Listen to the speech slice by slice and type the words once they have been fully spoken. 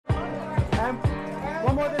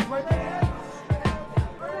more this way.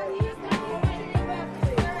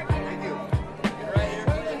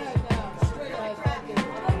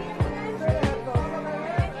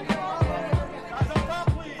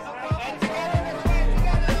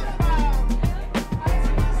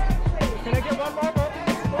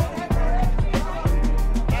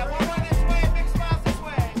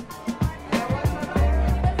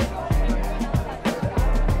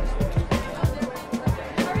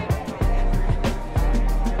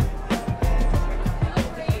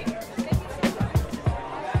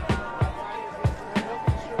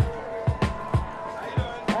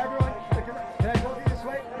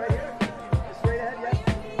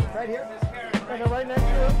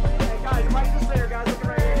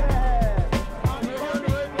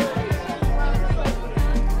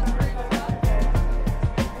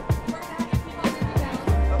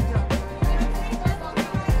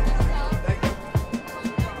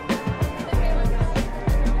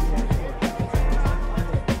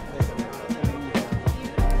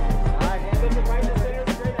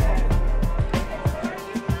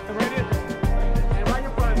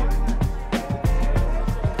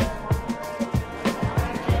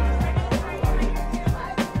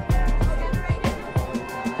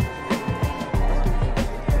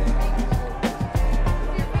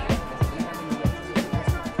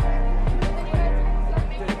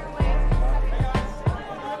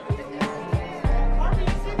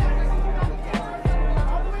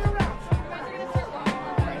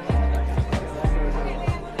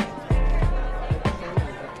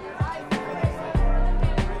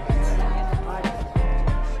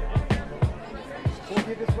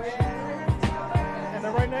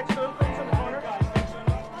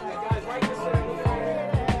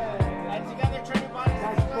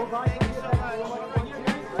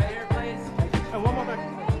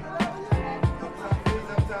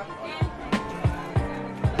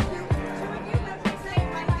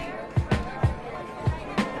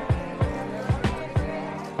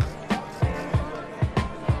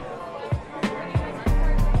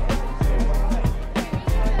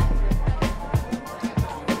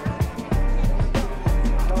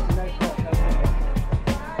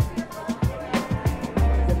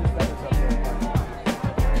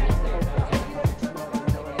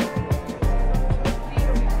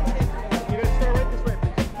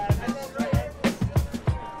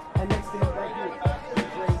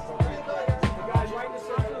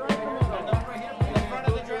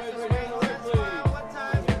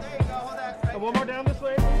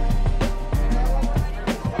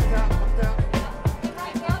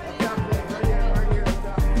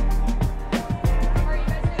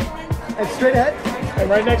 And straight ahead. And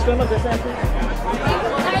right next to him, this end.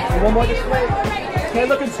 And one more this way. Okay,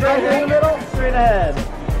 looking straight in the middle. Straight ahead.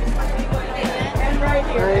 And right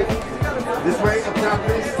here. This way, up top,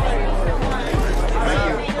 please. Thank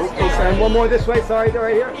you. Okay, and one more this way. Sorry,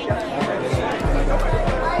 right here.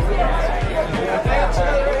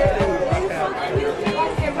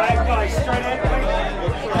 Right, guys, straight ahead.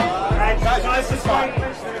 Right, guys, this way.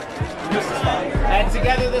 And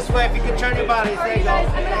together this way, if you can turn your bodies. There you go.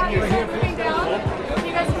 I'm going to have you coming down.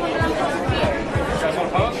 You guys come down to your feet.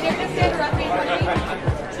 You're going to stand directly in front of me.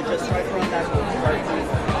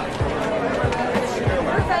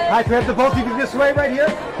 Hi, can we have the both of you this way, right here?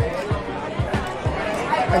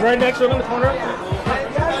 And right next to him in the corner.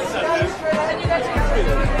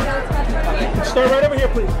 Start right over here,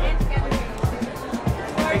 please.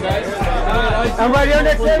 Hey guys. I'm right here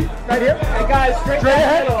next to him. Right here. Hey guys, straight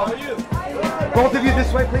ahead. How are you? Both of you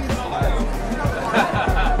this way, please.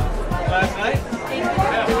 Last night?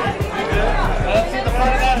 Let's see the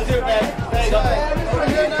front of that suit, man. There you go.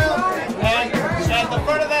 And the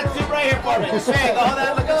front of that suit right here for me. There you go. Hold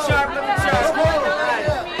that, looking sharp, looking sharp.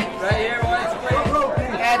 Right here, once, please.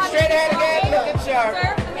 And straight ahead again, looking sharp. Sir,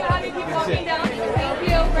 I'm going to have you keep walking down. Thank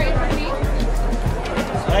you. Right in front of me.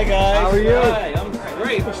 Hi guys. How are you? Hi, I'm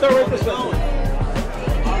great. We'll start right this way.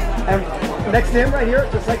 And next to him, right here,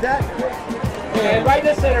 just like that. And right in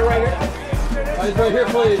the center, right here. Guys, right here,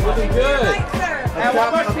 please. Looking good. And one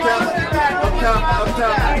more smile looking back. Up top, up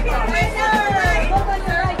top.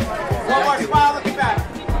 One more smile looking back.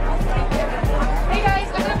 Hey guys,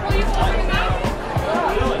 I'm going to pull you forward now.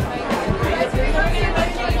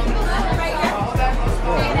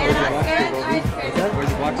 Where's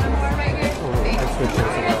the box?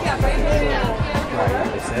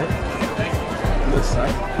 That's it. This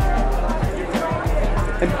side.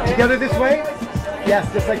 And together this way? Yes,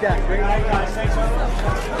 just like that. Great.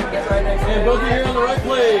 And both of you here on the right,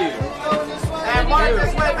 please. And Mark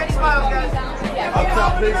this way, big smiles, guys. Up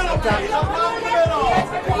top, please. Up top.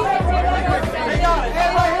 Hey guys,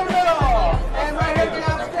 and right here in the middle. And right here, get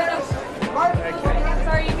out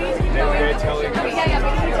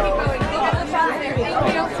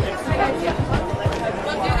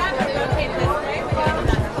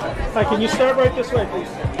right, can you start right this way, please?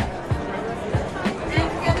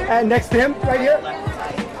 And next to him, right here.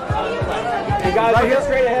 You guys, right here,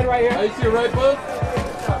 straight ahead, right here. I see your right foot.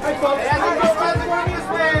 Right, folks.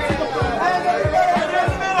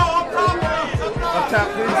 Up top,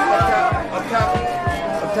 please. Up top.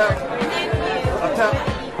 Up top. Up top.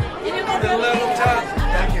 A little top.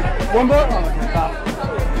 Thank you. One more. Oh, okay, stop.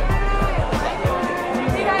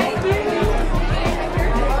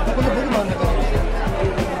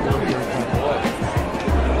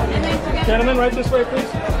 Gentlemen, right this way, please.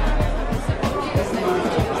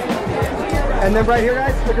 And then right here,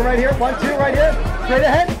 guys. Looking right here. 1, 2, right here. Straight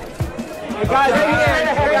ahead. Hey, guys, right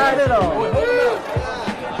here. Straight ahead.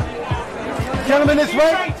 Gentlemen, this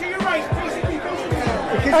way. To your right.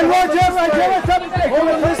 And right there, right there. What's up?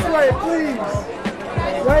 Gentlemen, this way, please.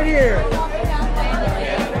 Right here.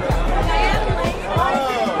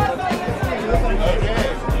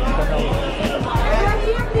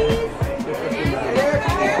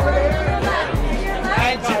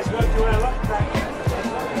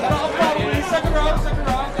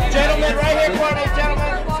 Gentlemen, right here, Courtney,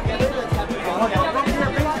 gentlemen.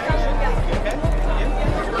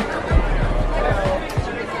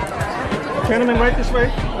 Gentlemen, right this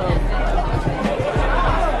way.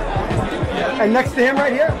 And next to him,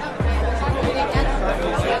 right here.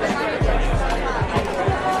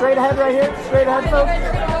 Straight ahead, right here. Straight ahead, folks. Go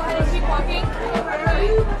ahead and keep walking.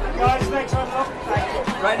 Guys, next one.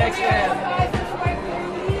 Right next to him.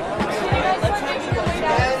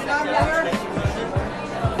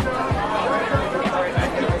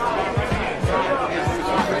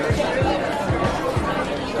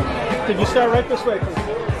 Could you start right this way, please?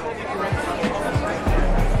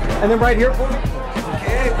 And then right here, please.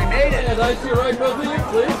 Okay, we made it. And I see your right foot, please.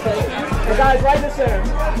 Thank you. And guys, right in the center.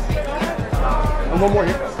 And one more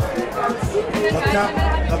here.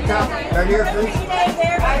 Up top, right here, please.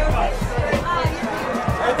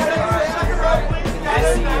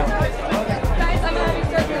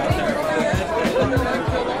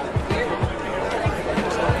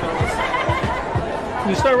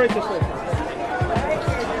 You start right this way.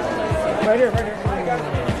 Right here, right here.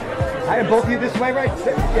 I have both of you this way, right?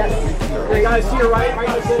 Yes. Hey guys, to your right, right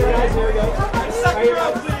in the center, guys. Here we go. Right here.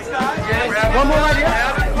 Please, guys. One more right here.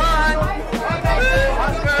 Having fun.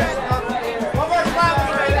 One more smile.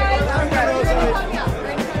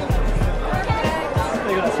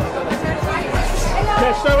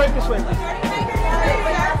 Okay, start right this way.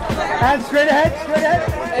 And straight ahead, straight ahead.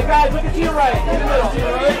 Hey guys, look at to your right. In the middle.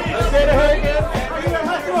 Straight ahead.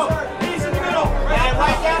 He's in the middle. And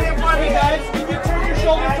right down in front of you guys. Can you turn your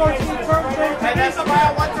shoulder towards me? And that's a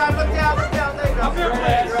smile. One time, look down, look down. There you go. Up here,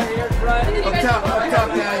 please. Right here, right. Up top,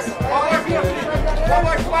 guys. One more here. One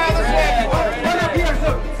more smile this way. One up here,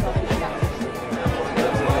 too.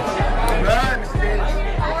 Right, Mr. Davis.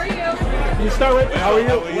 How are you? You start with, how are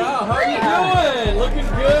you? Wow, how are you doing? Looking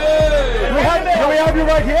good. Can we have you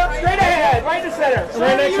right here? Straight ahead, right in the center.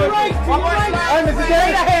 Right next to One more smile. And Mrs.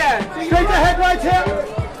 Straight ahead. Straight ahead, right here.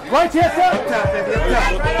 Right here, sir. Up top, baby, up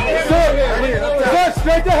top. Sir,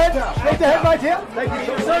 straight ahead. Straight ahead, right here. Thank you,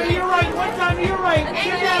 sir. So to your right, one time to your right.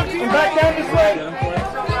 Get down to your And back down this way.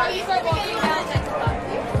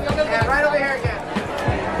 And right over here again.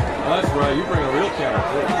 That's right. You bring a real camera.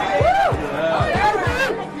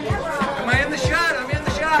 Am I in the shot? I'm in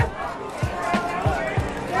the shot.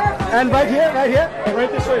 And right here, right here. And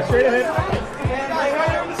right this way, straight ahead.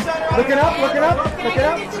 Looking up, looking up, looking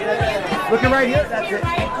up. Looking right here. That's it.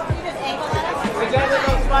 Together,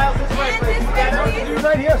 those smiles this way, please. Together.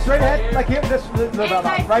 Right here, straight ahead, like here, this,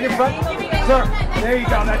 right in front. Sir, there you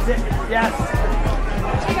go, that's it. Yes.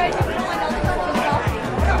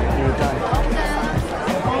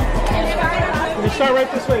 Can you start right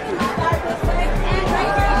this way, please?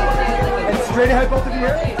 And straight ahead, both of you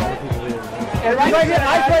here. And right here,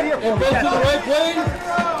 eyes right here. Go to the right, please.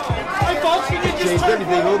 Hey, folks, you can just turn.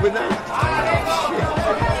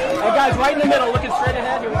 And guys, right in the middle, looking straight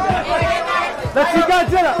ahead. Here we go. Let's see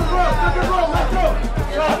Godzilla.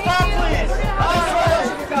 Up top, please.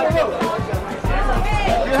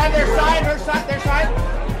 You have their side, her side, their side,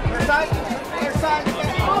 their side, their side,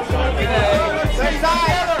 their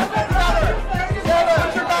side.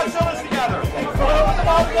 Put your Godzillas together. Put them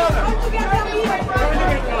all together.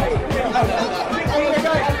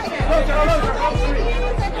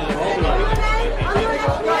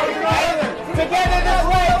 Together this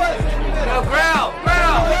way. No, growl.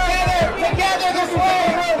 Together this way.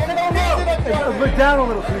 Look down a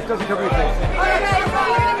little, please. Doesn't cover your face.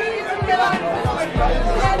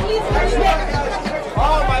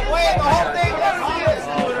 Oh, my way, the whole thing.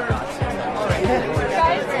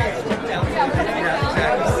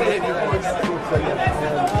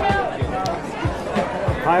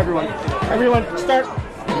 Everyone, start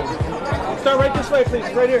right this way,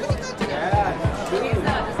 please. Right here.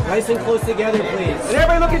 Nice and close together, please. And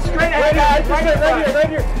everybody looking straight ahead, guys. Right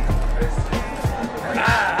here.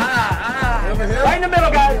 Right in the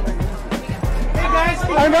middle, guys. Hey, guys.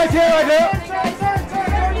 I'm right here.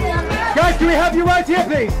 Guys, can we have you right here,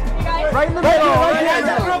 please? Right in the middle. Right here.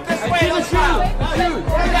 This way.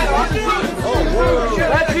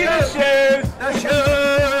 Let's see the shoes. The shoes.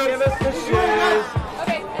 Give us the shoes.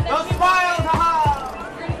 Okay, and then Those smiles, haha.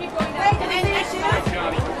 we're gonna keep going down. And then the shoes.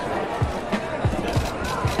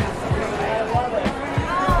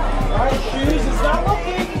 Our shoes is not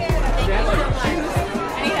looking.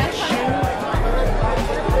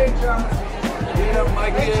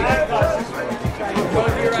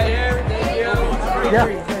 Yeah.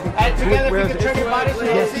 And together we can turn your body so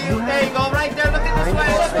you can see you. There you go, right there. Look at this way.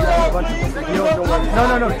 No.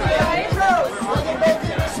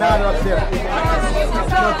 Not upstairs.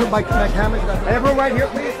 No, my camera's not. Everyone right here,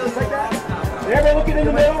 please. Just like that. Everyone looking in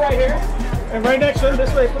the middle right here. And right next to him,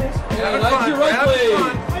 this way, please. Yeah, like your right way.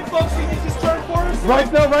 Hey, folks, can you just turn for us? Right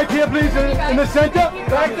here, please. In the center. In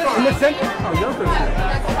the center. Oh, you're good.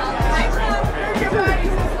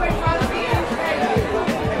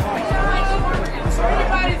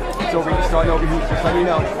 So we can start over here, just let me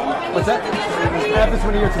know. What's that? I have this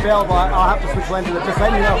one here, it's available. I'll have to switch lenses, just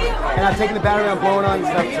let me know. And I'm taking the battery, I'm blowing on and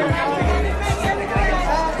stuff too.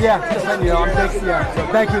 Yeah, just let me know. I'm taking, yeah. So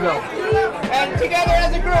thank you though. And together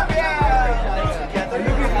as a group, yeah.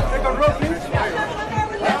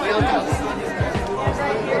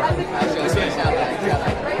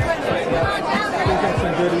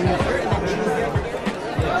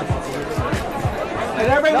 And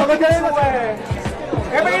everybody look this way.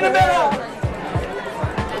 Everybody in the middle.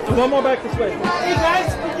 One more back this way. Hey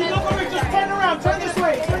guys, you look over, just turn around. Turn this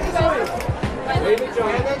way. Turn this way.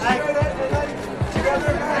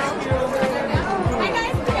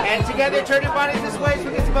 And together, turn your bodies this way so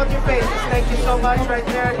we can see both your faces. Thank you so much right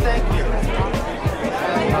there. Thank you.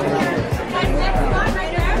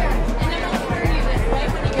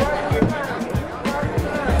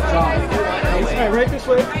 All right, right this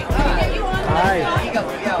way. Hi.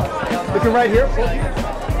 Looking right here.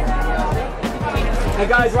 Hey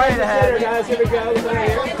guys, right ahead. Guys, here we go. Right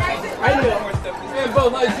here. Right in the middle. And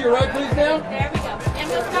both eyes to your right, please, now. There we go. And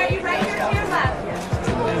we'll start you right here to your left.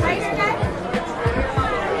 Right here, guys.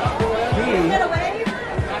 Middle way.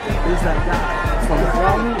 Who's that guy? From the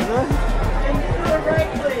front?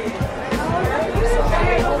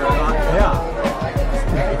 Yeah.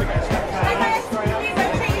 Hi, guys. Please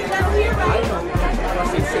rotate you left to your right.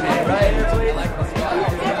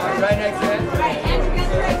 Right next to it. Right, and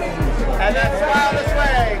together right here. And then smile this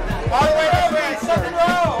way. All the way over. Second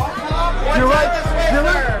row. You're right. This way, You're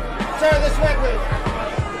sir. right. Sir, this way, please.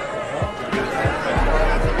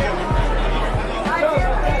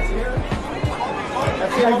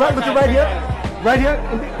 Hey, right, looking right here. Right here.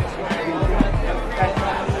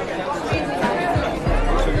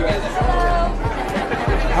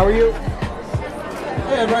 How are you?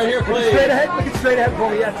 And right here, please. Straight ahead. Looking straight ahead for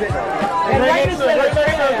me. That's it. And right this way.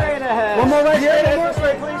 Right ahead. One more right here. One more.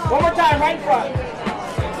 One more time, right in front.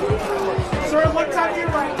 Sir, one time to your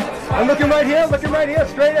right. I'm looking right here.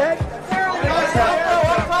 Straight ahead.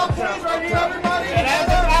 And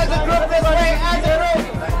as a group this way, as a group.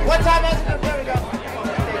 One time as a group. There we go.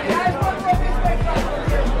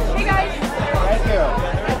 Hey, guys. Thank you.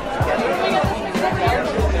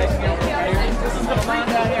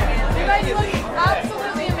 You guys look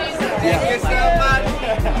absolutely amazing. Thank you so much.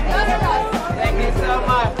 Thank you so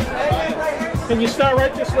much. Can you start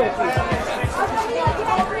right this way, please?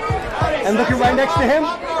 And looking right next to him.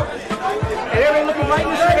 And everybody looking right in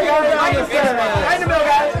the center, guys. Right in the middle,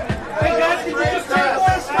 guys. Hey guys, can you just turn for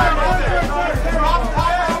us?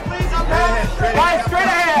 Guys, straight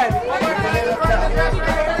ahead.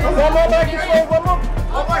 One more back this way. One more.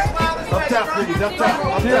 One more smile this way. Up top, please. Up top.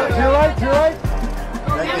 To your right. To your right.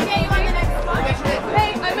 Okay, you want your next spot? Hey,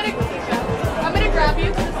 I'm gonna grab you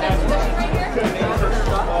to this next position right here.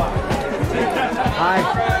 Hi.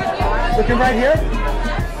 Looking right here.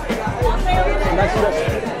 Next to us.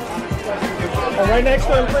 And right next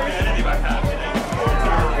to him, please.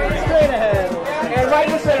 Straight ahead. And right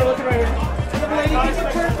in the center, looking right here.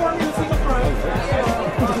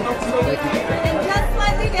 And just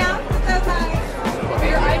slightly down with those eyes.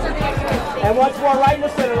 Your eyes are being good. And once more, right in the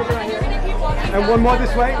center, looking right You're here. gonna keep walking. And one more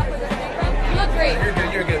this way. You look great.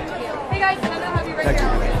 You're good. Hey guys, I'm gonna have you right here.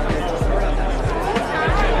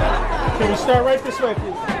 Can we start right this way,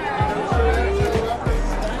 please?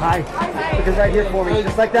 Hi. Looking right here for me.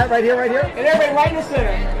 Just like that, right here, right here. And everybody right in the center.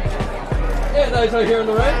 And eyes right here on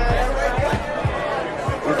the right.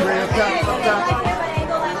 Right, up top, up top.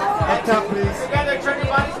 Up top, please. Together, turn your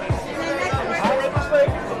bodies.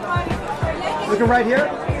 Looking right here.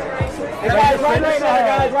 Hey guys, right there,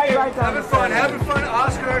 guys, right here. Having fun,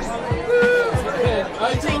 Oscars.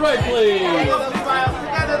 Eyes to the right, please.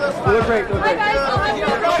 Look great, look Hi great. guys, I'll have you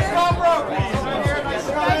right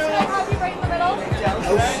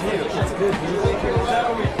Oh, in the middle. shit, that's good.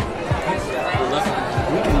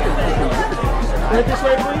 Right this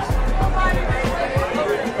way, please.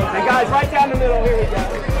 And guys, right down the middle. Here we go.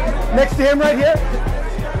 Next to him, right here.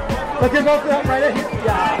 Look at both of them, right here.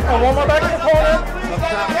 Yeah. And one more back in the corner.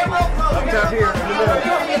 Up top here, in the middle.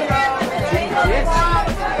 Yes.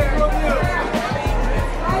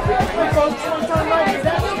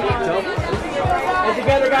 And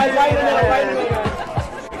together, guys, right in the middle, right in the middle.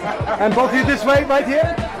 And both of you this way, right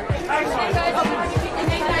here.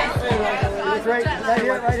 Right, right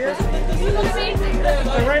here, right here.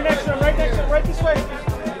 And right next to him, right next to him, right this way.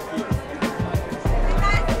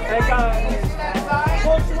 And guys,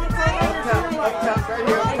 close to one side, Up top, right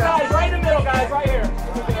here, up and top. guys, right in the middle, guys, right here.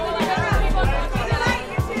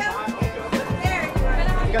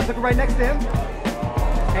 You guys looking right next to him.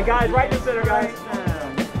 And guys, right in the center, guys.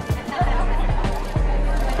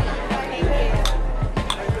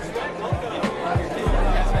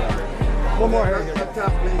 One more here. Up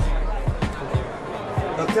top, please.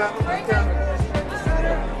 Up top, up top.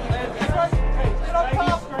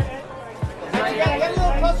 Get a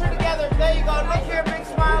little closer together. There you go. Look here, big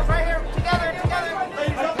smiles. Right here. Together, together.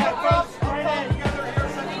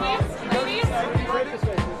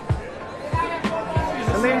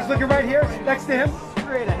 The ladies looking right here, next to him.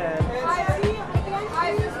 Straight ahead.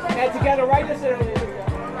 And together, right in the center.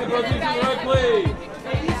 Hey, both of you to the right, please.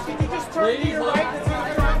 Ladies, can you just turn to your Ladies, right?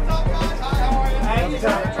 And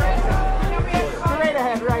straight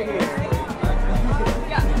ahead, right here.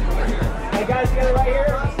 Hey guys, together right here.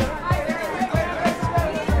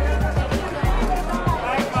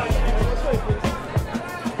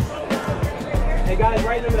 Hey guys,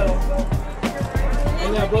 right in the middle.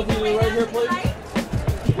 And now both of you to the right here,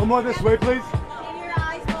 please. One more this way, please.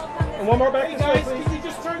 And one more back this way, please. Can you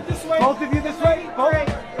just turn this way? Both of you this way.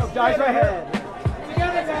 Both. Guys, right here.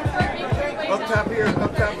 Together, guys. Up top here,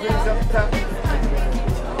 up top, please, up top.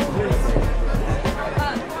 Please.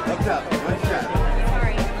 Up top, one shot.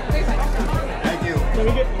 Thank you. Can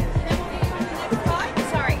we get?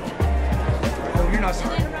 Sorry. Oh, you're not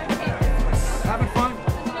sorry. Having fun?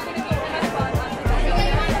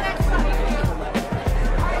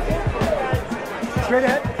 Straight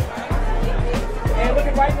ahead. And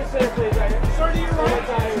looking right in the center, please, right here. Start to your right.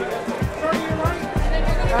 Start to your right.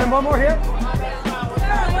 And one more here.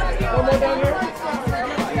 One more down here.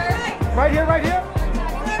 Right here, right here.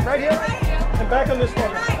 Right here. And back on this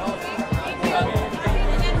corner.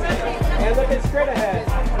 And looking straight ahead.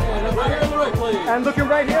 And right here on the right, please. And looking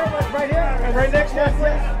right here, and right next to us,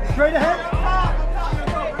 straight ahead.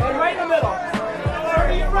 And right in the middle.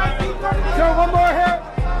 So one more here.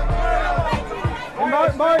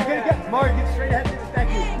 And Mario, get straight ahead. Thank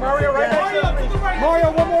you. Mario, right next to you.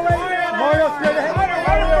 Mario, one more right. Mario, straight ahead.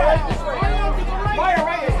 Mario, right this way. Mario,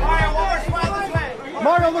 right here. Mario, one more smile this way.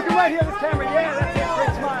 Mario, looking right here, this camera. Yeah, that's it.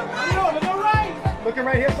 Great smile. Looking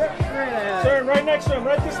right here, sir. Straight ahead. Sir, and right next to him.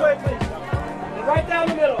 Right this way, please. And right down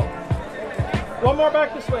the middle. One more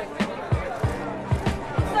back this way.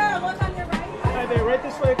 Sir, look on your right. Right there, right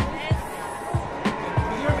this way.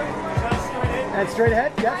 And straight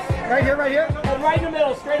ahead, yes. Right here, right here. And right in the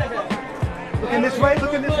middle, straight ahead. Looking this way,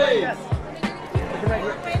 looking this way, yes. Looking right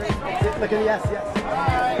here. Looking, yes, yes.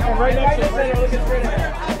 And right next to the center, looking straight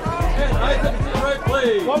ahead. And eyes up to the right,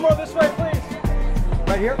 please. One more this way, please.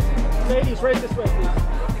 Right here. Ladies, right this way, please.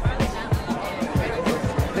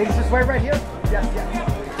 Ladies, this way, right here. Yes, yes.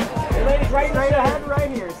 And ladies, right in the center, right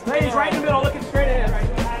here. Ladies, right in the middle, looking straight ahead. Right.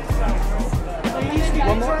 Ladies,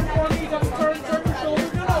 can you turn for me? Turn your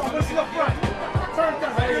shoulders. No, this is up front. Turn.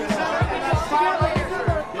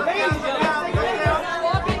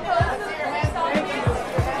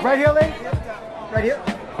 Right here, lady. Right here.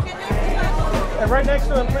 And right next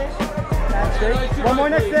to him, please. That's great. One more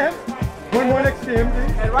next to him. One more next to him,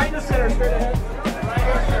 please. And right in the center, straight ahead.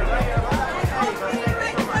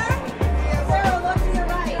 Sarah, look to your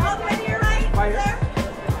right. All the way to your right. Right here.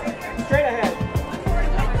 Straight ahead.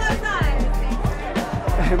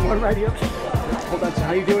 And one right here. Hold on, so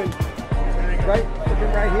how you doing? Right,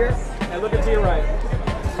 looking right here. And looking to your right.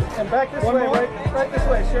 And back this way, right this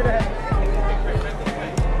way, straight ahead.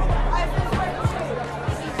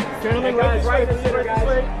 Gentlemen, guys, right this way,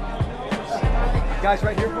 guys. Guys,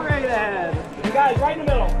 right here. Right ahead. You guys, right in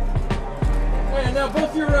the middle. And now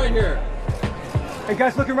both of you right here. Hey,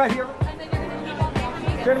 guys, looking right here.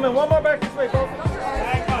 Gentlemen, one more back this way, folks. And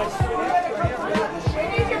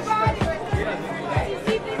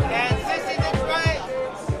Sissy, that's right.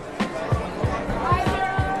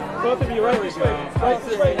 Both of you, right this way. Right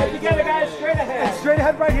this way. Now together, guys, straight ahead. And straight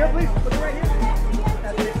ahead right here, please. Look right here.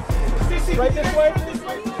 Sissy, right this way.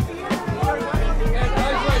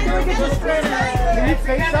 Can you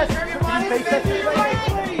face us? Can you face us?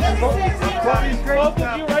 Both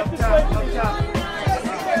of you right this way.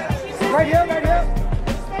 Right here, right here.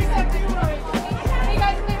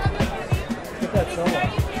 I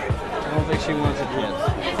don't think she wants it yet.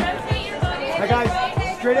 Hi guys,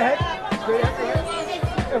 straight ahead. Straight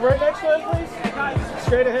ahead. And right next to him, please.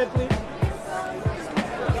 Straight ahead, please.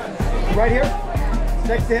 Right here.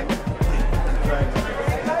 Next to him.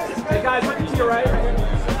 Hey guys, look to your right.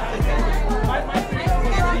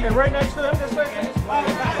 And right next to them, this way.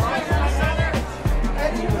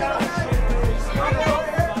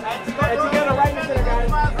 And together, right in the center, guys.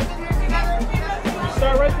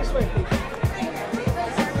 Start right this way, please.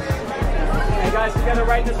 And guys, together,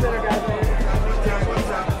 right in the center, guys.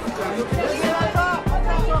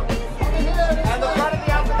 And the front of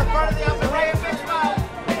the outfit, right here, big smile.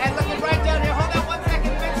 And looking right down here. Hold on 1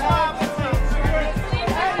 second, big smile.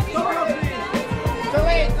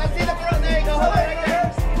 Celine, let's see the front. There you go. Hold on right there.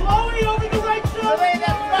 Chloe, over the right shoulder. Celine,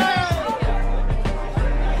 that smile.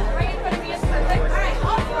 Right in front of me is perfect. All right,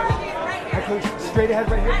 all four of you, right here. Actually, straight ahead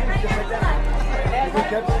right here, just like that. Good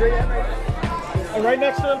job, straight ahead right here. And right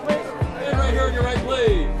next to him, please. And right here on your right,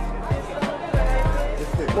 please.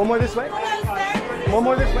 One more this way. One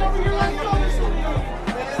more this way.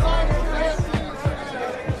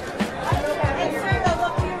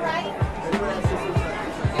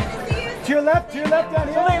 To your left down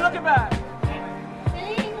here. Celine, look at back.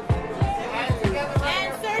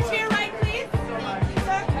 And sir, to your right, please.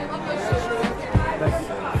 Sir.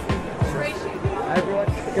 Hi, everyone.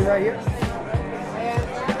 Looking right here.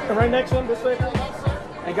 And right next to him, this way.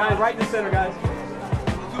 And guys, right in the center, guys.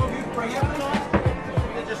 Two of you bring it on.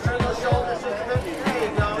 And just turn those shoulders just a bit. There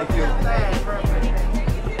you go. Thank you. Perfect.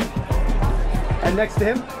 And next to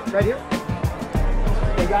him, right here.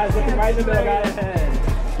 And guys, looking right in the middle, guys.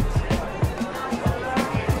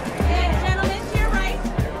 And gentlemen, to your right.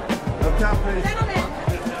 Up top, please. Gentlemen.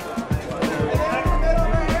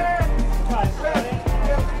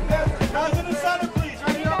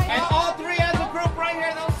 And all three as a group right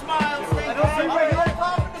here, those smiles.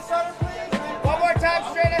 One more time,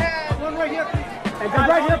 straight ahead. One right here, please. And guys,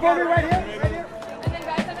 right here, Bobby, right here. Right here. And then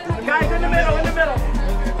guys, under Guys, in the middle, in the middle.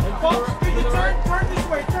 Folks, turn this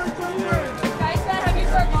way. Turn. guys, have you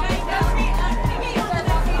worked right now?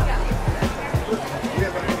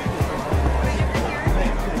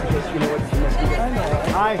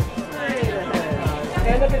 Hi.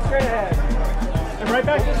 And look it straight ahead. And right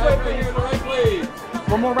back this way, Right here on the right, please.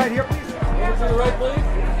 One more right here, please. Over to the right, please.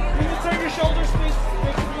 Can you turn your shoulders, please?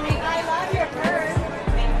 I love your purse.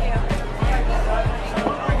 Thank you.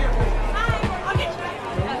 Hi, I'll get you back.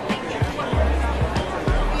 Thank you.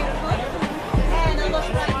 Beautiful. And a look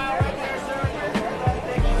right here.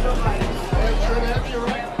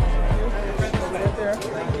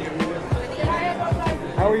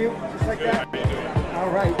 How are you? Just like that? All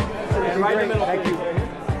right. And right in the middle. Thank you.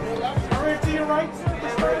 Right to your right.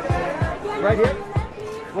 Right here.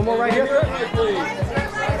 One more right here. Right, please. Right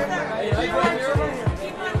here.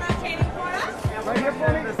 Keep on rotating for us. Right here for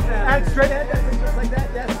me. And straight ahead. That's it, just like that.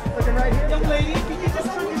 Yes. Looking right here. Young lady, can you just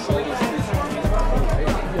turn your shoulders please for me?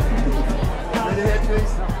 Right ahead,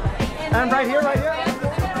 please. And right here, right here.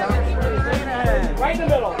 Right in the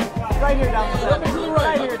middle. Right here down the Up and to the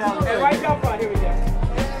right. Right here down the Okay. And right down front. Here we go.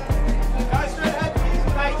 Guys, straight ahead, please.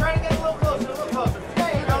 Guys, try to get a little closer,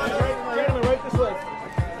 There you go. Gentlemen, right this way.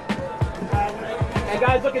 And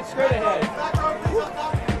guys, looking straight ahead.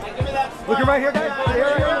 Give me that smile. Looking right here, guys. Right here,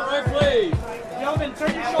 Right right here here. on the right, please. Gentlemen,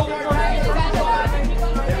 turn your shoulders towards me.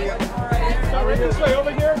 Start right this way,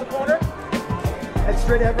 over here in the corner. And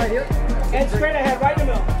straight ahead right here. And straight ahead, right in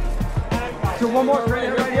the middle. So one more straight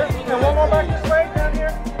ahead right here. And one more back this way, down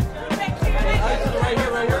here. Right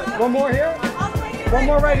here. One more here. One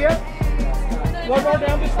more right here. One more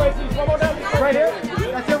down this way, please. One more down this way. Right here.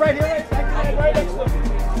 That's it right here. And right next to them.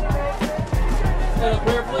 And up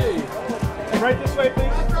here, please. And right this way,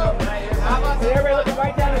 please. And everybody looking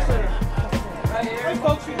right down the center. Hey,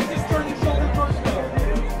 folks, you can just turn your shoulder towards me.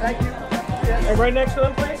 Thank you. And right next to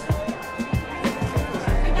them, please.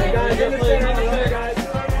 And guys, in the center, guys.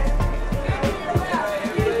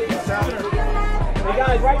 Hey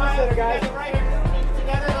guys, right in the center, guys. Right here.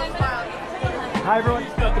 Together, those smiles. Hi everyone.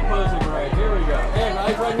 He's got the posing right. Here we go. And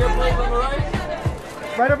eyes right here, please, on the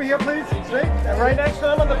right. Right over here, please. Straight. And right next to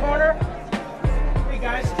them on the corner. Hey,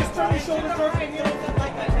 guys. Just turn your shoulders towards me.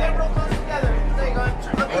 Like that. Get real close together. There you go.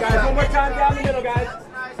 Hey guys, one more time down the middle, guys.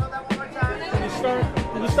 Nice. Hold that one more time.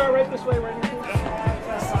 You start right this way, right here.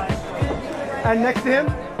 And next to him,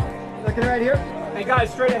 looking right here. Hey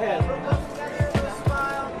guys, straight ahead.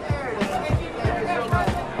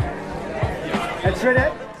 And straight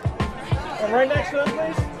ahead. And right next to him,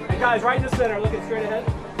 please. Hey guys, right in the center, looking straight ahead.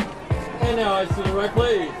 And now I see the right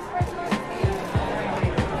place.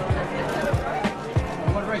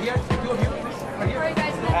 One right here. Two of you. Right here. Alright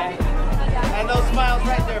guys, And those smiles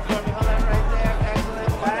right there for me. Hold that right there.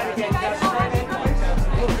 Excellent. Right again. Just straight in.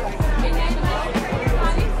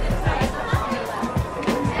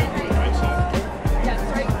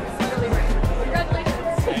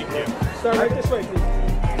 Start right this way, please.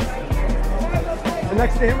 And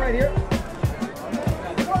next to him right here.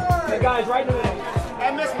 Hey guys, right in the middle.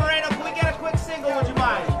 And Miss Moreno, can we get a quick single, would you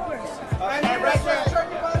mind? And right there.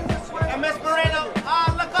 And Miss Moreno,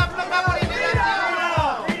 look up what he did.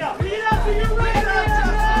 Rita, to your right.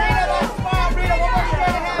 Rita, don't smile. Rita, one more straight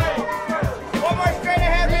ahead. One more straight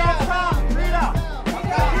ahead, Rita.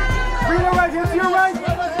 Rita, right here to your right.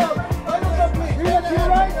 Rita, to your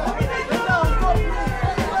right.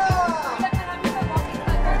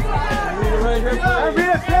 Right here, please.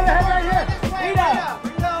 Rita, straight ahead right here. Rita,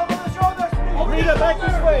 over the shoulders. Rita, back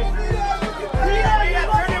this way. Rita,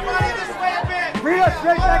 turn your body this way a bit. Rita,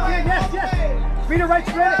 straight back here. Yes, yes. Rita, right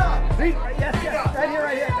straight. Rita, yes, yes. Right here,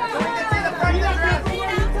 right here. So we can see the front of the dress.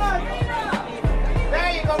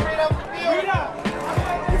 There you go, Rita.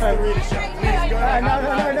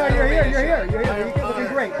 No, you're here. You're looking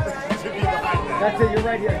great. That's it, you're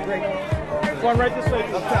right here. Great. One right this way.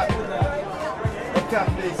 Up top. Up top,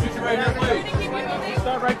 please. Right here, please.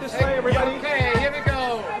 Start right this way, everybody. Okay, here we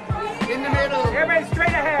go. In the middle. Everybody straight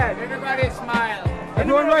ahead. Everybody smile.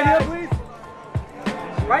 Everyone right here, please.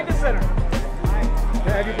 Right in the center. Can I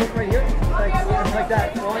have you both right here? Like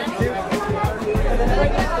that. 1, 2.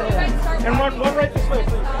 And one right this way,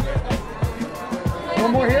 please.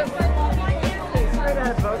 One more here. Straight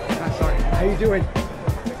ahead, folks. I'm sorry. How you doing?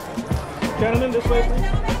 Gentlemen, this way, please.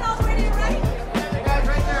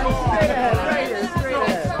 Straight ahead, right here, straight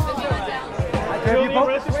ahead. Can you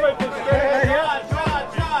both this way, please? Straight ahead here.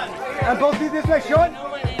 John. And both of you this way, Sean.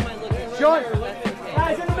 Sean.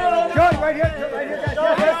 Guys, in the middle. Sean, right here, guys.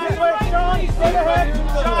 Sean, this way, Sean. Straight ahead.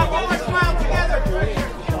 Sean, one more smile together.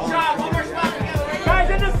 Sean, one more smile together. Guys,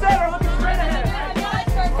 in the center, looking straight ahead.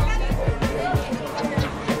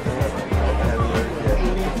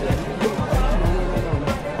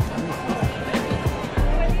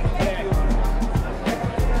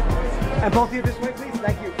 And both of you this way, please.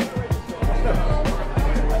 Thank you.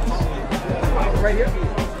 Right here.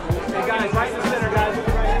 Hey guys, right in the center, guys. Look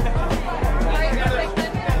right here.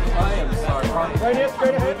 I am sorry. Right here,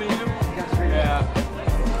 straight ahead. Yeah.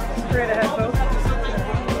 Straight ahead, folks.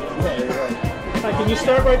 Right, can you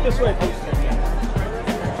start right this way, please?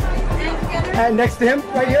 And next to him,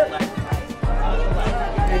 right here.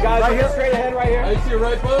 Hey guys, right here, straight ahead, right here. I see your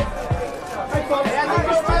right foot. Right, folks. And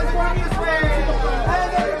this way.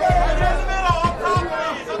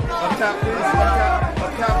 Up top, please.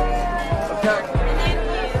 Up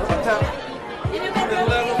top.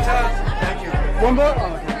 Level top. Thank you. One more. Oh,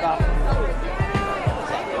 stop.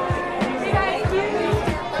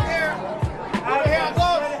 Out here,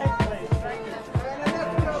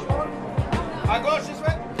 I go this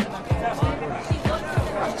way.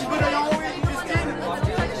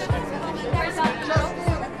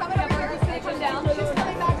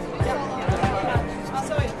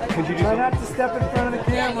 Could you try not to step in front of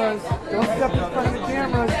the cameras? Don't step in front of the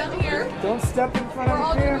cameras. Don't step in front of the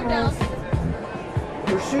cameras.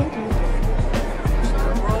 We're shooting.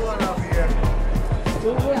 Rolling up here.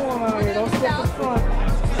 Still a little one out here. Don't step in front.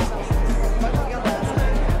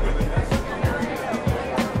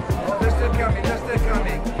 They're still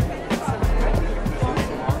coming.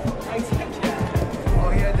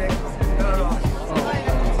 Oh, yeah, they. No.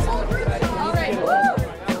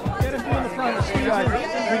 Get him in the front.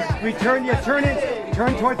 Return, yeah, turn in.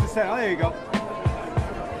 Turn towards the center. Oh, there you go.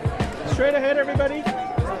 Straight ahead, everybody.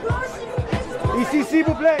 Ici, s'il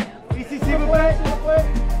vous plaît. Ici, s'il vous plaît.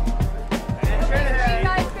 Hey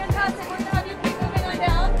guys, fantastic. We're gonna have you keep moving on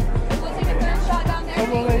down. We'll take a third shot down there.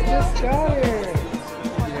 Well, they just got it.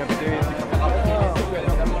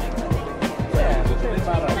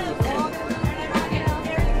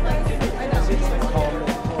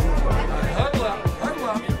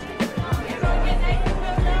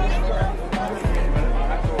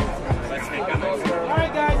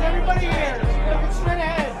 Alright guys, everybody here. Looking straight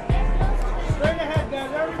ahead. Straight ahead,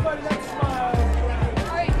 guys. Everybody, let's smile.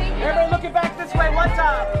 Alright, thank you. Everybody looking back this way one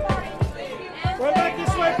time. We're back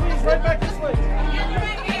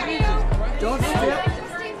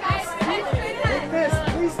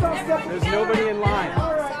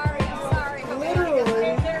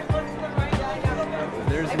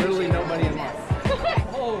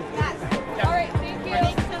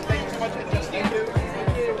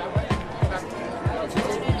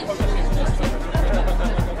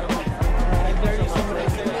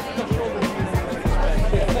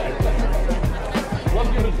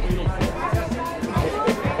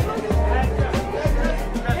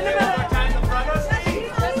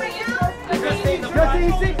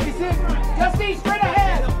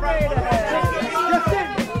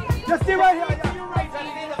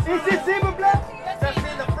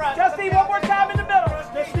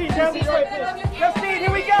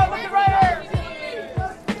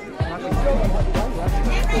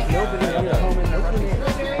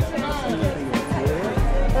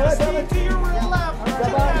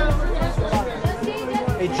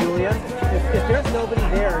Julian, if there's nobody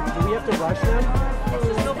there, do we have to rush them?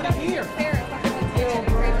 There's nobody here. There's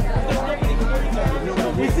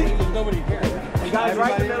nobody here. You guys,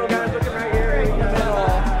 right in the middle, guys. Looking right here. In the middle.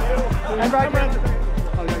 And right here.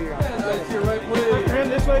 Oh, no, you're out. Guys, here, right, please. Trim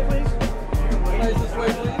this way, please. Guys, this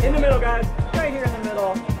way, please. In the middle, guys. Right here in the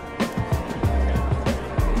middle.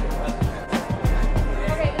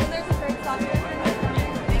 Okay, and then there's a drink stop here.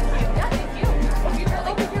 Thank you. Yeah, thank you. Oh, you're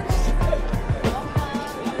over here.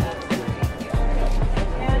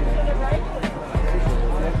 And to the right.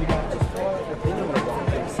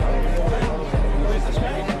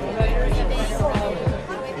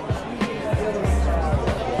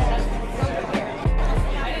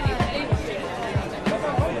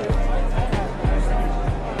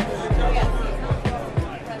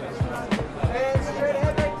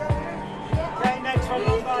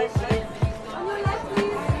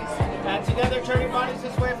 Together, turn your bodies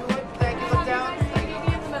this way if you would. Thank you. Look down.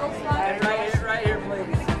 Right here, please.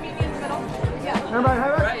 Yeah. Everybody,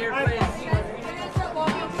 have it? Right here, please.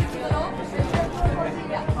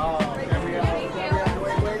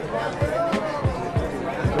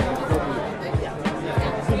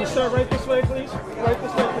 Can you start right this way, please? Right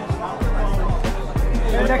this way, please.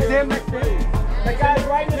 And next in, next in. Hey guys,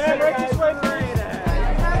 right this way, right this way, please.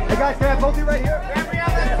 Hey guys, can I have both of you right here?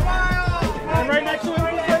 Gabriella, smile. And right next to him,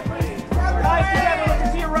 right this way, please. Guys, together, look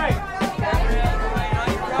to your right.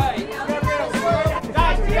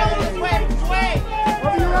 Guys, together, this way.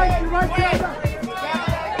 Over your right, together.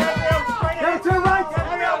 Down to your right.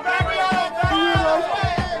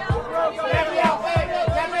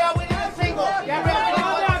 Gabrielle, we need a single.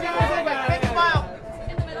 Gabrielle, big smile.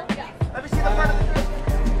 Let me see the front of the...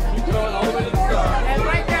 Keep going all the way to the start. And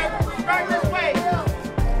right there, start this way.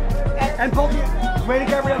 And both of you. Wait,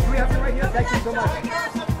 Gabrielle, can we have you right here? Thank you so much.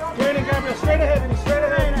 Wait, Gabrielle, straight ahead, and straight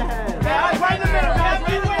ahead. Guys, right in the middle, guys.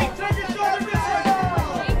 Turn your shoulder this way.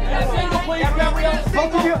 And single, please. Gabrielle,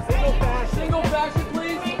 Both of you. Single fashion,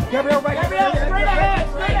 please. Gabrielle, right Gabrielle, straight ahead.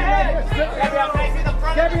 Gabrielle, can I see the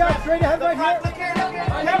front? Gabrielle, straight ahead right here. Look here.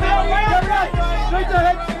 Gabrielle, straight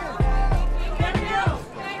ahead.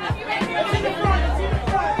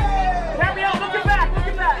 Gabrielle, looking back.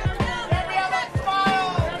 Gabrielle, that smile.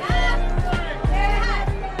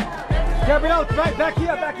 Gabrielle, right back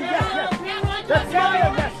here, yes. That's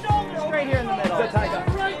Gabrielle, yes. Straight here in the middle. That's Tiger.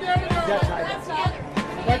 That's Tiger.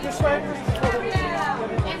 Right this way.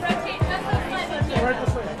 Right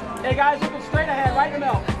this way. Hey guys, looking straight ahead, right in the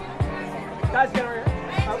middle. Guys, get over here.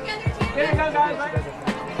 Here you go, guys. Right.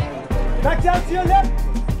 Back down to your left.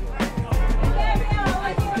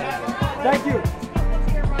 Thank you.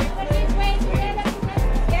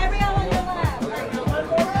 Gabrielle on your left.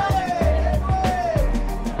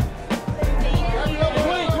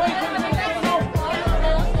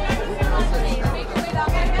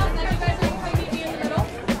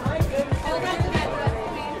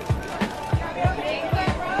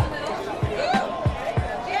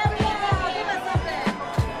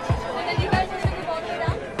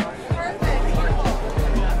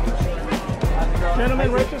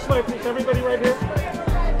 Gentlemen, right this way, please. Everybody right here.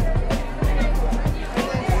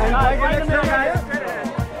 And right in the middle, guys.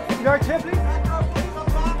 Your chair, please. See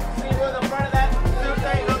where the front of that suit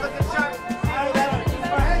there you go. Look at sharp. See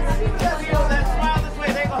that smile this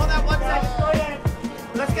way. There you go. Hold that 1 second.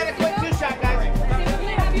 Let's get a quick 2-shot, guys.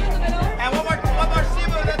 And one more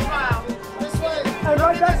Shibu, that smile. This way. And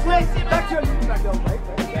right that way. Back to your right.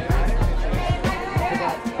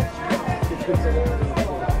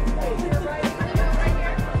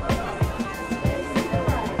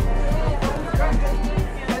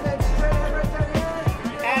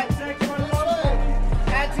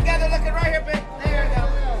 And together, looking right here, babe. There you go.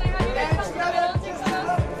 And together.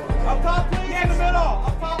 Up top, please. In the middle.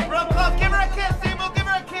 Up top. Real close. Give her a kiss, Simu. Give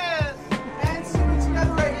her a kiss. And Simu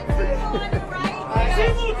together right here.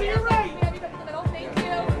 Simu, to your right. Thank you.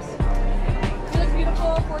 You look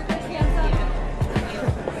beautiful, gorgeous, handsome.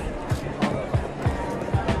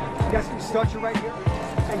 You guys can start you right here.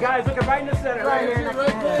 And guys, looking right in the center. Right here.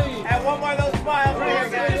 Right, please. And one more of those smiles right here,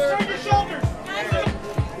 guys. Just turn your shoulders.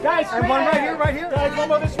 Guys, and one right here, right here. Guys, one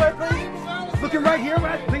more this way, please. Looking right here,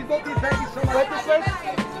 right? Please, both of you. Thank you so much. Right this way.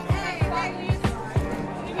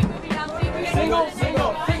 Single. Oh,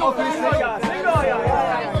 single, guys. Single,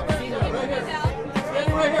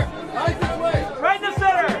 Standing right here. Eyes this way. Right in the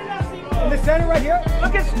center. In the center, right here.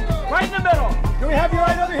 Look at right in the middle. Can we have you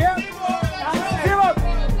right over here? Zero.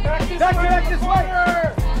 Back this way.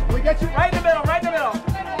 Can we get you right in the middle? Right in the middle.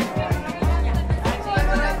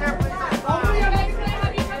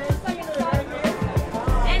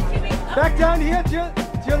 Back down here to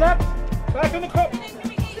your left. Back in the cup.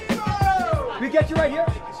 We get you right here.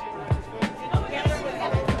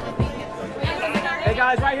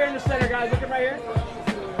 Guys, right here in the center, guys. Looking right here.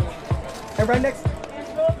 And right next.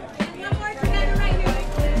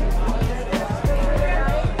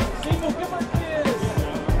 Single, come on, kids.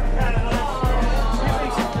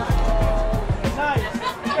 Nice.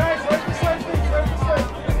 Guys, right this way, please. Right this way.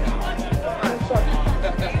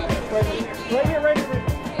 Right here, right here.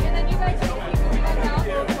 And then you guys can keep moving back down.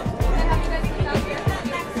 And have you guys come down here.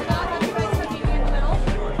 Next spot, have you guys come meet me in the middle.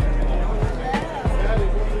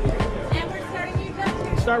 And we're starting you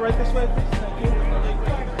guys. Start right this way, please. Thank you.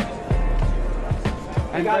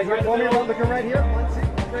 And guys, right here, looking right here.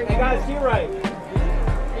 Hey guys, to your right.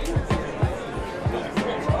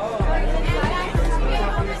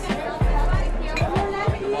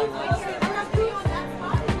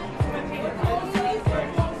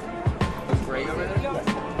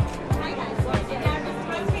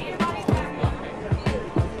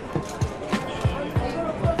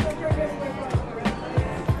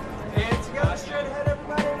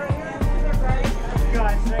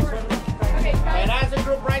 And as a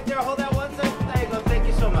group right there, hold that one second. There you go. Thank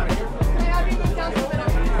you so much. Can I have you move down to the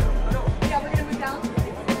middle? Yeah, we're gonna move down.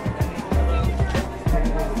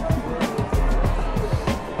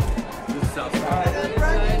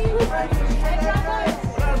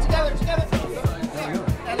 Together.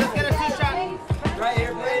 And let's get a two-shot. Right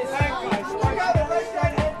here, please.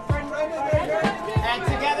 And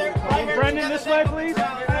together. Right here. Brendan, this way, please.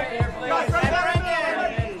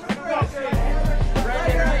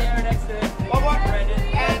 One more.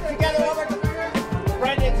 And together, one more.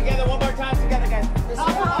 Brendan, together, one more time. Together, guys. To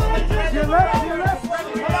your left, to your left.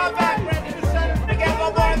 Come on back, Brendan. Again,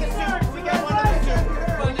 one more in the suit. We got one in the suit.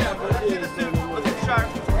 Let's get the suit. Let's get sharp.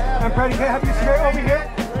 And Brady, can I have you straight over here?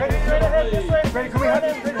 Ready, straight ahead, this way. Brady, can we have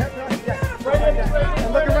you straight ahead? Yes. Right ahead, this way.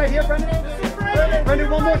 And looking right here, Brendan. Brendan,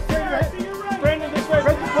 one more straight ahead. Brendan, this way.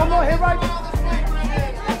 Brendan, one more here, right? This way,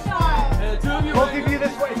 Brendan. Let's smile. And the two of you. Both of you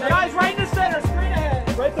this way. Guys, right in the center, straight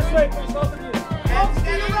ahead. Right this way, please, both of you. And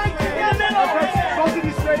together, right there. In the middle. Both of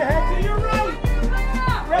you straight ahead. To your right.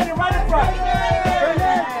 Brendan, right in front.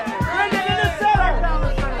 Brendan, Brendan, in the center.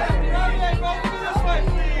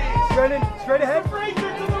 Brendan, straight ahead. Right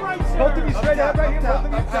there to the right center. Both of you straight ahead right here. Both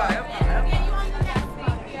of you.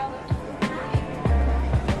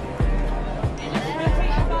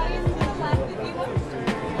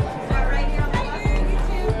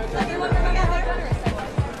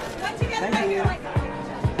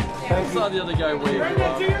 I saw the other guy wave.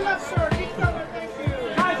 Brendan, to your left, sir. Keep coming, thank you.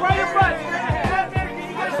 Guys, right in front.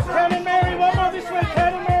 Ken and Mary, one more this way.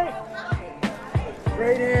 Ken and Mary.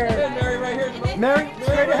 Right here. And Mary right here. Mary,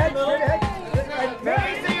 straight ahead, straight ahead.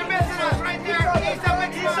 Mary, Lisa, you're missing us right there. Lisa,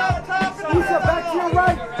 which one? Lisa, back to your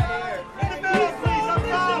right.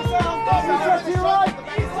 Lisa, to your right.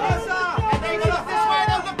 And then look this way.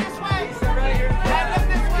 Now look this way. And look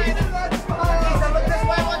this way. Lisa, look this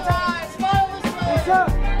way one time. Lisa.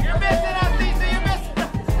 You're missing us, Lisa. You're missing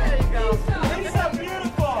us. There you go. Lisa,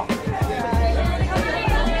 beautiful.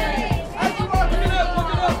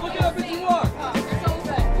 Look it up as you walk.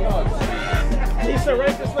 Lisa,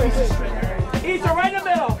 right this way. Lisa, right in the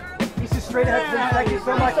middle. Lisa, straight ahead. Please. Thank you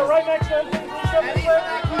so much. Lisa, right next to him. Lisa, this way.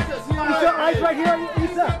 Lisa, eyes right here. Lisa.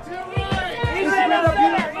 Lisa, in the center.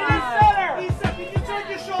 In the center. Lisa, can you turn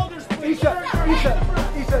your shoulders, please? Lisa.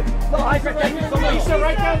 No, eyes right. Thank you so much. Lisa,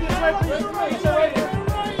 right down this way, please. Lisa, right here.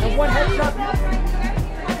 And one headshot.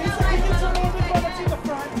 Lisa, can you turn a little bit further to the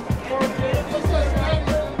front?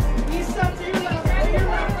 Lisa, to your left. To your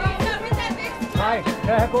left. Hi. Can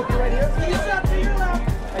I have both of you right here? Lisa, to your left.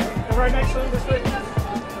 And right next to him, this way.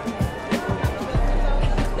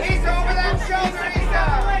 Lisa, over that shoulder, Lisa.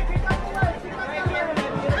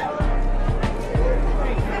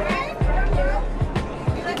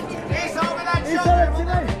 Lisa, over that Lisa, shoulder. that's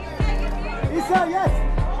tonight. Lisa, yes.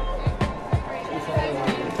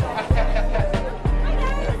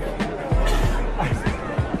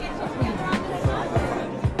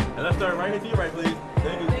 And left arm right into you, right, please.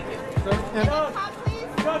 Thank you.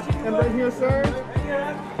 And right here, sir.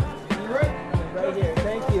 Right here.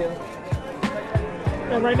 Thank you.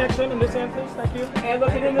 And right next to him in this hand, please. Thank you. And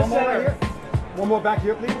looking in the One more right center. here. One more back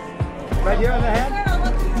here, please. Right here on the hand.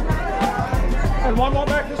 And one more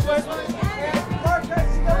back this way.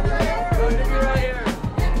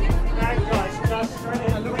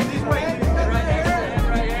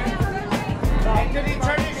 And can you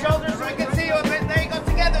turn your shoulders so we can see you a bit? There you go.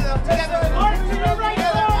 Together, though. Together. Mark to your right.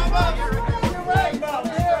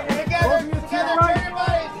 Together. Together. Turn your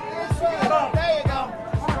bodies. There you go.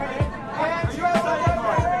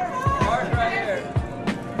 Mark right here.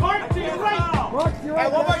 Mark to your right. Mark, you're right.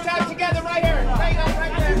 And one more time together right here. There you go.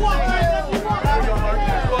 Right there.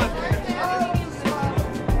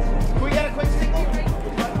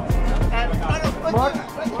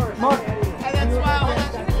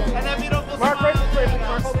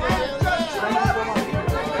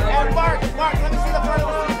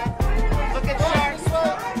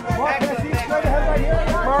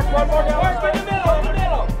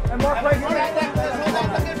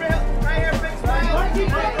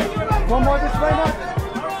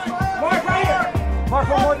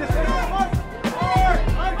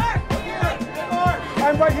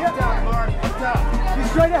 And right here. Mark, up top. You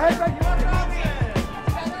straight ahead right here.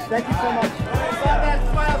 Thank you so much. Slap that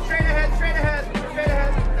smile. Straight ahead, straight ahead, straight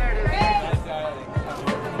ahead. There it is.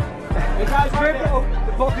 Hey guys,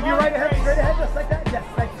 both of you right ahead, straight ahead, just like that. Yes,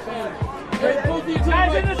 thank you so much. Straight ahead. Both of you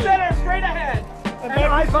Guys in the center, straight ahead. And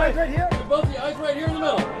eyes right here. Both of you eyes right here in the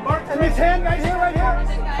middle. And his hand right here, right here.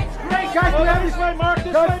 Great, guys, we have this way, Mark.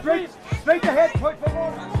 This way, please. Straight ahead, point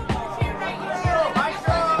forward.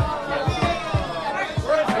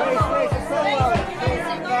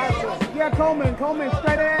 Yeah, Coleman,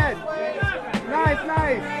 straight ahead. Nice.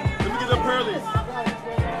 Let me get the pearlies.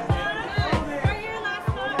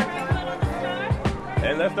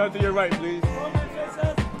 And let's start to your right, please.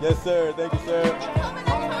 Yes, sir. Thank you, sir.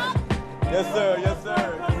 Yes, sir. Yes,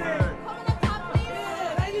 sir.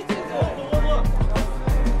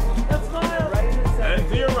 And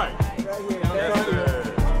to your right. Yes, sir.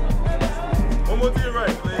 One more to your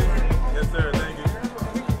right, please. Yes, sir. Thank you.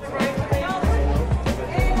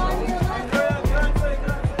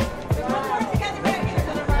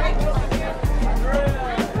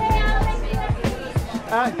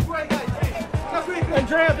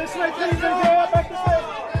 Andrea, this way, please. Andrea, back this way.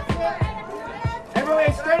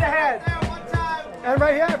 Everyone, straight ahead. And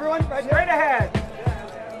right here, everyone, right straight ahead.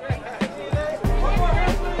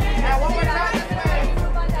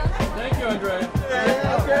 Thank you, Andrea.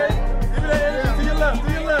 Yeah, okay. Give me that energy to your left,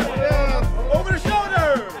 Yeah. Over the shoulder.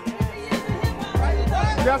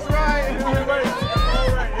 That's right. All right.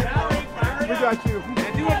 We got you.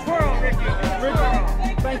 And do a twirl, Ricky. Ricky,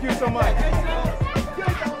 thank you so much.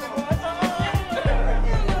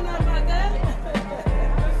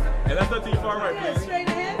 And that's up to your far right, please. Straight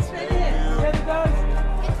ahead. Yes, it does.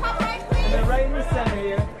 And then right in the center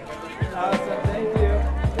here. Awesome, thank you.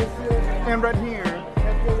 And right here.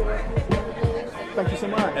 Thank you so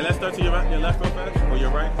much. And let's start to your right, your left real fast, or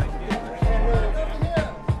your right.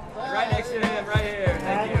 Right next to him, right here.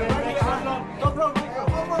 Thank you.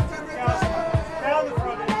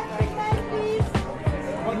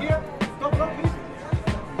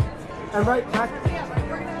 And right back.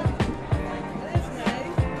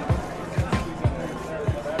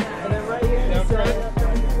 And then right here.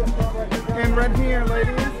 And right here,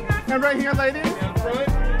 ladies. And right here, ladies.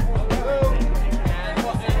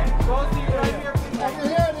 Both of you right here. Over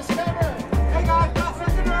here, this camera. Hey guys, pass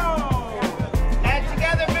it to go. And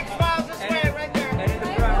together, big smiles this way, right there. And in the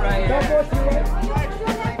front, right Don't here. go to your right.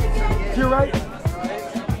 To your right.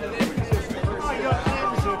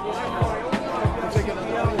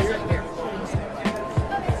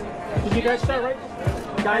 Did you guys start right?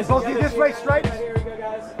 Guys, both of you this way, straight. Here we go,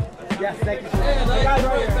 guys. Yes, thank you. And guys,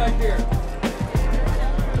 right back here.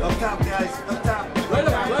 Up top, guys. Up top. Right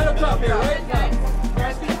up top here, right?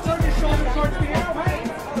 Guys, can you turn your shoulder towards me here?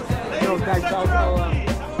 No, guys,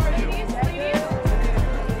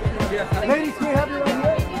 ladies, can we have you right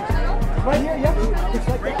here? Right here, yep. Just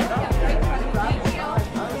like that.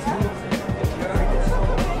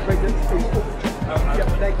 Right there. Yep,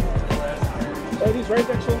 thank you. Ladies, raise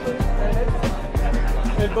that shoulder.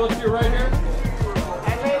 And both of you right here.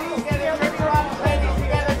 And ladies, get your bottoms, ladies,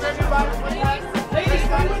 together, turn your bottoms one time. Ladies,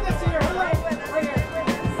 come with us here. Right here.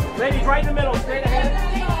 Ladies, right in the middle, straight ahead.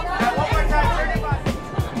 One more time, turn your bottoms.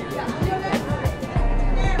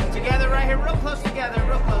 Together, right here, real close together,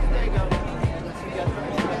 real close. There you go.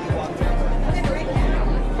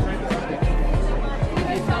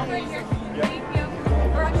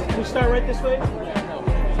 Can you start right this way?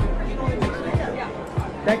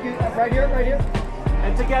 Thank you. Right here, right here.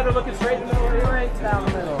 And together, looking straight in the middle, right down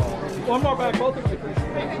the middle. One more back, both of you, please.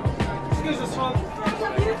 Excuse us, son.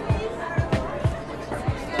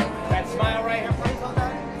 That smile right here, please. Hold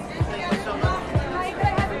on.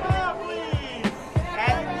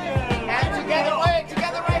 And together, wait,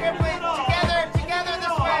 together right here, please. Together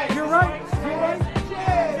this way. You're right. You're right.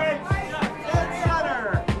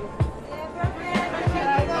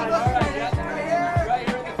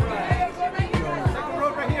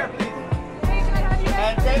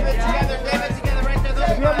 And David together right there. Those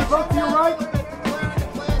If you have you both to your right. To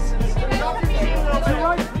your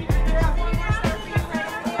right.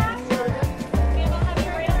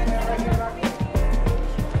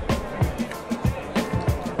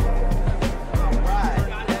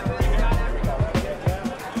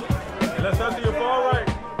 And let's start to your far right.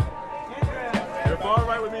 Your far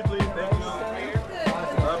right with me, please. Thank you.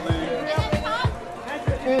 Lovely.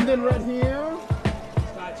 And then right here.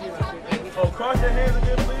 Oh, cross your hands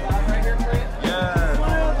again, please. right here, please. Yes.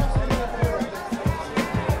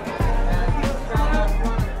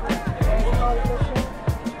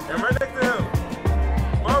 And right next to him.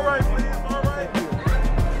 Far right, please. Far right.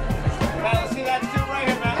 Let's see that two right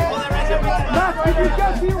here, man. Hold that right there. Could you go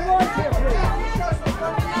to your right here, please?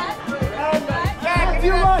 Yeah, give me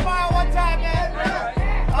that smile one time, man.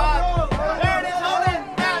 There it is, hold it.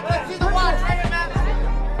 Matt, let's see the watch right here, Matt.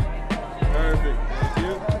 Perfect. Thank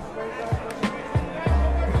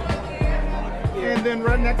you. And then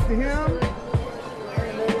right next to him.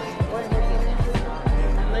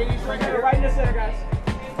 Ladies, right here, right in the center, guys.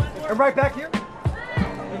 And right back here.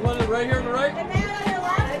 There's one right here on the right.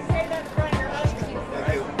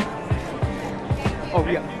 Oh,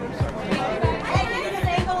 yeah.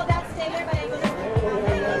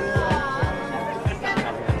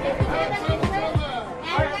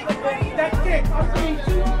 That's it.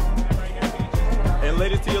 And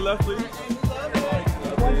ladies to your left, please.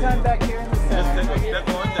 One time back here in the Just center. take a step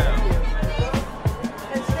on down.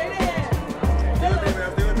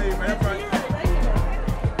 Do it, baby, right in front.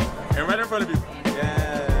 And right in front of you.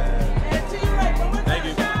 Yeah. And to your right, one more time. Thank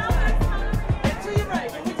you. And to your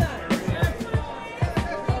right, one more time.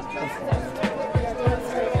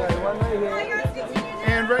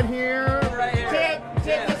 And right here. Right here.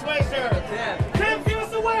 Tip this way, sir. Tim, give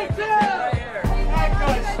us a wave, Tim! Right here.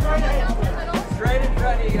 Straight in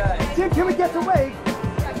front of you guys. Tim, can we get the wave?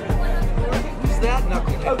 Who's that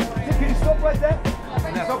knucklehead? Oh, Tim, can you stop right there?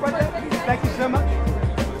 Stop right there. Thank you so much.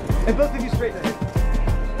 And both of you straight ahead.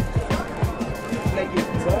 Thank you.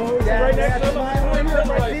 Right next to Smile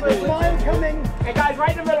right here. See the smile coming. Hey guys,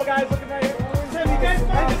 right in the middle, guys. Looking right here. Tim, you guys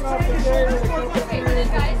mind just turning your shoulders towards the Okay,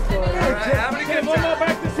 guys. Having a good one more time.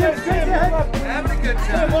 back to Tim. Straight ahead. Having a good Tim,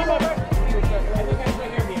 time. one more back. And you guys right here.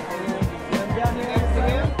 Down here next to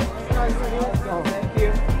him. Oh, thank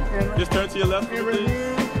you. Just turn to your left, And right please.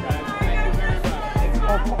 here.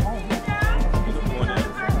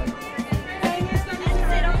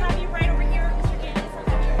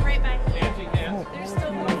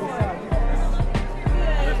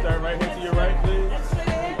 Let's start right here to your right, please.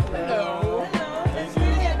 Thank you.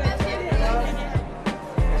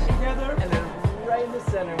 Together. And then right in the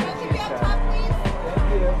center. Thank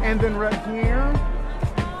you. And then right here.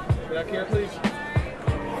 Back here, please.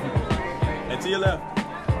 And to your left.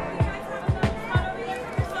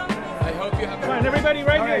 I hope you have a Fine, everybody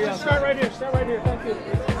right here. Just start right here. Start right here. Thank you.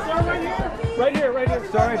 Start right here. Right here, right here.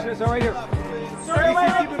 Start right here. Start right here. Start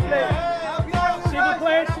right here. S'il vous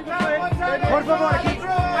plaît, s'il vous plaît. Por favor, aquí.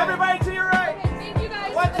 Everybody to your right. Thank you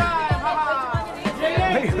guys. One time, haha.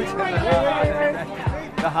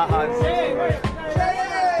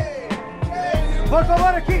 Por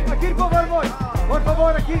favor, aquí. Aquí, por favor. Por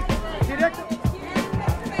favor, aquí. Directo.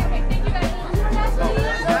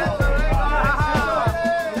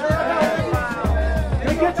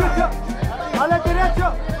 Thank you guys. A la derecha.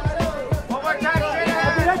 One more time, straight A la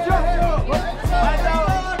ahead. derecha.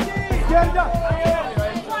 Izquierda.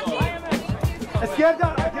 Izquierda.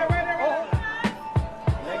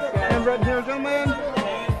 And right here, gentlemen.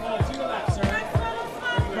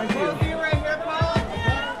 Thank you.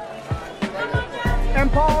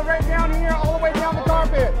 And Paul, right down here, all the way down the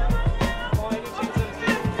carpet.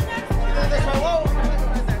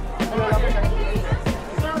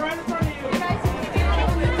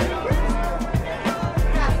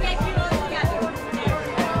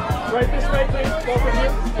 Right this way, please. Both of you.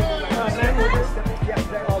 Sam, we'll just-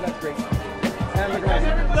 yeah, oh, that's great. And look right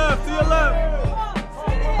here. Left, to your left.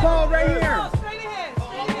 Paul, right here. Straight ahead.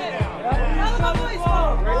 Follow my voice,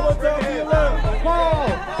 Paul. One time to your left. Paul.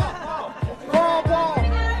 Paul, Paul.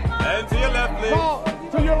 And to your left, please. Paul,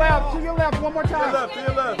 to your left, one more To your time. left, to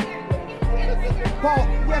your left. Paul,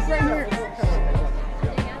 yes, right here.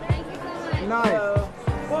 Nice.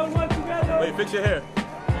 One together. Wait, fix your hair.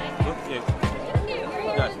 Look, yeah.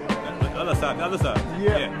 Got you. Other side, the other side.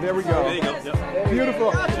 Yeah, there we go. There you go. Yep.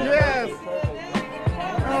 Beautiful. Yes.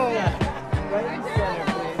 Oh.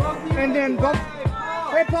 And then go.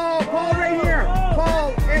 Hey, Paul, right here.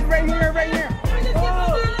 Paul, and right here,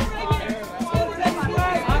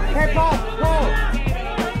 Hey, Paul.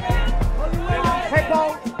 Hey,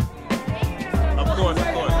 Paul. Of course. I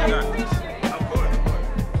got you. Of course.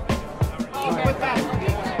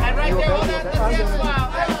 And right there, hold that. Let's see a smile.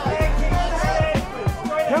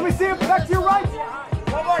 Can we see him back to your right?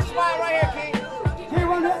 One more smile right here, King. Here,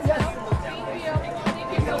 one here. Yes.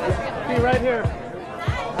 Be right here.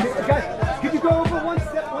 Okay, guys, could you go over one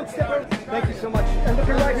step? Thank you so much. And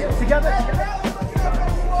looking right here. Together.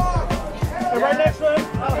 And right next to him.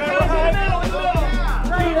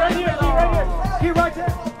 Be right here. Be right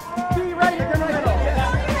there. Be right here.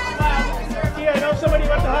 Yeah, I know somebody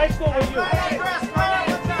went to high school with you.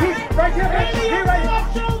 Be right here. Be right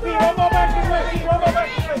here. Be one more back this way.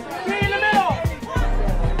 Be in the middle.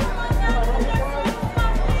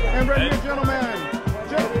 And right here, gentlemen.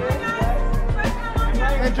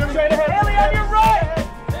 And gentlemen. Straight ahead. Haley, on your right.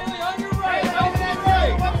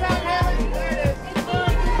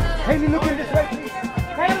 Haley, looking this way, please.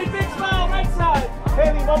 Haley, big smile, right side.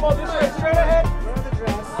 Haley, one more this way, straight ahead.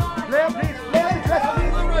 Lay up, please. Lay up the dress,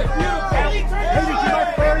 please. Haley, do you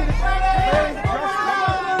like wearing the dress?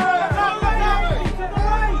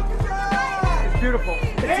 It's beautiful.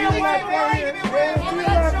 It's to your left, right here. To your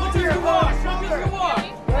left, to your left.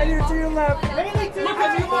 Right here to your left. Haley, to your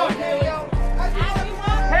left.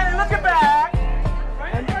 Haley, looking back.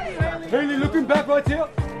 Haley, looking back right here.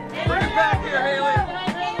 Looking back here, Haley.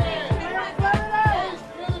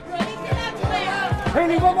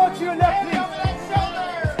 Haley, one more to your left, please.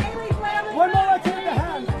 One more right here in the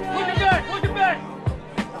hand. Looking back, looking back.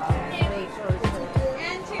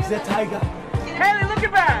 The tiger. Haley,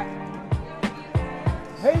 looking back.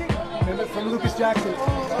 Haley, remember from Lucas Jackson.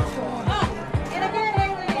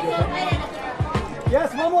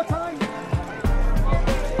 Yes, one more time.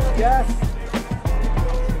 Yes.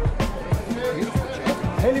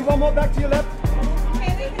 Haley, one more back to your left.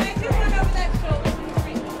 Haley, can I just run over that shoulder?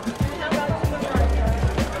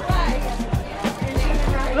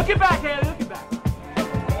 Looking back, Haley, looking back.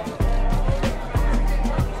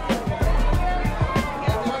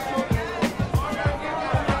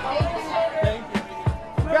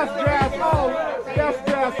 Best dress, oh, best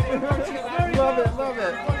dress. Love it, love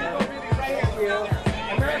it.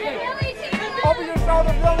 Over your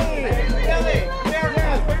shoulder, Billy. Billy, America.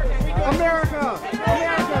 America.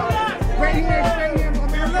 America. Right here, straight here.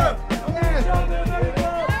 America. Yes.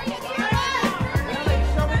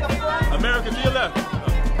 America, to your left.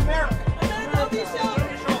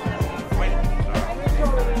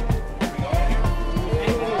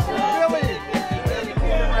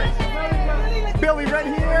 Billy, right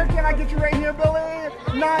here. Can I get you right here, Billy?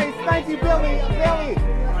 Nice. Thank you, Billy. Billy.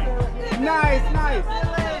 Nice, nice.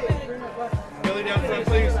 Billy down front,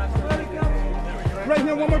 please. Right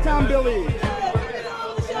here, one more time, Billy.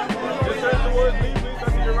 Just turn towards me, please.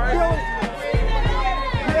 That's to your right.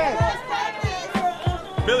 Yes.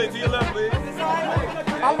 Billy, to your left, please.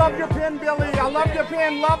 I love your pen, Billy. I love your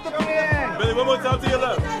pen. Love the pen. Billy, one more time to your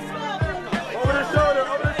left. Over the shoulder,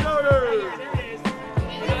 over the shoulder.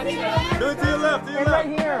 Billy, to your left, to your And left.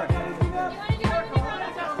 right here.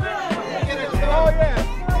 Oh, yeah.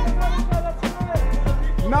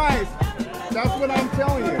 Nice. That's what I'm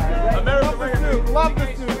telling you. America, Love the suit. Love the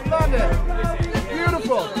suit. Love it.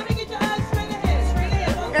 Beautiful.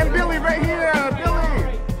 And Billy right here.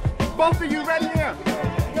 Billy. Both of you right here.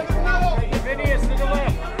 Phineas to the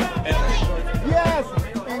left. Yes.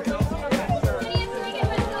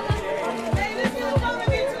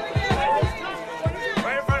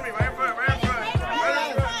 Right in front of me, right in front, right in front. Right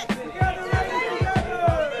in front.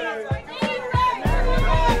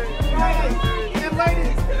 And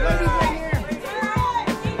ladies. Ladies right here.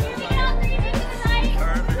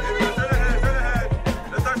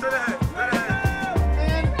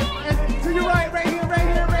 And to your right, right here, right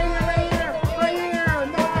here, right here, right here, right here.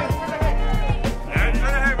 Nice.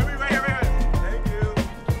 Thank you.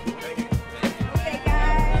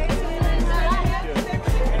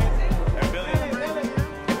 And Billy,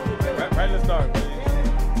 right in the start, please.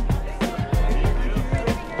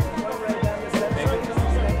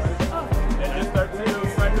 And just start to right to your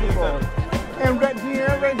center. And right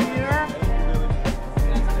here, right here.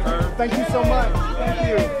 Thank you so much. Thank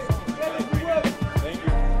you. Thank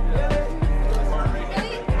you.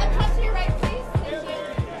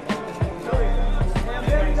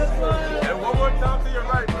 And one more time to your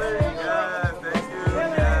right, please. Yes, thank you.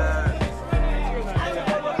 Yes.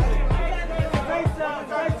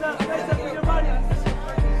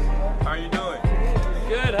 How are you doing?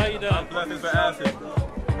 Good, how you doing? I'm blessed for asking.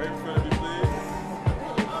 Right in front of you, please.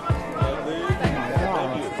 Please.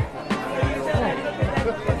 Thank you.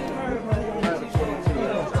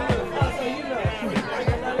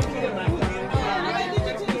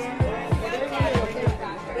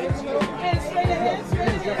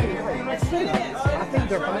 I think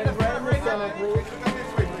they're fine.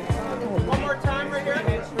 One more time right here.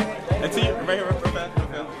 And to you, right here, right back.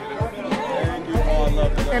 Thank you. Oh, I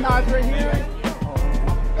love it. And eyes right here.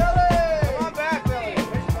 Billy! Come on back, Billy.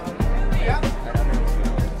 Yep.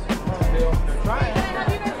 Try it.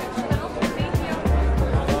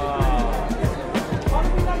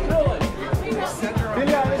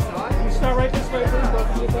 Billy, you start right this way, please.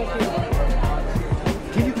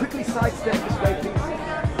 Can you quickly sidestep this way, please?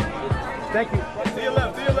 Thank you. To your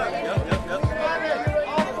left, to your left. Yep.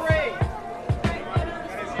 All three.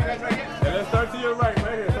 And let's start to your right,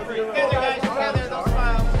 right here. Start to your right. Together, guys. Together. Don't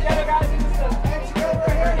smile. Together, guys. And together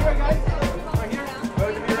right here, guys. Right here. Go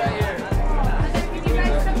to me right here. Can you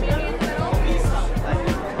guys come meet me in the middle?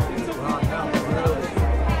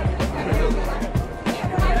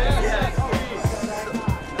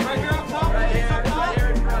 Right here.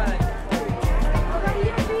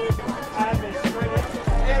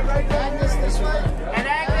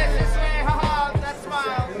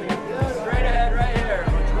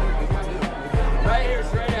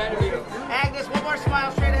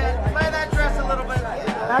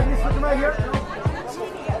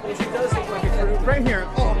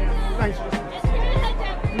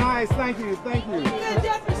 nice. Thank you. Thank you. Yeah,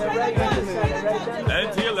 Jeffrey, straight up top. Straight up top, Jeffrey.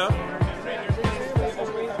 And to your left.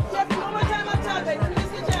 Jeffrey, one more time up top, baby. Release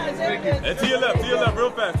the challenge. There it is. And to your left,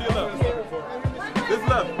 real fast, to your left. This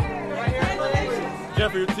left. Congratulations.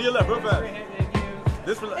 Jeffrey, to your left, real fast.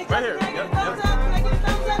 This right here. Can I get a Yep, thumbs yep. up? Can I get a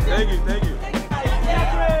thumbs up, Jeffrey? Thank you, thank you.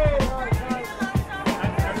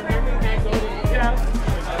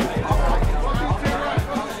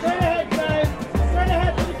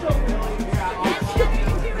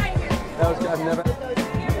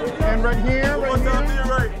 And right here, right One time to here.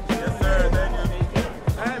 your right. Yes, sir. Thank you.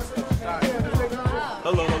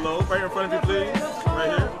 Hello, hello. Right here in front of you, please. Right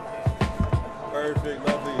here. Perfect.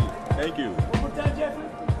 Lovely. Thank you. One more time, Jeffrey.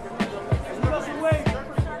 Russell Wade.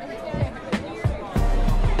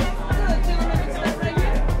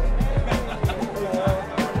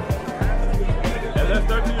 And let's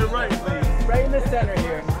start to your right, please. Right in the center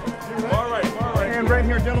here. Far right, far right. And right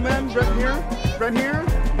here, gentlemen. Right here. Right here.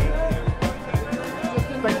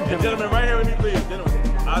 Thank you, And gentlemen, right here with me, please.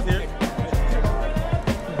 Gentlemen, eyes here.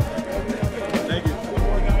 Thank you.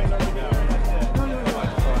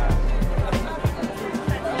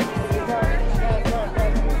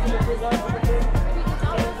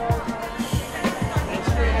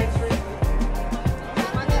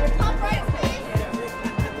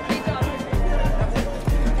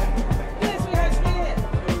 Yes, we heard straight ahead.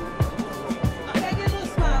 Okay, get a little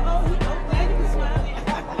smile. Oh, glad you can smile.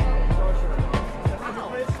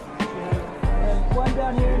 One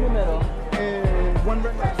down here in the middle. And one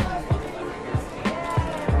right there.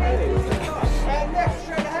 And next,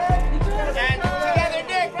 straight ahead. And together,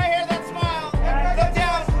 Nick, right here, that smile. Look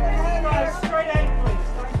down. Straight ahead, please.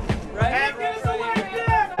 Right. And give us a wave,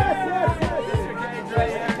 Nick.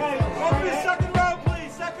 Second row,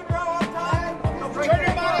 please. Second row on top. Turn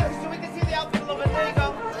your body so we can see the outfit a little bit. There you go.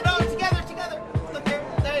 No, together, together. Look here.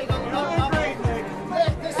 There you go. Up. Nick,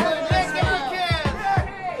 this way. Nick, give your kids.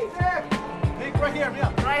 Nick, right here.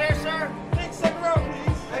 Yeah. Right here, sir. Nick, second row,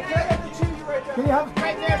 please. And can I get the cheese right there? Can you have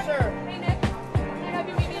Right there, sir. Hey, Nick. Can I have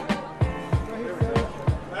you meet me in the middle?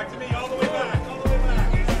 Back to me, all the way back. All the way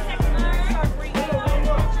back. Thank you so much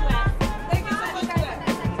for that.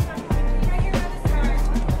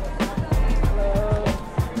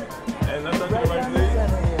 And let's start to the right, please.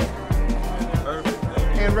 Perfect.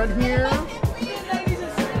 Thank you. and right here. Ladies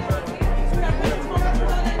and gentlemen.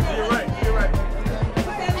 To your right, to your right.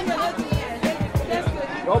 That's good.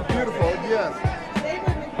 Oh, beautiful. Yes. Stay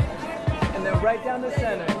with me. And then right down the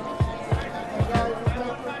center.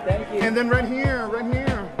 Thank you. And then right here. Right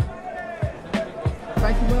here.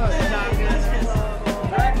 Thank you much.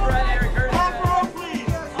 Top row, please.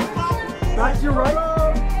 On top, please. Back to your right.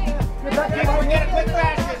 Nick, we'll get a quick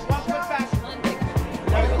fashion. One quick fashion.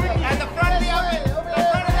 And the front of the oven. The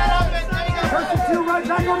front of that oven. There you go. Person to your right.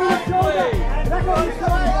 Back over the shoulder. Back over the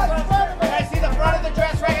shoulder. Can I see the front of the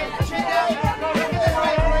dress right here? Chin down. Look at this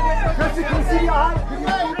right here. Person, can you see the eye? Can you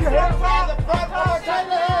keep your head? And the front one more time.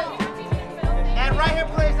 And right here,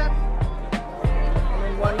 please. And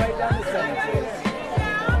then one right down the center.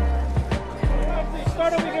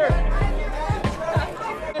 Start over here.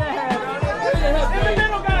 In the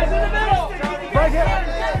middle, guys. In the middle. Right here.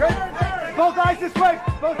 Good. Both eyes this way.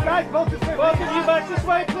 Both guys, both this way. Both of you back this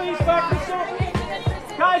way, please. Back this way.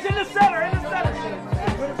 Guys, in the center. In the center.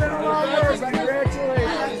 Could have been a long word, but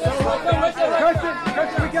congratulations.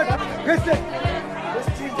 Kristen, we get Kristen.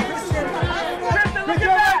 Kristen, look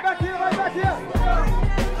at back here, right back here.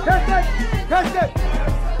 Kristen.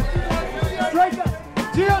 Straight up.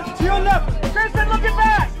 To your left. Kristen, look at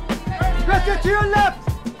back. Kristen, to your left.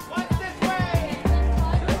 What's this way?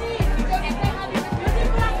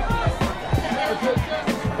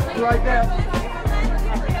 Right there.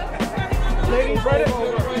 Ladies, right in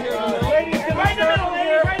ladies, right in the middle,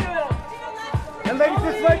 ladies, right in the middle. And ladies,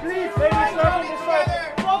 this way, please. Ladies, circle this way.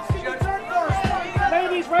 Folks, can you turn first?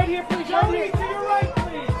 Ladies, right here, please. Jody, to your right,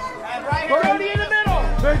 please. And right here. Jody, in the middle.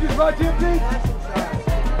 Ladies, right here, please.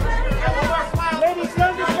 And one more smile. Ladies,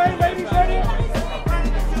 turn this way. Ladies, right here.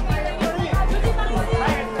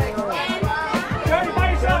 Jody, by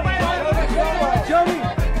yourself. Jody.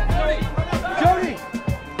 Jody.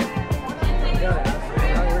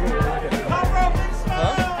 Top row, big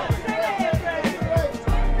smile. Straight ahead.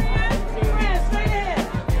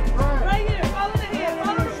 Right here. Follow the hand.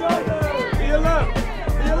 Follow the shoulder. To your left.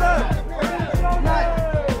 To your left.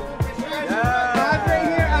 Eyes right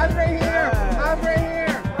here. Eyes right here. Eyes right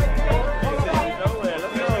here. Nowhere.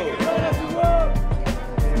 Let's go.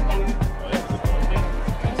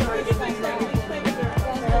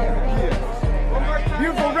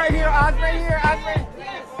 Beautiful. Right here. Eyes right here. Eyes right here.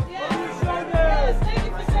 Yes, thank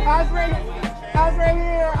you for saying Eyes right here. Eyes right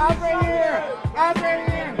here. Eyes right here. Eyes right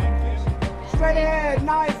here. straight ahead.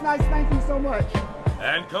 Nice, nice. Thank you so much.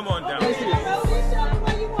 And come on down. Show me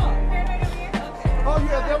where you want. Oh,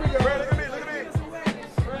 yeah, there we go. Look at me, look at me.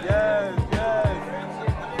 Yes, yes.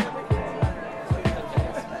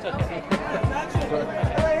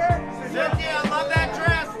 Cynthia, I love that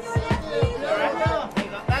dress.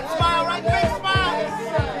 That smile, right? Big smile.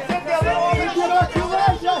 Cynthia, a little over the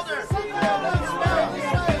shoulder. Cynthia,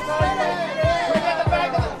 the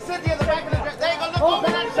back of the dress. There you go. Look over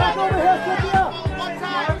that Back over here, Cynthia. one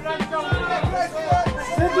time.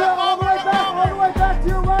 Cynthia, all the way back to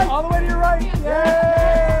your right. All the way to your right. Yay!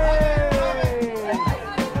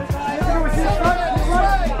 Cynthia, we see the front, to your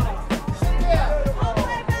right.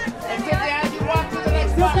 And Cynthia, as you walk to the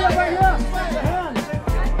next spot. Cynthia, right here.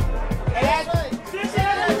 Hand. And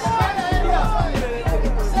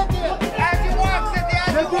as you walk, Cynthia,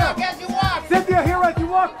 as you walk. Cynthia, here, right, you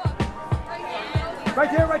walk. Right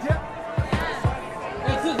here, right here.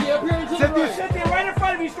 Cynthia, up here and to the Cynthia, right. Cynthia, right in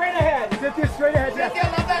front of you, straight ahead. Cynthia, straight ahead. Yes.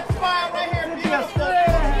 Cynthia, love that smile right here. Beautiful.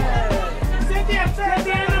 Cynthia,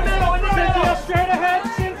 Cynthia in the middle, Cynthia, straight ahead.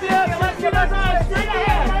 Cynthia, let's give us on, straight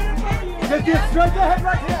ahead. Cynthia, straight ahead,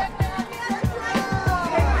 right here.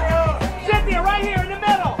 Cynthia, right here in the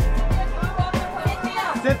middle.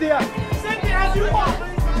 Cynthia, Cynthia, as you walk.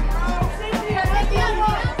 Cynthia, as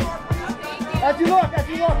you walk. as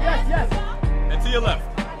you look, yes, yes. And to your left.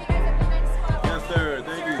 Yes, sir.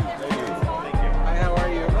 Thank you. Thank you. Hi, how are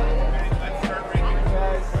you?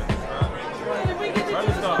 Right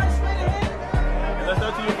to stop. And let's go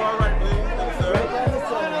to your far right, please. Yes, sir. To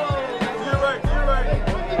your right, to your right.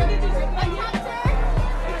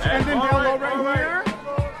 And then far down low far right here.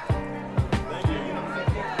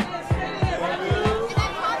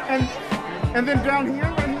 Thank you. And then down here,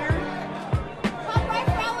 right here.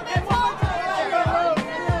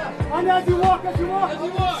 And as you walk. Yes,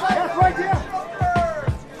 right here.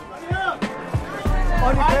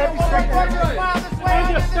 On your baby, straight ahead.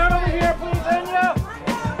 Anya, start over here, please, Anya.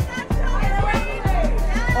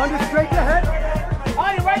 On your straight ahead.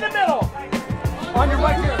 Anya, right in the middle. On your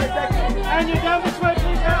right here. Right back here. Anya, down this way,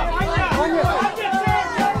 please.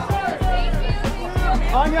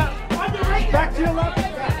 Anya, Anya, back to your left.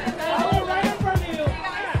 Right in front of you.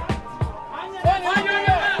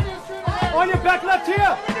 Anya, back left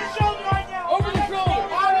here. Over the shoulder.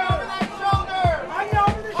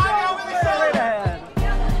 Straight ahead.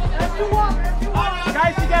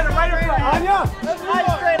 Guys together, right in front. Anya.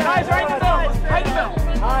 Guys, right in the middle. Right in the middle.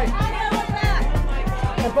 Hi.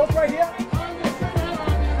 And both right here.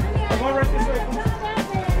 Come on, right this way.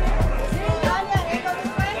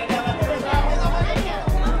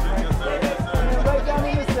 Right down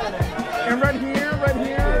in the center. And right here, right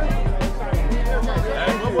here.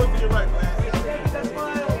 And one more to your right, please.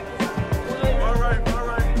 Far right, far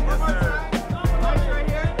right. Yes, sir.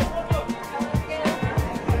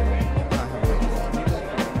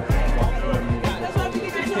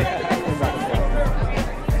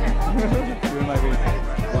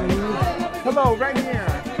 Come on, right here.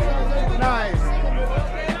 Nice.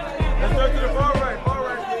 Let's go to the far right, please.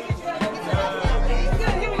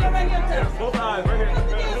 Both eyes, right here.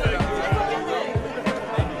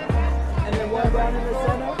 And then one down in the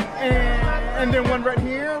center. And then one right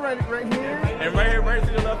here, right here. And right here, right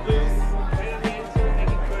to your left, please.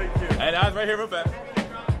 And eyes right here, real fast.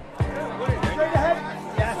 Straight ahead.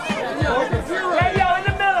 Yes. Danielle, in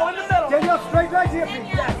the middle, in the middle. Danielle, straight right here, please.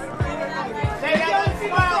 Yes.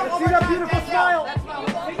 Let's see that beautiful smile.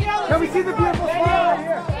 Can we see the beautiful smile right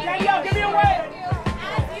here? Danielle, give me a wave.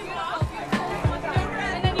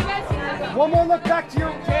 One more look back to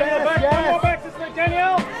your Danielle, back, one more back this way.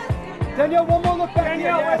 Danielle. Danielle, one more look back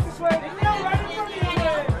Danielle, here. right this way. Danielle, right in front of you.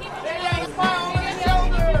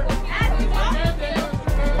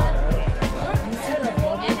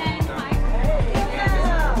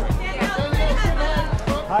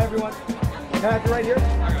 Hi, everyone. Can I have you right here?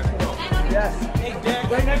 Yes.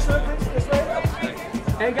 Right next to it, please. This way.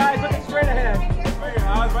 Hey, guys, looking straight ahead. Right here,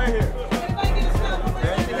 eyes right here.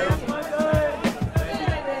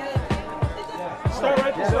 Start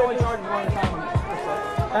right this way.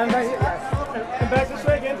 And right here. Yes. And back this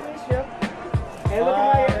way again, please. Yeah. Hey, look at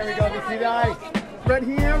my There we go. We see the eye. Right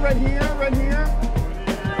here, right here, right here.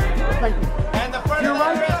 Thank you. And the front To your of the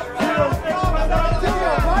right. dress. To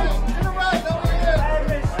your right.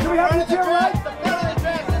 Do we have any to your right? The front of the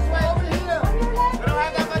dress this way. Over here. We don't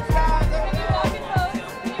have that much time.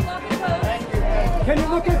 Thank you. Can you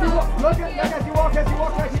look as you walk? Look as you walk,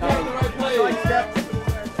 right here. Side steps.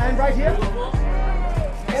 And right here.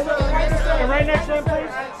 And right next to him, please.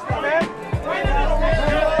 Okay. Right now.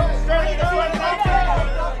 Sterling, the front of the dress.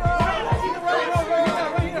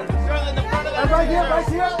 Sterling, the front of the And right here, right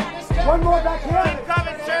here. One more back here. Keep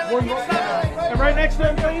coming, Shirley. One Keep more. coming. And right next to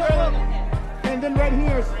him, please. And then right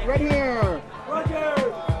here. Right here. Roger,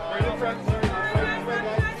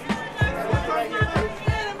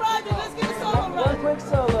 let's get a solo, Roger. One quick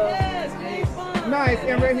solo. Yes, big fun. Nice.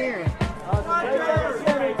 And right here. Good,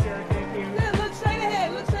 look straight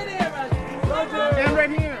ahead, Roger. And right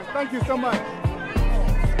here. Thank you so much.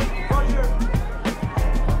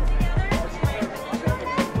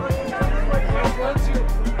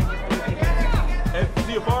 And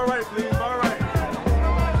to your far right, please. Far right.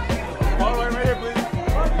 Far right, right here, please.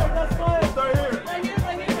 Start here. Thank you.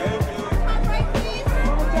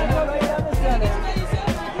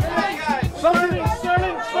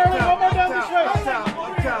 Sterling, one more down this way.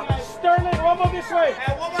 Sterling, one more this way.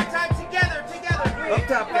 And one more time together. Up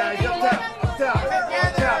top, guys. Up top.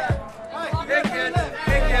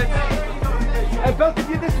 And both of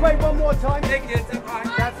you this way one more time.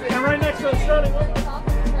 That's it. And right next to us, Sterling.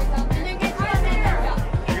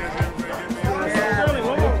 Sterling,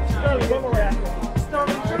 one more.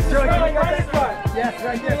 Sterling, right this way. Yes,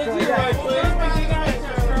 right there. Sterling,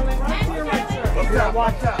 Up top,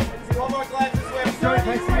 watch out. One more glance this way. Sterling,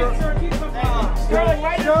 thanks for your... Sterling,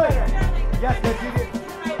 right there. Yes, that's you.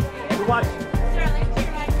 You watch.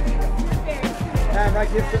 And right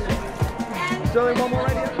here, Sterling. Sterling, one more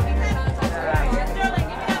right here.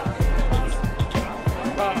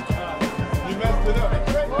 You messed it up.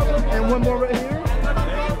 And one more right here.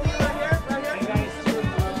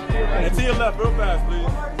 And to your left, real fast, please.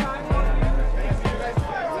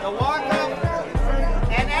 The walk up.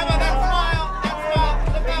 And Emma, that smile.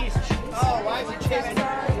 Look up. Oh, why is he chasing her?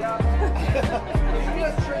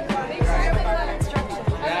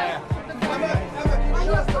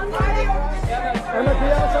 Emma, can you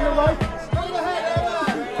have us on the right?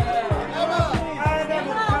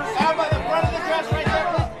 Emma, the front of the dress right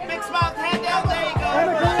there. Big smile, hand down. There you go.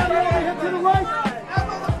 Emma, can you have me over here to the right?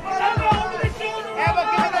 Emma,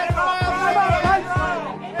 give me that smile. Emma, right?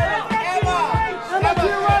 Emma, Emma, to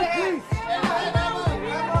your right, please.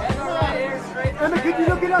 Emma, could you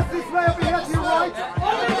look at us this way over here to your right?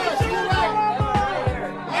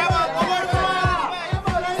 Emma, one more smile.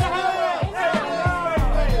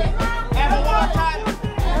 Emma, one more time.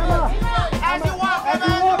 Emma, As you walk, as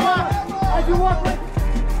Emma, you walk, as you walk, right?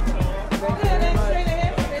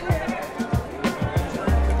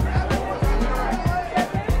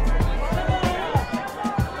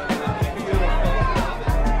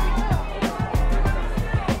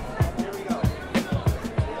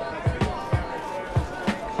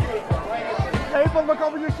 April, look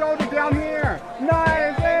over your shoulder down here.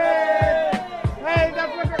 Nice. Hey, hey,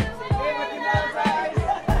 that's what you're...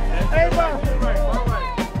 April.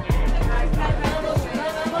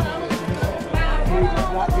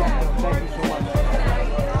 Thank you so much.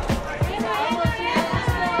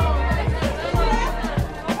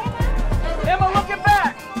 Emma, looking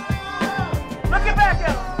back. Looking back,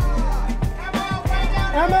 Emma.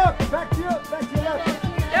 Emma, back to your left.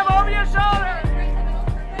 Emma, over your shoulder.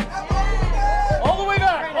 All the way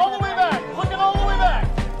back. Looking all the way back.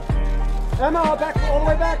 Emma, back, all the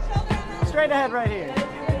way back. Straight ahead right here.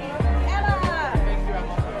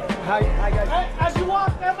 Hi guys. Hey, as you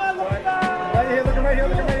walk, Emma, look down. Right here, looking right here.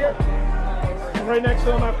 And right next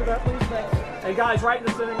to him after that, please. Hey, guys, right in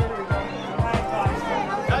the center.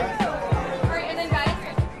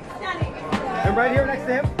 And right here next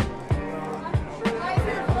to him.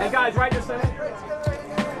 Hey, guys, right in the center.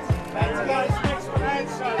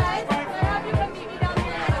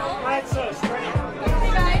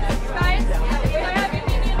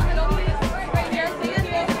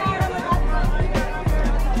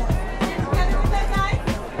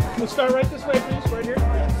 Let's start right this way, please. Right here.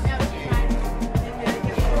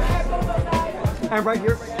 And right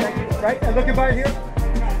here. Thank you. Right, and looking right here.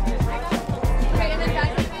 Okay, and then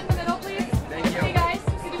guys, can you be in the middle, please? Thank you. Hey guys,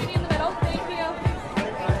 can you be in the middle? Thank you.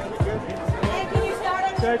 And can you start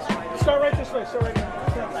on Guys, start right this way. Start right here.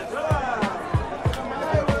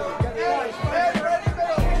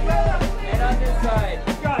 And on this side.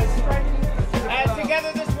 Guys, right. And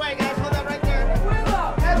together this way, guys. Hold that right there.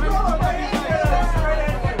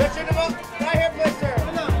 Richard, right here, please, sir.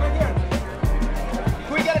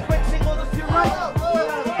 Can we get a quick single to your right?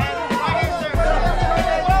 And right here, sir.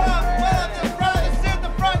 Well up, the front, the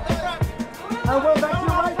front. And Will, back to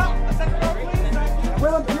your right.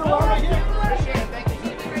 Will, to your right. Appreciate it, thank you.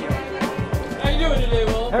 How you doing?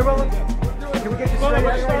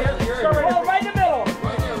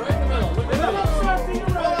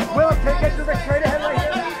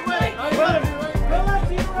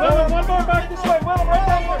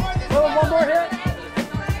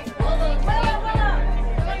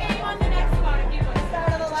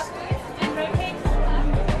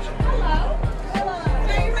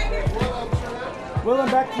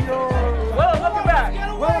 back to your... Well, looking back.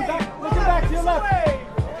 Well, looking back to your left.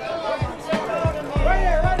 Right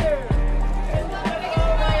here, right here.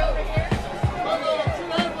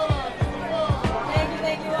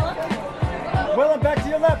 Thank you, Willa. Well, back to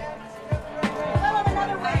your left. Willa,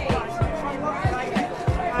 another way.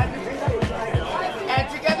 And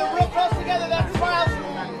together, real close together, that smiles.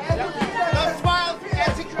 Those smiles,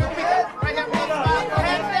 and together, right here, real smiles.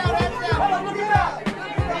 Hands down, hands down. Hold on, look at that.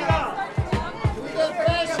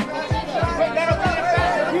 Wait, that'll be the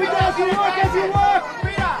fashion. You guys, you walk as you walk.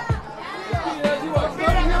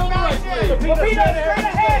 Lapita, straight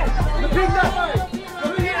ahead.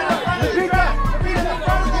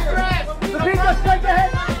 Lapita, straight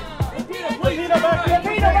ahead. Lapita, back here.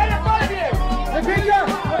 Lapita, right in front of you. Lapita.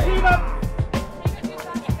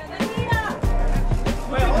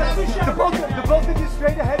 The both of you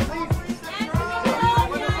straight ahead, please.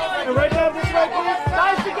 And right down this way, please.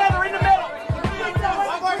 Guys together in the middle.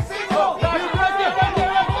 One more single. Head straight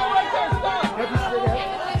ahead.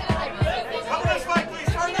 Come this way, please.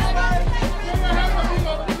 Turn this way.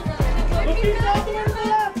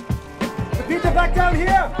 Lapita, back down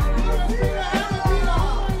here.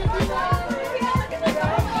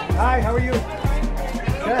 Hi, how are you?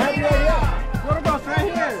 Can I have you right here? What about right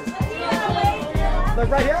here? Like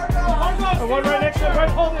right here? One right next to it. Right,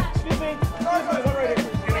 hold it. Excuse me. One right here.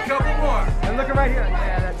 And a couple more. And look right here.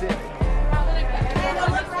 Yeah, that's it.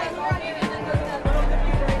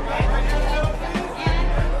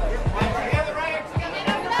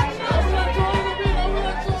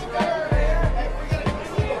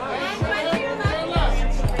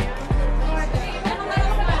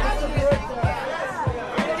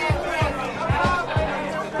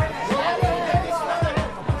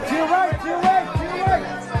 To your right, to your right, to your right.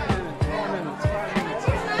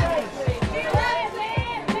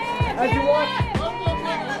 As you walk.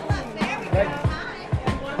 Right.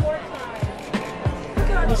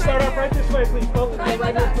 We'll start off right this way, please. Both of you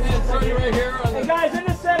right here, please. Right here. Hey guys, in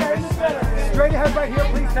the center, in the center. Straight ahead right here,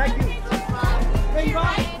 please. Thank you.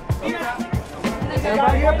 And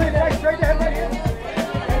right here, please. Right, straight ahead right here.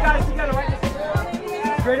 Hey guys, together,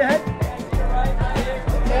 right? Straight ahead.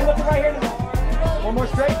 And look right here. One more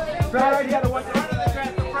straight. Straight right here. One.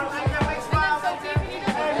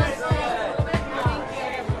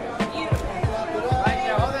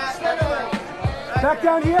 Back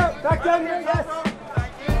down here. Back down here. Yes.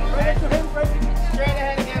 Right next to him. Right. Straight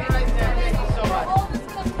ahead again, right there. Thank you so much.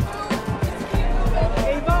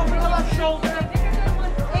 Ava, on the left shoulder.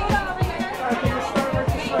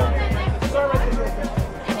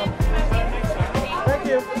 Thank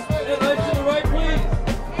you. And right to the right, please.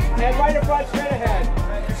 And right in front, straight ahead.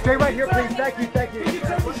 Straight right here, please. Thank you, thank you.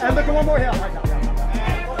 And look at one more hill.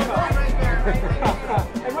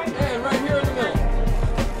 And right here in the middle.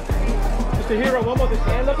 Mr. Hero, one more this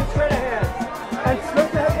way. And look straight ahead. And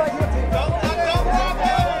straight ahead right here, please. Don't drop it.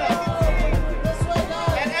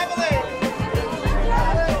 And Emily.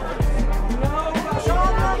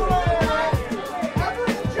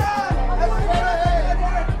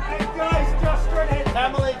 Guys, just straight ahead.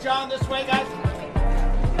 Emily, John, this way, guys.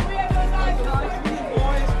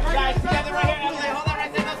 Guys, together right here. Emily, hold on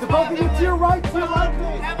right there. The both of you to your right, please. Emily, the front.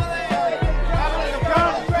 Emily, the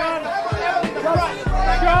front.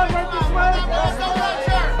 John, right this way. Also runs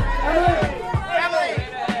her. Emily. Emily.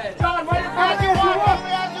 John, right in front.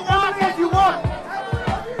 Emily, as you walk.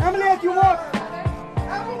 Emily, as you walk.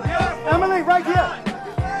 Emily, right here.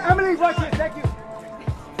 Emily, right here. Thank you.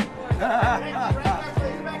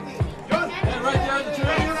 And right down the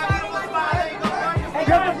train.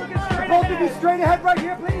 Both of you straight ahead right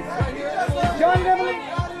here, please. John and Emily.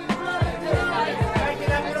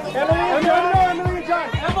 Emily and John. No, Emily and John.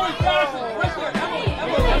 Emily, fast. Right there.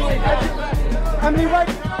 Emily, right.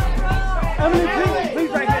 Emily,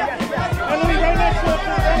 please right here. Yes, yes. Emily, right next to us.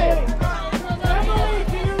 Emily,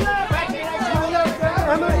 to your left.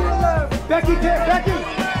 Emily, to your left. Becky, Becky.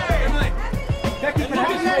 Becky, can I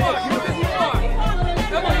have you?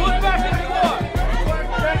 Emily, look back at the car.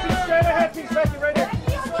 Becky, straight ahead, please. Becky, right here.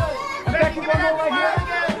 Becky, one more right here.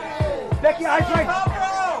 Becky, eyes right.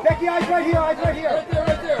 Becky, eyes right here. Eyes right here.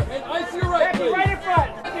 Right there. And eyes to your right, Becky, please. right in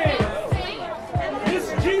front. This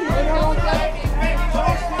is G.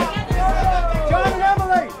 John and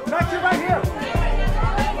Emily, back to right here.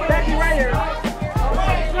 Becky, right here.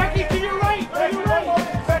 Becky, to your right. To your right.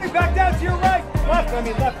 Becky, back down to your right. Left, I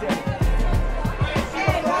mean left here.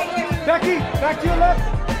 Becky, back to your left.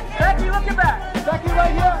 Becky, looking back. Becky,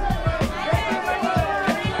 right here.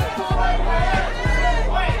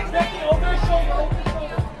 Becky, over his shoulder, over his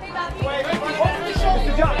shoulder. Over his shoulder.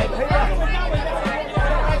 Mr. John, hey, straight ahead,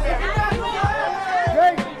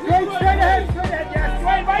 yes.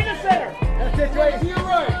 Straight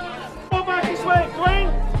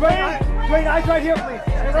Dwayne, eyes right here, please.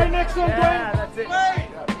 And right next to him, Dwayne. Yeah, that's it.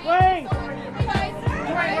 Dwayne.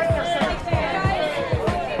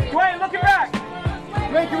 Dwayne, looking back.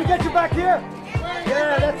 Dwayne, can we get you back here?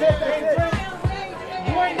 Yeah, that's it. That's it.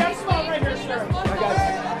 Dwayne, that spot right here, sir. I got it.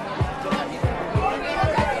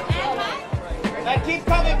 And keep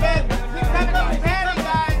coming, Ben. Keep coming up with Patty,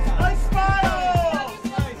 guys. Nice smile.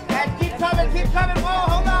 And keep coming, keep coming. Whoa,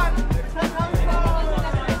 hold on.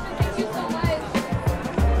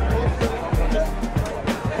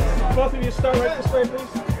 Both of you start right this way, please.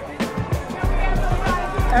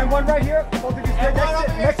 And one right here. Both of you stay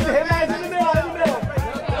next to him. In the middle, in the middle.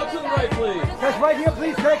 Now to the right, please. Guys, right here,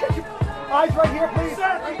 please. Eyes right here, please.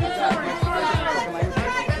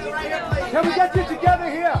 Can we get you together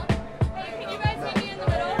here? Can you guys meet me in the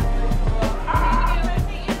middle?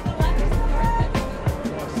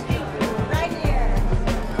 Right here.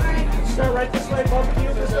 Start right this way, both of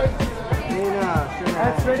you this way.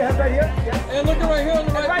 And straight ahead right here. Yeah. And looking right here on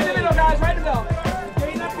the right. Right in the middle, guys, right in the middle.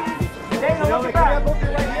 Dana, look back. Both of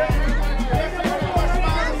you right here.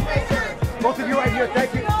 Both of you right here,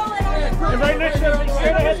 thank you. And right next to him,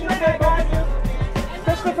 straight ahead this way, guys.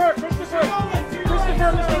 Christopher, Mr.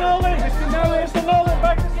 Nolan, Mr. Nolan,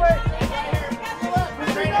 back this way.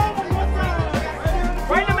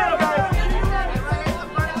 Right in the middle, guys.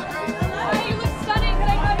 You look stunning. Can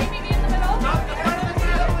I have you meet me in the middle?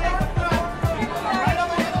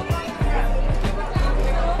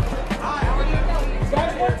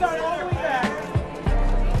 Guys, one time, all the way back.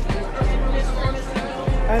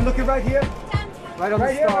 And looking right here. Right on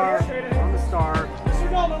the star. On the star.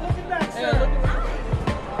 Mr. Nolan, looking back, sir.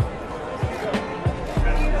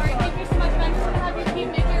 Alright, thank you so much, Ben. I'm just gonna have you keep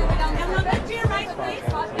making your way down. And look to your right, please.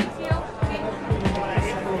 Thank you.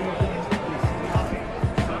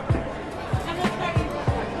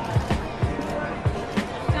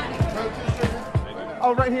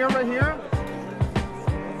 Oh, right here, right here.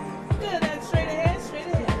 Good, and straight ahead, straight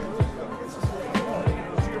ahead.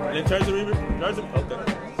 And turn to Reaver. Turn to. Okay.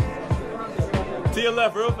 To your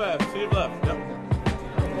left, real fast. To your left. Yep.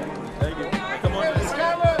 Thank you. Come on.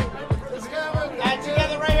 And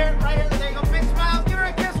together right here, right here. There you go. Big smile. Give her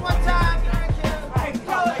a kiss one time. Give her a kiss.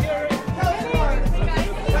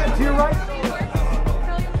 To your right.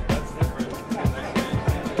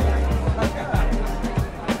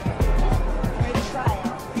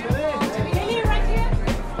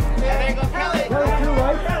 There you go, Kelly. Kelly, to your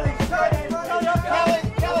right.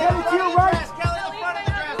 Kelly, to your right. Kelly, the front of the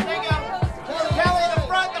dress. There you go. Kelly, the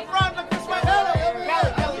front. Look this way.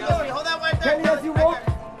 Kelly, look. Hold that way back. Kenny, as you walk.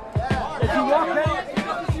 As you walk,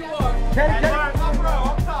 Kenny.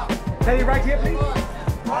 Kenny, right here, please.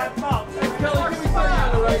 Kelly, can we start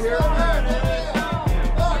you right here?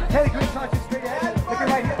 Kenny, can we talk you straight ahead? Looking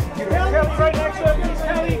right here. Kelly, right next to him.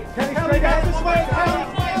 Kelly. Kenny, straight ahead this way.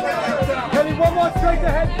 Kenny, one more straight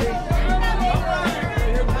ahead, please.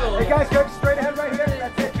 Hey guys, go straight ahead right here.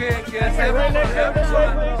 That's it. Hey, right next to him this way,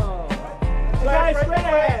 please. Guys, straight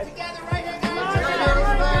ahead. Together right here, guys.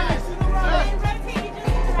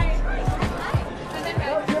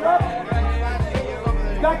 To your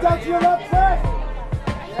left. Back down to your left, sir.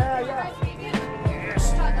 Yeah.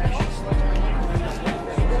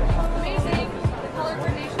 Amazing. The color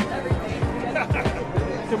coordination's everything.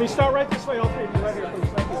 Can we start right this way? All three of you right here, please.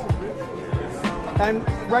 And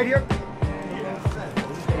right here.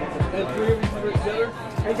 And three of you together.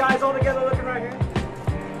 Hey guys, all together looking right here.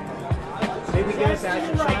 Maybe get us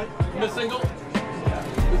action shot. Miss Single.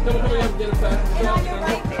 Just come here and get us And on your action.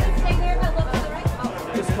 right, stay there, but look to the right.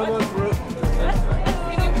 Oh. Just come on through.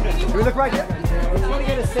 Can we look right here? We just want to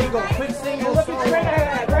get a single, quick single. Looking straight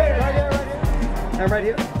ahead. Right here. And right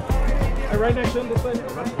here. And right next to him this way.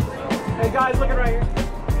 Hey guys, looking right here.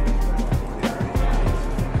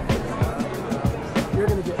 You're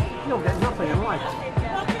gonna get. You'll get nothing in life.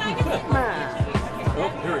 Man. Oh,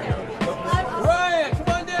 here we go. Ryan, come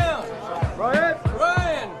on down. Ryan.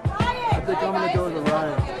 Ryan. I think I'm gonna go with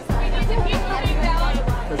Ryan. We need to keep moving down.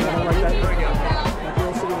 Is that like that? Down. That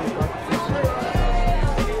girl sitting in the car.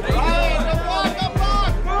 Ryan, the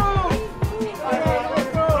block. Move.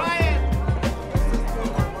 Ryan.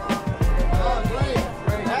 Oh, great.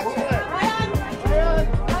 Excellent.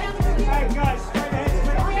 Hey guys, straight ahead.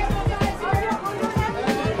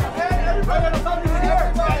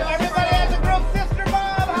 Everybody has a group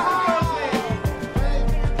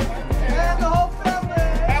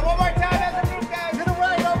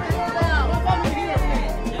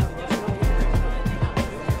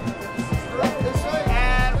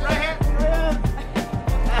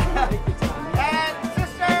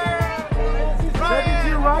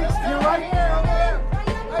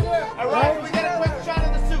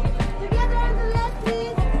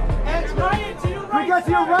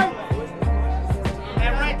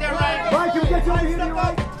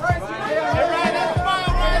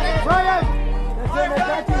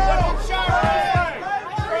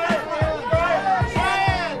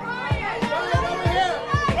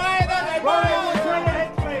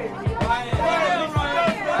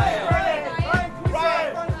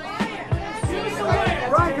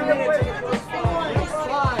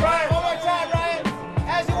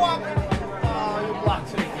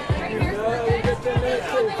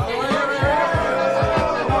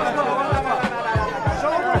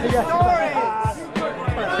And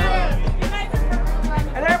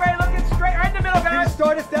everybody looking straight, right in the middle, guys. Can you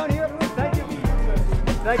start us down here? Thank you.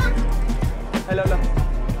 Thank you. Hello, hello.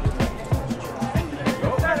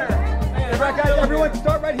 Right, guys, everyone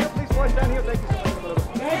start right here, please. Start down here. Thank you so much.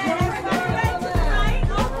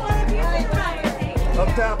 Up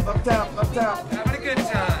top, up top, up top. Having a good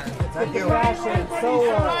time. Thank you. So,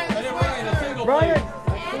 Ryan.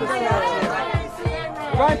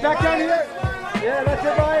 Ryan, back down here. Yeah, that's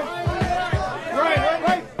it, Ryan.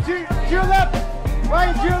 Ryan, to your left.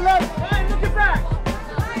 Ryan, to your left. Ryan, look it back.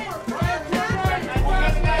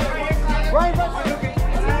 Ryan, looking.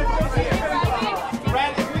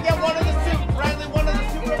 Bradley, can we get one of the two? Bradley, one of the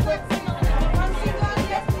two real quick.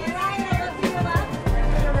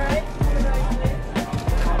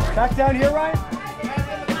 Back down here, Ryan.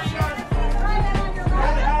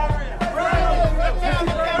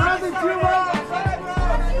 Bradley, to your right.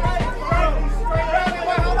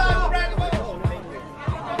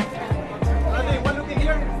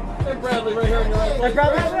 Bradley, right here on your right. Hey,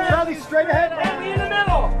 Bradley, straight ahead. Bradley in the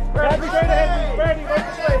middle. Bradley, straight ahead. Bradley, right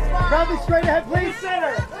this way. Bradley, straight ahead, please.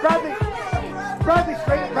 Center. Bradley,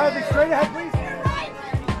 straight ahead, please.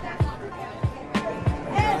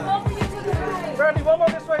 Bradley, one more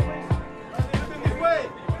this way, please. This way.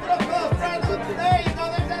 There you go.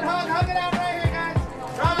 There's that hug. Hug it out right here, guys.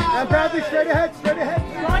 And Bradley, straight ahead.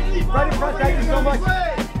 Right in front, thank you so much.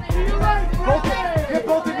 Get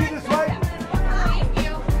both of you this way.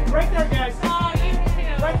 Right there, guys.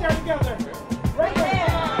 Right there together. Right there.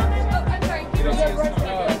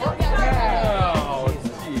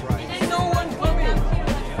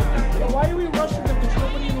 Why are we rushing them? There's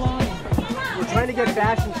nobody in line. We're trying to get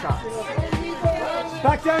fashion shots.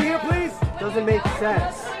 Back down here, please. Doesn't make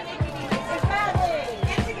sense.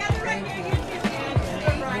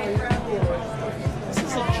 This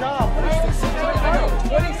is a job.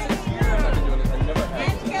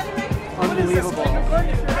 Unbelievable.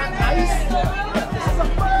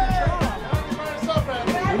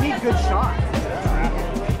 We need good shots.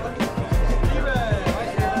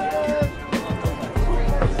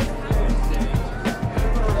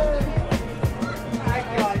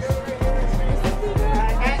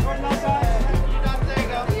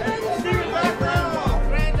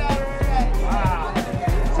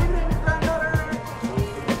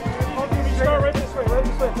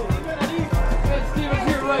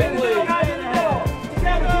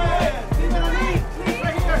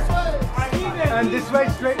 And this way,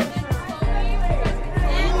 straight.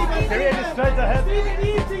 Straight ahead.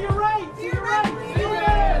 To your right.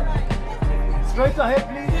 Straight ahead,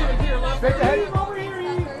 please. Straight ahead. Over here,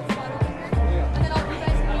 Eve. And then all you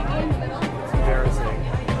guys can meet in the middle. Embarrassing.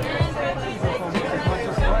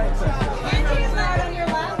 Angie's not on your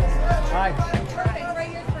left. Hi. Perfect. Right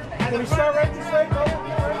here is perfect. Can we start right this way?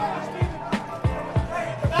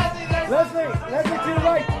 Leslie, to your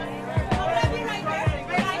right.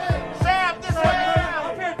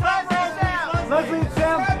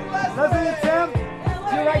 Leslie and Sam. To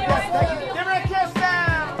your right, yes, thank you. Give her a kiss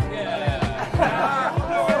now.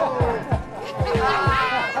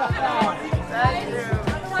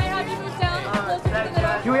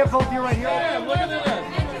 Can we have both of you right here? Yeah, look at that.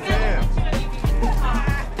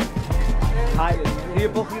 Hi. Can you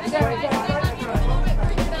have both of you this way?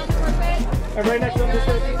 And right next to them this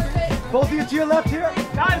way. Both of you to your left here.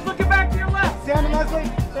 Guys, looking back to your left. Sam and Leslie.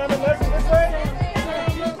 This way.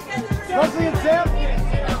 Leslie and Sam.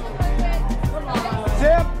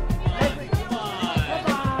 Sam. Leslie.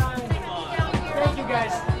 Thank you,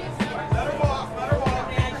 guys.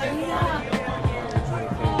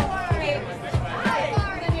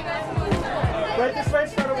 Right this way.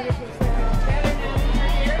 Start over here.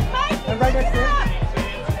 And right next to him.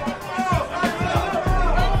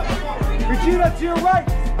 Regina, to your right.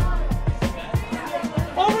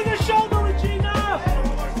 Over the shoulder, Regina.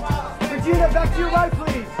 Regina, back to your right,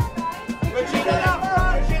 please. Regina, that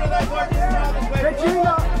works.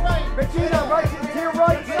 Regina, right to your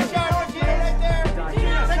right, Regina, please. right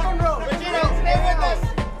there. Second row. Regina, stay with us.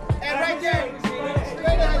 And right there.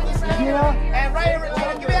 Straight ahead this way. Regina. And right here,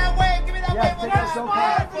 Regina. Give me that wave. Give me that wave. Take us so far.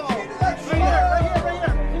 Right here.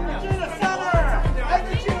 Regina, center. And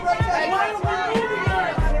Regina, right there.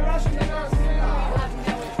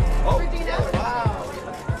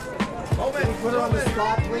 Put her on the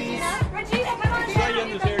spot, please. Regina, come on. Saw you in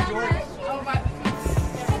this air, George.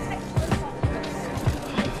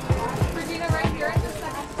 Regina, right here. Just the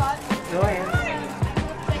half spot. Go ahead.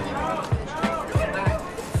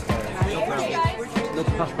 Hey, guys.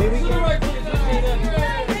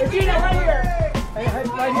 Regina, right here.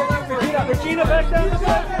 Right here. Regina, back down this way.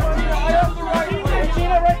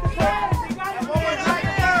 Regina, right this way.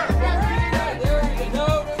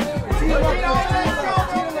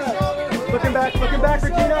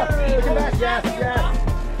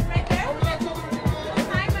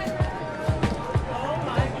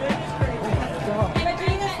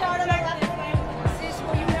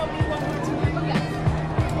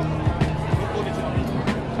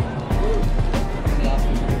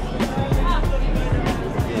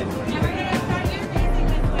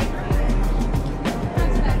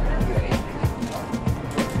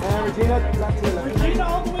 And Regina, back to your left. Regina,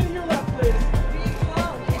 all the way to your left, please.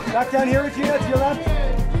 Back down here, Regina, to your left.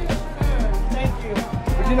 Thank you.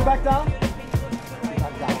 Regina, back down.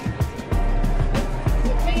 Back down.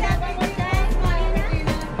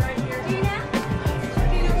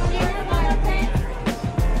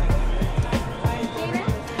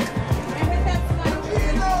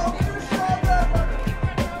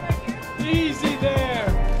 Easy there.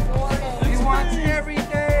 He wants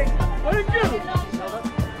everything. Thank you.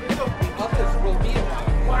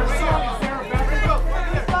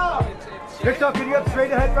 Christoph, can you up straight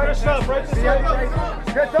ahead, right? Christoph, right this way.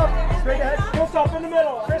 Christoph, straight ahead. Christoph in the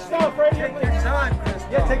middle. Christoph, right here. Take your time, Chris.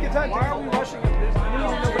 Yeah, take your time. Why are we rushing it? There's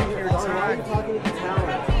nobody here.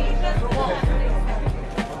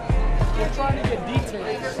 We're trying to get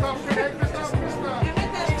details.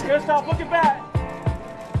 Christoph, look at back.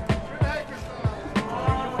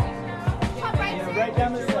 Yeah, right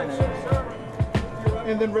down the center.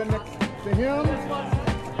 And then right next to him.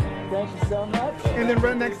 Thank you so much. And then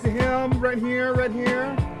right next to him, right here, right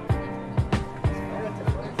here.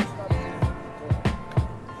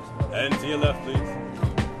 And to your left, please.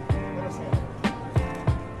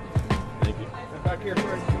 Thank you. Back here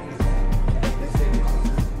first.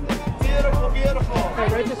 Beautiful, beautiful. Okay,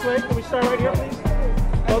 right this way. Can we start right here, please?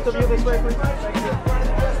 Both of you this way, please.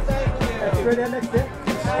 Straight ahead next to him.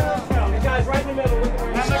 You guys, right in the middle.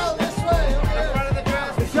 Michelle, this way. In front of the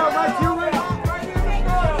dress. Michelle, right to you, right?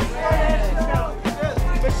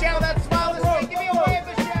 Michelle, that smile is great. Give me a wave,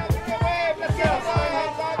 Michelle. Give me a wave. Let's get it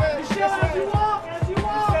going. Michelle, as you walk, as you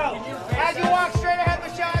walk. As you walk, straight ahead,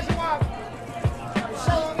 Michelle, as you walk.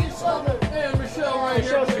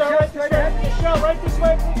 Michelle, start right straight ahead. Michelle, right this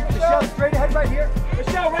way, please. Michelle, straight ahead right here.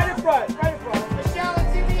 Michelle, right in front. Right in front. Michelle,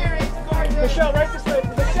 let's see the earrings. Michelle, right this way.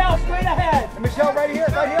 Michelle, straight ahead. And Michelle, right here,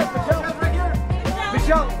 right here. Michelle, right here.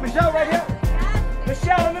 Michelle, right here.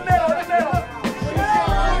 Michelle, in the middle, in the middle.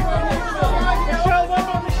 Michelle, one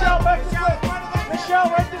more. Michelle, back this way. Michelle,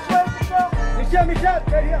 right this way. Michelle. Michelle,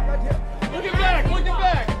 right here, right here. Looking back, looking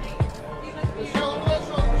back.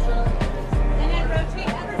 And then rotate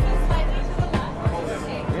ever so slightly to the left.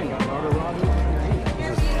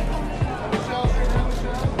 You're beautiful.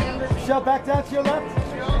 Michelle, back down to your left.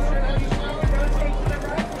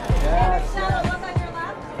 Yes. Michelle, look on your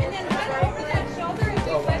left. And then run over that shoulder as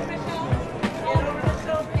you went, Michelle.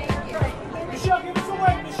 Thank you. Michelle, give us a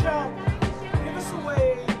wave, Michelle. Give us a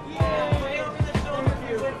wave. Yeah, over the shoulder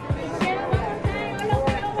view.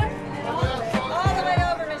 All the way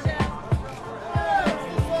over, Michelle.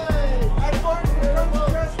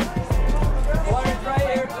 Florence, right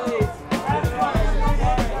here, please.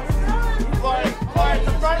 Florence,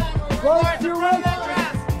 the front. Florence, to your right.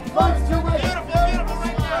 Florence, to your right. Beautiful, beautiful,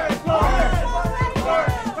 right there.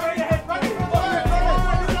 Florence, straight ahead. Florence,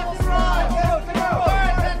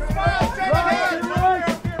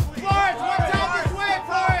 Florence, one time this way,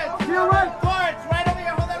 Florence. To your right. Florence, right over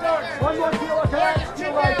here. Hold that door. One more to your left. Florence, To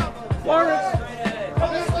your right. Florence.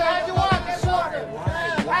 Hold this way. As you walk, as you walk.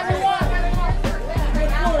 As you walk.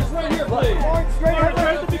 Florence, right here, please. Florence, straight ahead.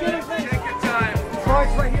 Right at the beginning, please. Take your time.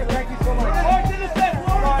 Florence, right here. Thank you so much. Florence in the center.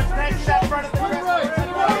 Florence, next to that front of the To the right, to the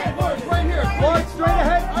right. Florence, right here. Florence, straight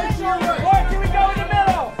ahead. Right to your right. Florence, here we go in the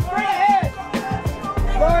middle. Straight ahead.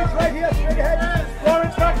 Florence, right here. Straight ahead.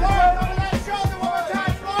 Florence, back this way. Florence, over that shoulder one more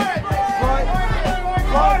time. Florence.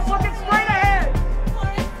 Florence, looking straight ahead.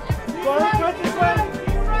 Florence, right this way.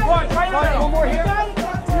 Florence, right in the Florence, middle. one more here.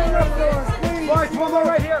 Florence, one more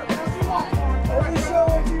right here.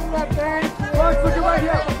 Florence, looking right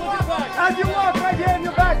here. As you walk, right here in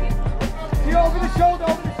your back. See over the shoulder,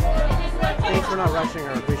 over the shoulder. Thanks for not rushing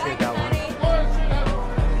her. Appreciate that one.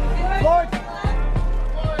 Florence.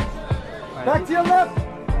 Back to your left.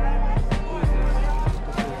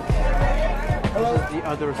 Hello. The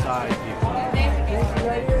other side, people.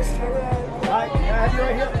 Right, I have you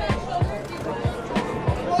right here.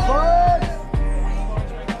 Florence.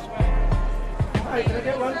 All right, can I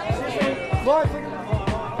get one? Florence, look at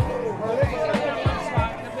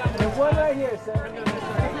there's one right here, sir.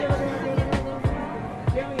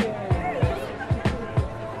 Give me a...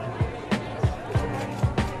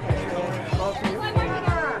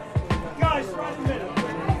 Guys, right in the middle.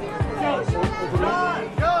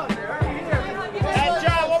 And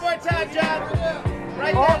John, one more time, John.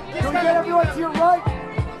 Right Oh, there. can we get everyone to your right?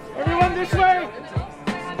 Everyone this way.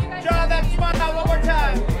 John, that smile one more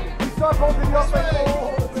time. We start both of you up right there.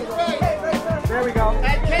 There we go.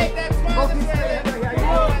 And Kate, that smile Both of this you straight way. ahead right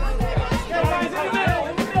here. Guys, in the middle,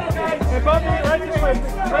 guys. Hey, Bobby, right this way.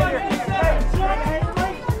 Right here.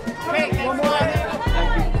 Kate, that smile.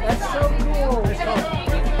 That's so cool.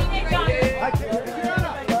 I can't.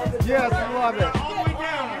 Yes, I love it. All the way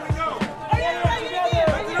down.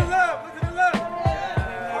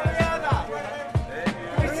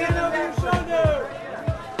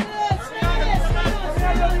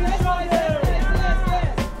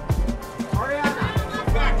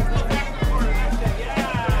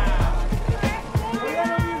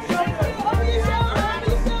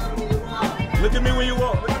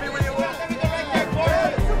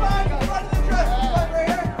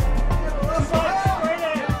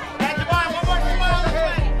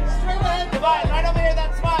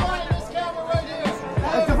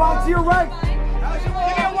 your right. Give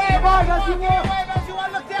me a wave. Divine, as you walk. As you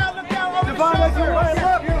want, look down. Over Divine, the as you walk.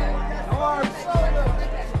 shoulder. Look. Arms.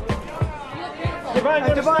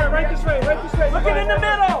 Divine, right this way. Looking in the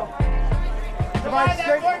middle. Divine,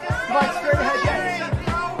 straight ahead. Yes.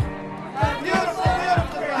 Beautiful.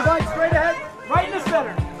 Divine, straight ahead. Right in the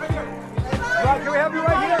center. Right, can we have you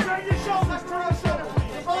right here? Turn your shoulders.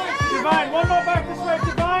 Divine, one more back this way.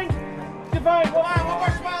 Divine, One more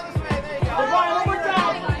smile this way. There you go. Divine, one more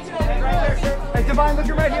down. Hey, Divine,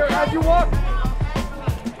 looking right here as you walk.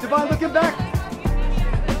 Divine, looking back.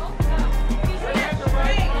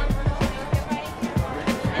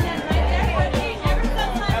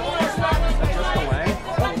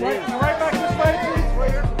 Right back this way, please.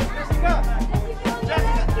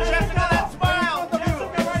 Jessica, that smile.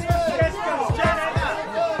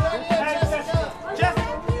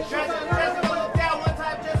 Jessica, look down one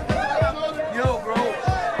time. Jessica, look down. Yo, bro.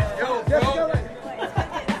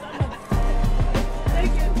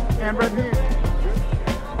 And right here.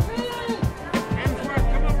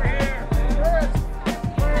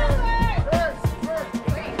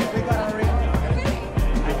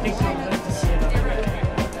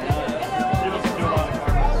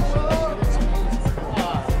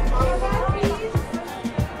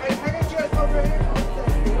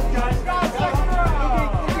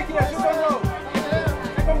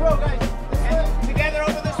 Together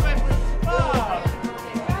over this way.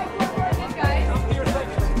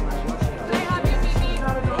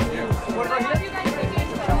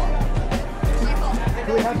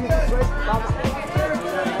 Do we have you this way? Bob?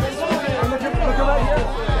 Looking right here.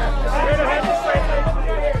 Straight ahead this way.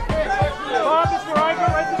 Bob, this is where I go.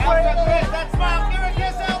 Right this way. That smile. Give her a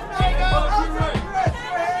kiss out. There you go.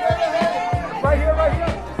 Right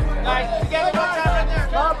here. Guys, together one time right there.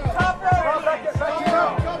 Bob, back here.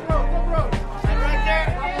 And right there.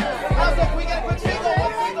 How's it? We get a quick single.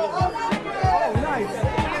 One single. Oh, nice.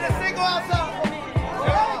 We get a single outside.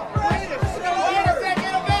 Wait a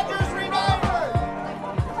second. Avengers Revival.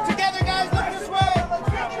 Together, guys. Look this way.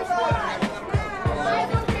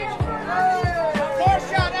 Four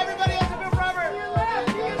shot. Everybody else move. Robert.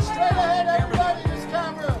 Straight ahead, everybody. This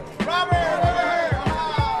camera. Robert, over here.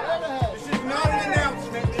 This is not an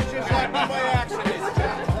announcement. This just happened by accident.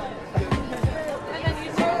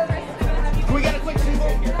 Can we get a quick single?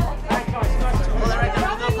 Hold it right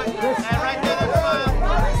there. Real quick. And right there, there's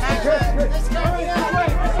smile. Action. This guy.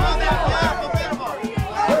 Smile down. Beautiful.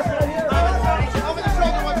 Over the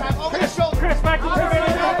shoulder one time. Over the shoulder. Chris, back to the middle.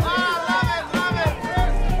 Love it.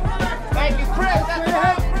 Thank you, Chris. That's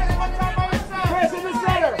right. Chris, one time by your side. Chris in the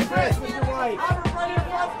center. Chris with your right.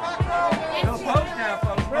 No, pose down,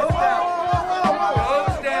 folks. Pose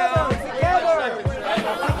down.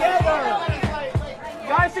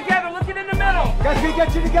 Guys together, looking in the middle. Guys, can we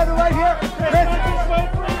get you together right here? Chris, Chris. back this way,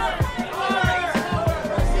 please.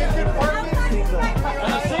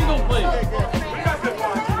 And a single, please.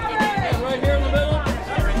 Right here in the middle.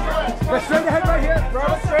 Right, straight ahead right here.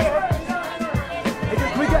 Robert, straight ahead. Hey,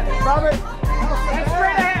 can we get Robert? And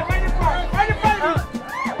straight ahead, right in front. Right in front of you.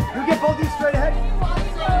 Can we get both these straight ahead?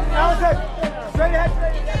 Allison, straight ahead.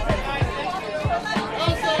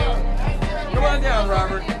 Come on down,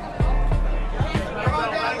 Robert.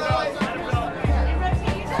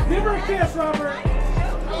 Give her a kiss, Robert.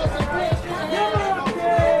 Give her a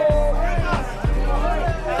kiss.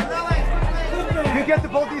 Can you get the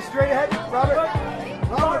both these straight ahead, Robert?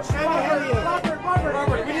 Robert,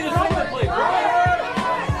 we need a single, please.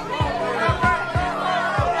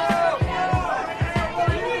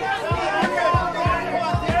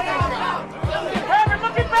 Robert,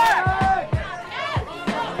 looking back.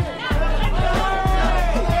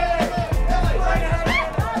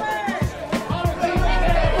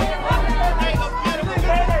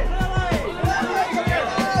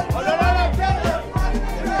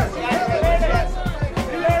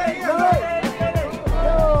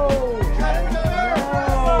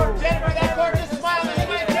 Jennifer, that gorgeous smile is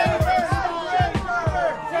my Jennifer.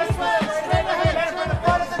 Just smile straight ahead. Jennifer, the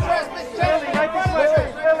front of the dress, Miss Jennifer.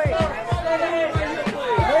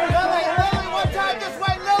 Lily, one time this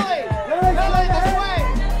way, Lily. Lily, this way.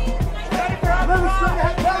 Lily, straight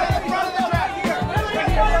ahead. Lily, the front of the dress.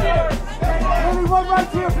 Lily, one right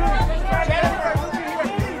here.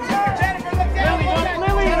 Jennifer, look down.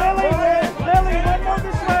 Lily, one more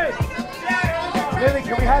this way. Lily,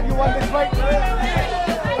 can we have you one this way?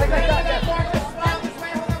 Like that.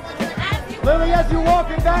 Lily, as you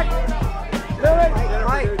walking back. Lily,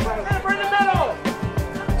 right. Jennifer in the middle.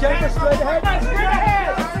 Jennifer, straight ahead. Straight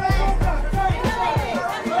ahead.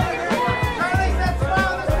 Charlie said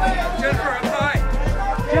smile this way. Jennifer, up high.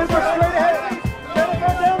 Jennifer, straight ahead.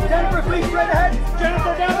 Jennifer, down this way. Jennifer, please, straight ahead.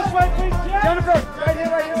 Jennifer, down this way,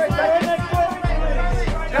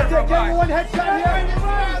 Jennifer, one headshot here.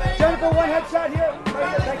 Jennifer, one headshot here.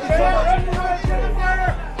 Thank you so much.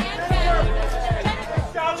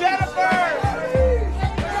 Jennifer!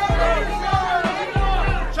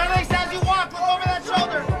 Charlize, as you walk, look over that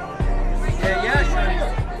shoulder.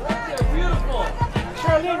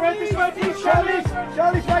 Charlize, right this way, please.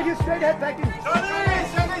 Charlize, right here, straight ahead. Thank you.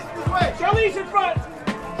 Charlize this way. Charlize in front.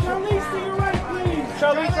 Charlize to your right, please.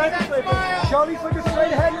 Charlize, right this way, please. Charlize, looking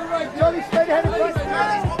straight ahead. Charlize, straight ahead in front.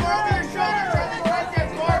 Charlize, one more over your shoulder. Charlize, right there,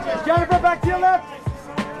 gorgeous. Jennifer, back to your left.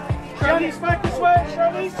 Charlize, back this way.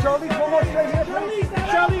 Charlize, one more straight here, please.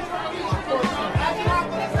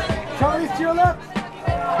 Charlize, to your left.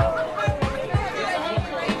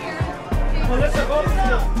 Melissa, go to the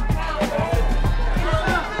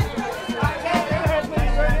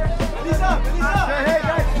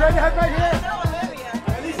straight ahead right here.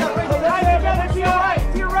 Melissa, to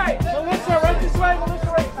your right. Melissa, right this way.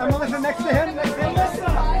 Melissa, right. Melissa, next to him.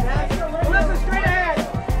 Melissa, straight ahead.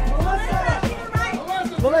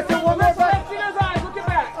 Melissa, one more back. Looking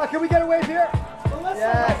back. Can we get a wave here?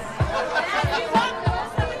 Yes.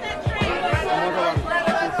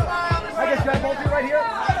 I guess grab both of you right here.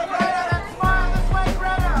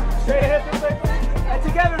 Straight ahead this way. And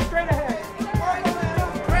together, straight ahead.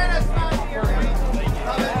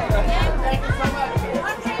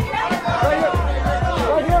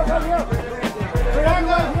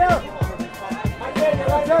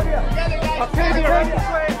 Octavia, right this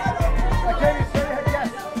way. Octavia, straight ahead, yes.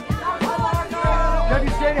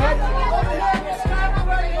 Debbie, straight ahead.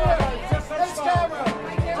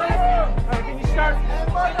 Alright, can you start?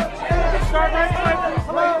 Start right away, please.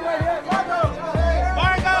 Hello, right here.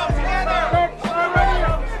 Margo, together. Start right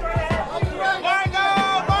here.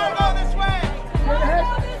 Margo, this way. Straight ahead.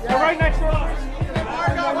 Yeah, right next to us.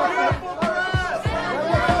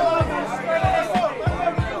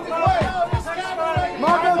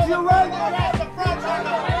 Margo, to your right.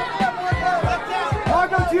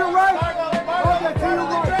 Margo, to your right. Margo, to your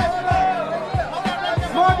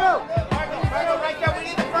right. Margo. Margo, right there. We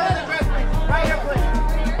need the front of the dress, please. Right here, please.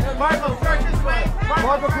 Margo, start this way.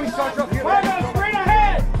 Margo, please start up here. Margo, straight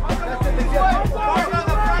ahead. That's it. Margo, the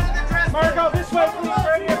front of the dress. Margo, this way, please.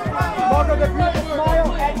 Right here. Margo, the beautiful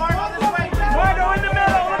smile. And Margo, this way. Margo, in the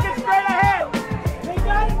middle. Looking straight ahead.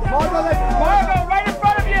 Margo, right in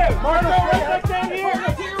front of you. Margo, right down here.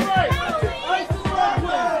 To your right.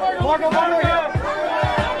 Margo, over here.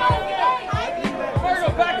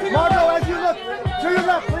 Margo, as you look, to your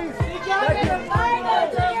left, please. Thank you.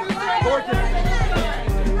 Gorgeous.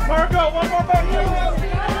 Margo, one more back here.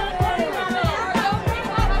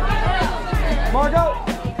 Margo,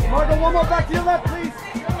 one more back to your left, please.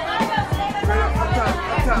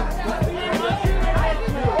 Up top.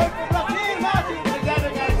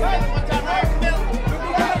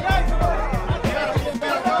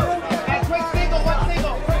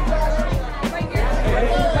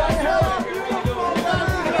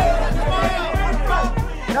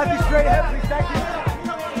 Nothing straight ahead, please. Thank you.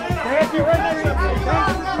 Thank you. Right there. Thank you.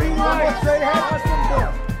 Green one straight ahead.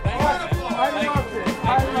 I loved it.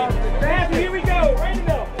 Matthew, here we go. Right in the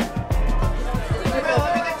middle.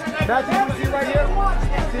 Matthew, you see right here?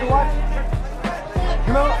 See the watch?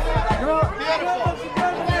 Come on.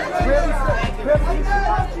 Really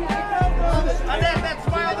That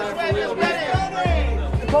smile this way. Just ready.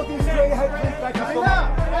 both of you straight ahead, please. Thank you so much.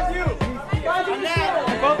 Matthew.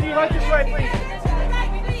 Both of you right this way, please.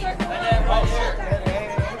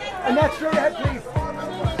 Annette, straight ahead, please.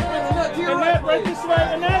 Annette, right this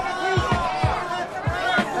way. Annette, please.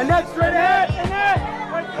 Annette, straight ahead. Annette,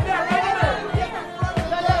 right there.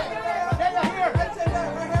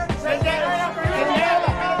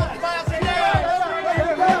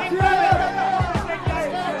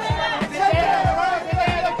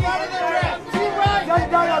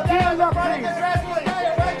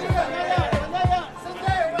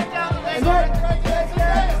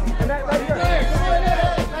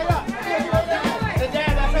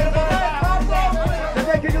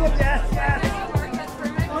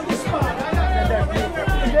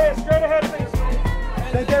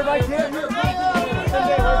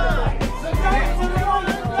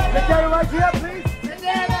 Right here, please.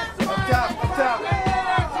 Up top.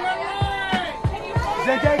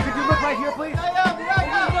 Zendaya, could you look right here, please? Right in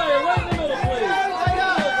the middle, please.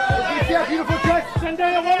 Can you see our beautiful dress?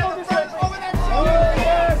 Zendaya, one more this way. Oh,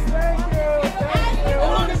 yes, thank you.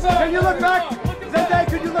 Can you look back? Zendaya,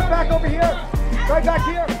 could you look back over here? Right back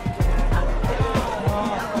here.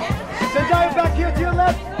 Zendaya, back here to your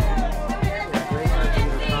left.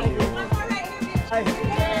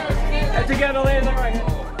 And together, lay in the right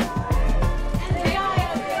hand.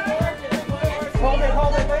 Hold it,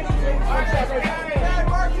 please.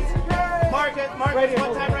 Mark, Right here.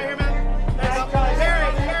 one time right here, man. That's up.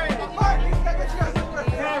 Carry.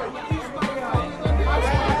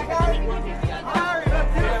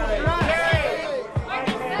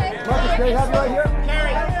 Marcus, can I have you right here?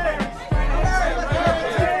 Carry.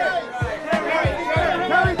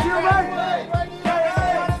 Carry to your right.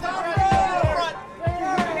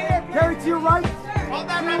 Carry to your right. Hold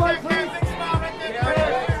that right there, Carry. Big smile right there.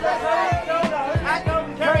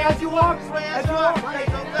 Carry as you walk. As you walk.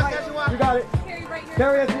 You got it.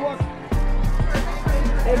 Carry as you walk.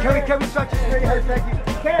 Hey, Carry, stretch straight ahead. Thank you.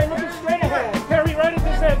 Carry, looking straight ahead. Carry right at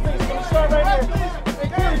this head, please. We'll start right here.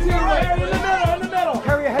 Carry to your right. In the middle.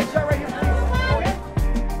 Carry a headshot right here,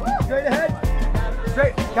 please. Straight ahead.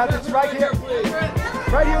 Straight. Catherine, right here.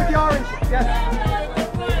 Right here with the orange. Yes.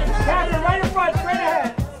 Catherine, right in front. Straight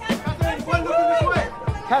ahead.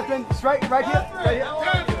 Catherine, straight. Right here. Right here.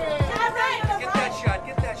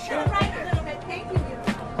 Get that shot. Right a little bit. Thank you.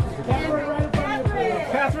 Catherine, right in front of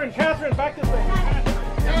you. Catherine, back this way.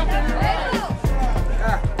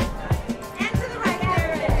 And to the right.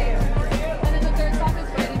 And then the third stop is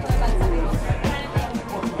ready for the left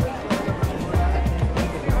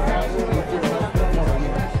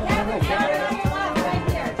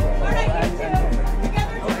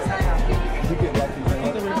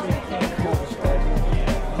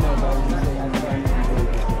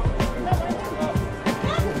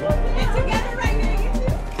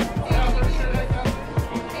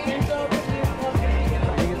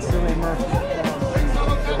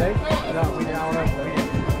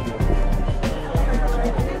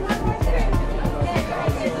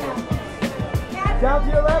Down to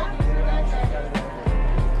your left.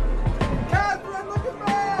 Catherine, look at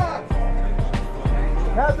back!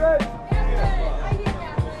 Catherine.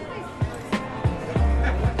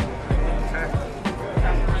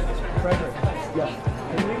 Frederick. Yes.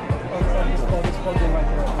 This plug in right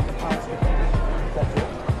there. The power stick. That's it.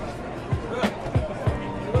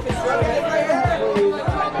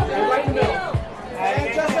 Right in the middle.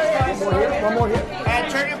 One more here.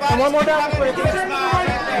 And turn your body. And one more down this way.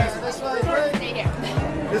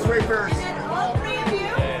 This way first. All three of you,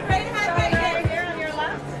 straight ahead right here on your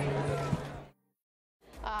left.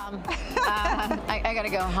 I gotta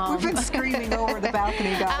go home. We've been screaming over the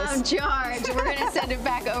balcony, guys. George, we're gonna send it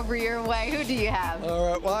back over your way. Who do you have?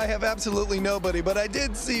 All right, well, I have absolutely nobody, but I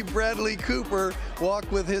did see Bradley Cooper walk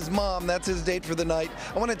with his mom. That's his date for the night.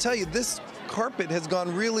 I want to tell you, this carpet has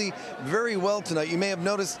gone really very well tonight. You may have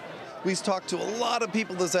noticed we've talked to a lot of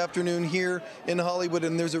people this afternoon here in Hollywood,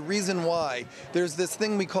 and there's a reason why. There's this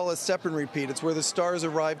thing we call a step and repeat. It's where the stars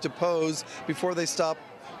arrive to pose before they stop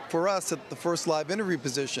for us at the first live interview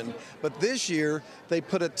position. But this year, they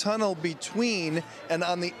put a tunnel between, and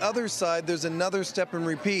on the other side, there's another step and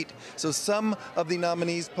repeat. So some of the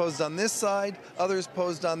nominees posed on this side, others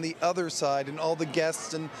posed on the other side, and all the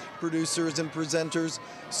guests and producers and presenters.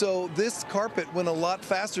 So this carpet went a lot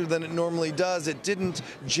faster than it normally does. It didn't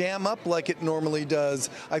jam up like it normally does.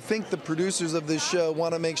 I think the producers of this show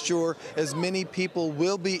want to make sure as many people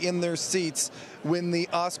will be in their seats when the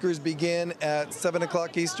Oscars begin at 7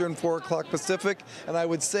 o'clock Eastern, 4 o'clock Pacific, and I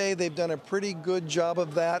would say they've done a pretty good job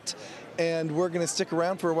of that. And we're going to stick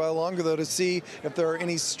around for a while longer, though, to see if there are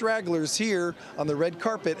any stragglers here on the red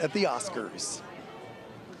carpet at the Oscars.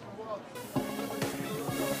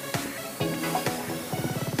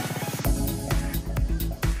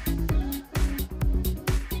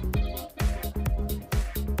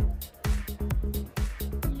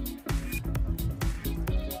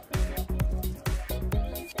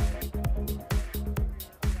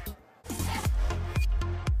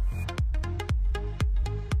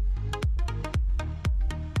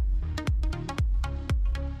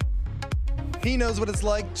 He knows what it's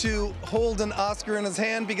like to hold an Oscar in his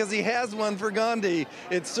hand because he has one for Gandhi.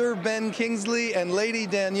 It's Sir Ben Kingsley and Lady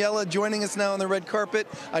Daniela joining us now on the red carpet.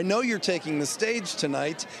 I know you're taking the stage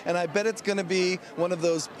tonight, and I bet it's going to be one of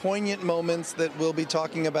those poignant moments that we'll be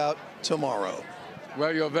talking about tomorrow.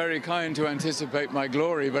 Well, you're very kind to anticipate my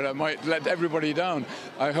glory, but I might let everybody down.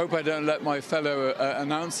 I hope I don't let my fellow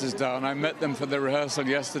announcers down. I met them for the rehearsal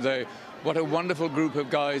yesterday. What a wonderful group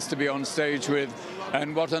of guys to be on stage with,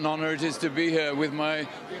 and what an honor it is to be here with my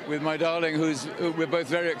darling, we're both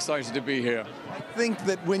very excited to be here. I think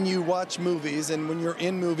that when you watch movies and when you're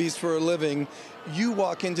in movies for a living, you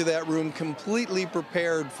walk into that room completely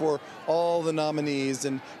prepared for all the nominees,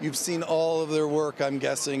 and you've seen all of their work, I'm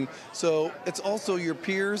guessing. So it's also your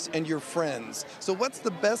peers and your friends. So what's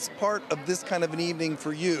the best part of this kind of an evening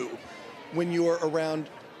for you when you're around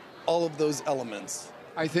all of those elements?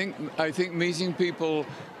 I think meeting people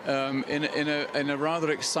in a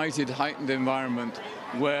rather excited, heightened environment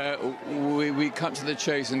where we cut to the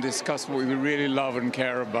chase and discuss what we really love and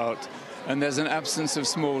care about. And there's an absence of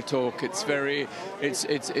small talk. It's very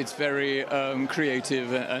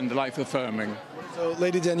creative and life affirming. So,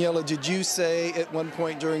 Lady Daniela, did you say at one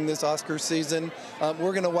point during this Oscar season,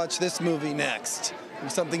 we're going to watch this movie next?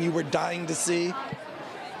 Something you were dying to see?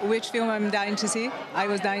 Which film I'm dying to see? I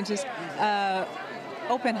was dying to see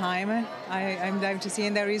Oppenheimer. I'm dying to see,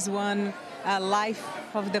 and there is one, Life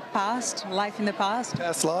in the Past.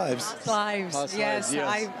 Past Lives. Past Lives, yes.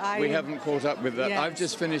 We haven't caught up with that. Yes. I've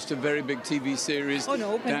just finished a very big TV series. Oh,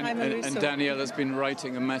 no, Oppenheimer is and so Daniela's been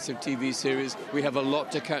writing a massive TV series. We have a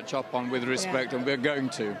lot to catch up on with respect, and we're going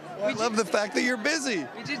to. Well, I love the fact that you're busy.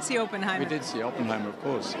 We did see Oppenheimer. We did see Oppenheimer, of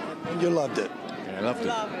course. And you loved it. Yeah, I loved it.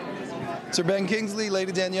 Love it. Sir Ben Kingsley,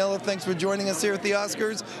 Lady Daniela, thanks for joining us here at the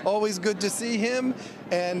Oscars. Always good to see him.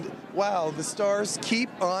 And wow, the stars keep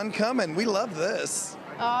on coming. We love this.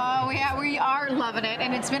 Oh, yeah, we are loving it,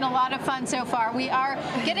 and it's been a lot of fun so far. We are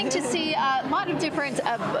getting to see a lot of different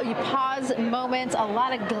pause moments, a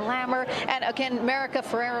lot of glamour. And again, America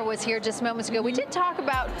Ferrera was here just moments ago. We did talk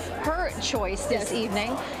about her choice this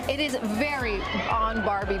evening. It is very on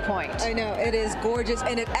Barbie point. I know, it is gorgeous.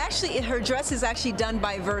 And her dress is actually done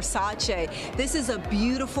by Versace. This is a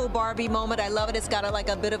beautiful Barbie moment. I love it. It's got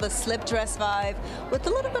a bit of a slip dress vibe with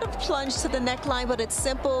a little bit of plunge to the neckline, but it's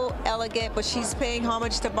simple, elegant, but she's paying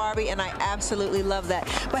homage to Barbie, and I absolutely love that.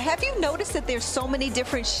 But have you noticed that there's so many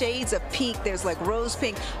different shades of pink? There's like rose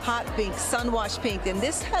pink, hot pink, sun-washed pink, and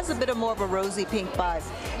this has a bit of more of a rosy pink vibe.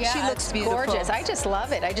 Yeah, she looks beautiful. Gorgeous. I just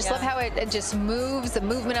love it. I just love how it just moves. The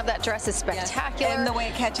movement of that dress is spectacular. And the way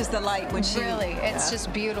it catches the light when she... Really, it's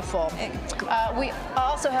just beautiful. We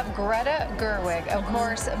also have Greta Gerwig. Of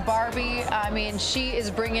course, Barbie, I mean, she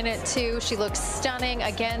is bringing it too. She looks stunning.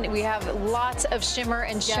 Again, we have lots of shimmer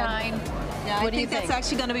and shine. Yeah, what do you think think? That's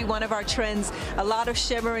actually going to be one of our trends. A lot of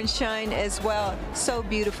shimmer and shine as well. So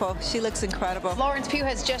beautiful. She looks incredible. Florence Pugh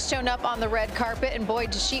has just shown up on the red carpet, and boy,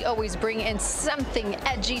 does she always bring in something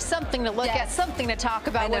edgy, something to look at, something to talk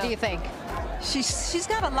about. What do you think? She's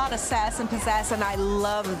got a lot of sass and pizzazz, and I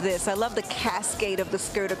love this. I love the cascade of the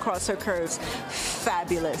skirt across her curves.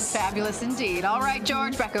 Fabulous. Fabulous indeed. All right,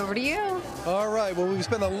 George, back over to you. All right, well, we've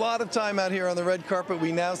spent a lot of time out here on the red carpet.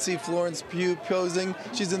 We now see Florence Pugh posing.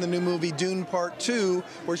 She's in the new movie Dune Part 2,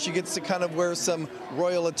 where she gets to kind of wear some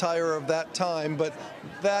royal attire of that time, but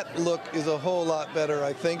that look is a whole lot better,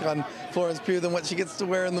 I think, on Florence Pugh than what she gets to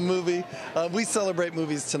wear in the movie. We celebrate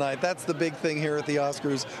movies tonight. That's the big thing here at the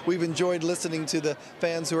Oscars. We've enjoyed listening to the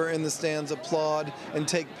fans who are in the stands applaud and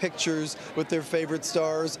take pictures with their favorite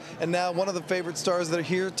stars. And now one of the favorite stars that are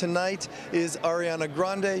here tonight is Ariana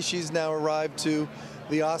Grande. She's now arrived to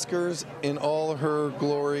the Oscars in all her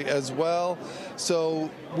glory as well.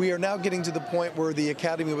 So we are now getting to the point where the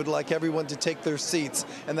Academy would like everyone to take their seats,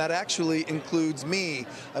 and that actually includes me.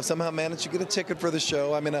 I've somehow managed to get a ticket for the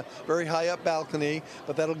show. I'm in a very high up balcony,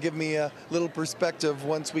 but that'll give me a little perspective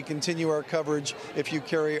once we continue our coverage, if you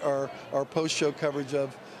carry our post-show coverage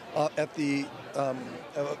of the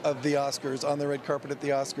Oscars, on the red carpet at the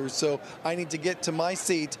Oscars. So I need to get to my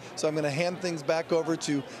seat, so I'm going to hand things back over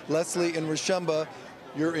to Leslie and Rashumba.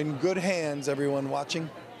 You're in good hands, everyone watching.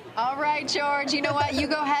 All right, George. You know what? You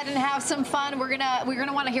go ahead and have some fun. We're gonna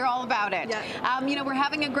want to hear all about it. Yeah. You know, we're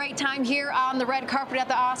having a great time here on the red carpet at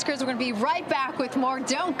the Oscars. We're gonna be right back with more.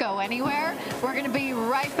 Don't go anywhere. We're gonna be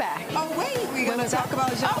right back. Oh wait, we're gonna talk about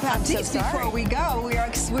Jean-Baptiste before we go.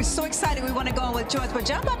 We're so excited. We want to go on with George, but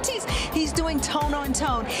Jean-Baptiste, he's doing tone on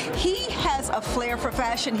tone. He has a flair for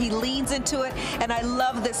fashion. He leans into it, and I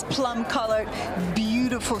love this plum-colored,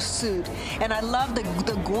 beautiful suit. And I love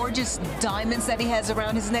the gorgeous diamonds that he has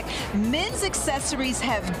around his neck. Men's accessories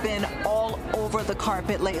have been all over the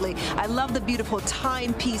carpet lately. I love the beautiful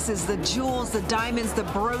timepieces, the jewels, the diamonds, the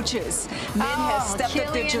brooches. Men have stepped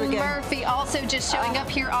up their game. Cillian Murphy also just showing up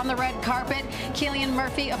here on the red carpet. Cillian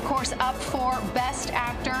Murphy, of course, up for Best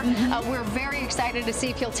Actor. We're very excited to see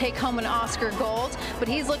if he'll take home an Oscar Gold, but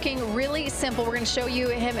he's looking really simple. We're going to show you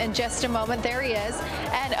him in just a moment. There he is.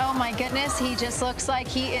 And oh my goodness, he just looks like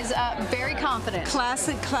he is very confident.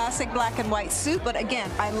 Classic black and white suit, but again,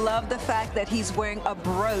 I love the fact that he's wearing a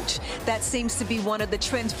brooch. That seems to be one of the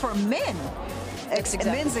trends for men.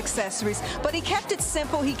 Men's accessories. But he kept it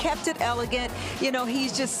simple. He kept it elegant. You know,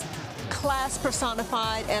 he's just class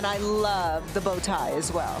personified, and I love the bow tie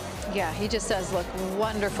as well. Yeah, he just does look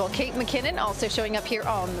wonderful. Kate McKinnon also showing up here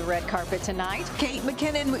on the red carpet tonight. Kate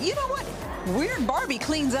McKinnon, you know what? Weird Barbie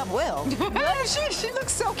cleans up well. she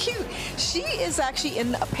looks so cute. She is actually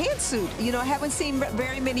in a pantsuit. You know, I haven't seen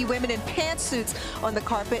very many women in pantsuits on the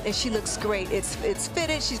carpet, and she looks great. It's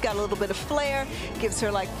fitted. She's got a little bit of flair. Gives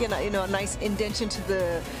her like you know a nice indentation to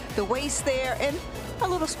the waist there, and a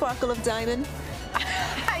little sparkle of diamond.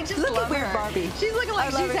 I just look love at Weird her. Barbie. She's looking like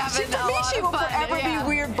she's having a lot she of will fun. forever be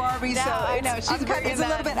Weird Barbie. No, So I know it's, she's bringing it's a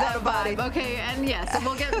little bit out of body. Okay, and yes,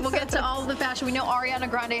 we'll get to all of the fashion. We know Ariana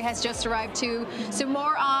Grande has just arrived too. So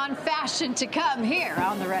more on fashion to come here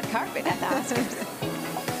on the red carpet at the Oscars.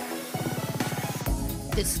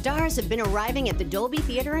 The stars have been arriving at the Dolby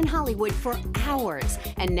Theater in Hollywood for hours,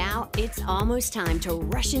 and now it's almost time to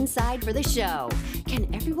rush inside for the show.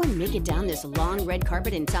 Can everyone make it down this long red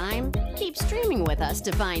carpet in time? Keep streaming with us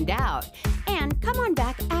to find out. And come on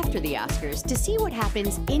back after the Oscars to see what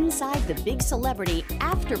happens inside the big celebrity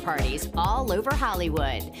after parties all over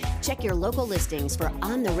Hollywood. Check your local listings for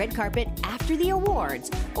On the Red Carpet after the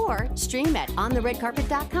awards, or stream at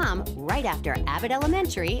ontheredcarpet.com right after Abbott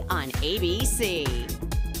Elementary on ABC.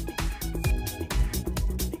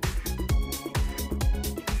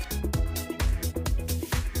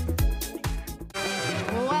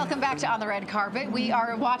 Welcome back to On the Red Carpet. We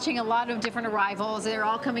are watching a lot of different arrivals. They're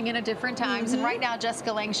all coming in at different times. And right now,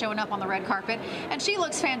 Jessica Lange showing up on the red carpet. And she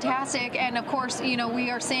looks fantastic. And of course, you know, we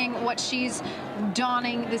are seeing what she's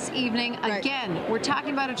donning this evening. Again, we're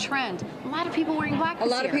talking about a trend. A lot of people wearing black this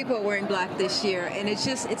year. A lot of people are wearing black this year. And it's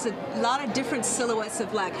a lot of different silhouettes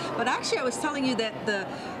of black. But actually, I was telling you that the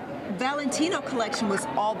Valentino collection was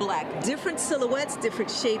all black. Different silhouettes,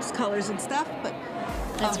 different shapes, colors, and stuff. But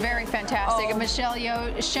it's very fantastic. And Michelle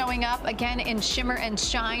Yeoh showing up again in shimmer and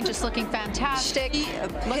shine, just looking fantastic.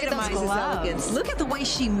 Look at those gloves. Elegance. Look at the way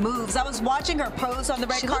she moves. I was watching her pose on the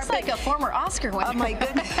red carpet. She looks like a former Oscar winner. Oh my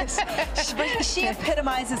goodness. she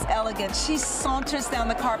epitomizes elegance. She saunters down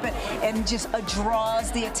the carpet and just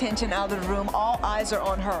draws the attention out of the room. All eyes are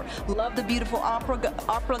on her. Love the beautiful opera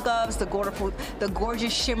gloves, the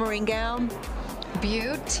gorgeous shimmering gown.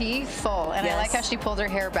 Beautiful. And I like how she pulled her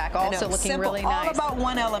hair back, also looking Simple, really nice. all about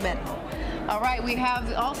one element. All right, we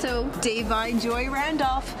have also Da'Vine Joy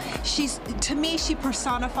Randolph. To me, she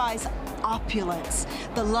personifies opulence,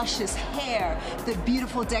 the luscious hair, the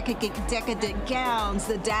beautiful decadent gowns,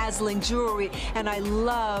 the dazzling jewelry, and I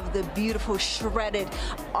love the beautiful shredded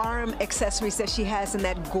arm accessories that she has in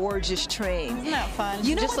that gorgeous train. Isn't that fun?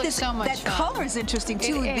 You know Just what? looks so much that fun. color is interesting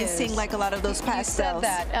too. We've been seeing like a lot of those pastels. You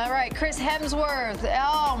said that. All right, Chris Hemsworth.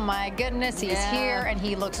 Oh my goodness, he's here and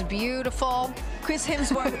he looks beautiful. Chris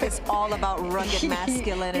Hemsworth is all about rugged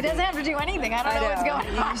masculinity. He doesn't have to do anything. I don't know what's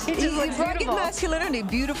going on. He just looks rugged beautiful. masculinity,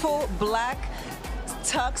 beautiful black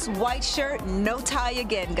tux, white shirt, no tie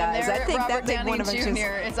again, guys. And I think Robert that Downey one of them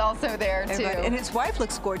Jr. is also there too. And his wife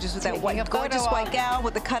looks gorgeous with that gorgeous white gown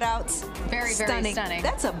with the cutouts. Very, very stunning.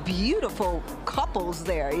 That's a beautiful couples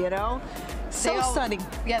there, you know. So stunning.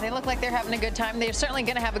 Yeah, they look like they're having a good time. They're certainly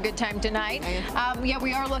going to have a good time tonight. Yeah,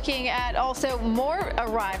 we are looking at also more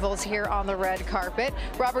arrivals here on the red carpet.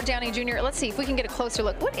 Robert Downey Jr., let's see if we can get a closer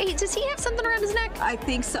look. What age? Does he have something around his neck? I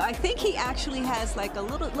think so. I think he actually has like a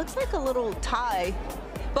little, looks like a little tie.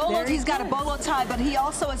 Bolo, he's got a bolo tie, but he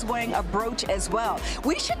also is wearing a brooch as well.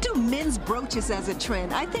 We should do men's brooches as a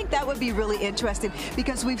trend. I think that would be really interesting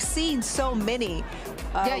because we've seen so many.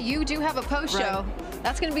 Yeah, you do have a post show.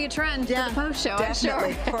 That's going to be a trend for the post show, I'm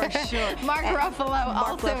sure. For sure. Mark Ruffalo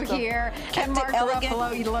also here. And Mark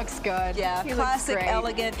Ruffalo, he looks good. Yeah, he classic, looks great.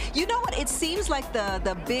 elegant. You know what? It seems like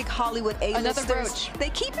the big Hollywood A-listers, Another brooch. They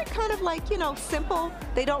keep it kind of like, you know, simple.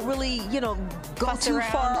 They don't really, you know, go Fuss too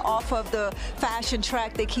around. far off of the fashion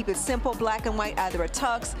track. They keep it simple, black and white, either a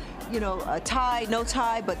tux, you know, a tie, no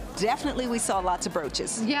tie, but definitely we saw lots of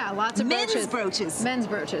brooches. Yeah, lots of brooches. Men's brooches. Men's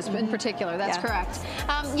brooches in particular, that's correct.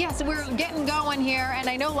 Yes, we're getting going here, and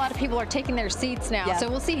I know a lot of people are taking their seats now, so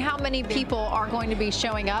we'll see how many people are going to be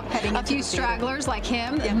showing up. A few stragglers like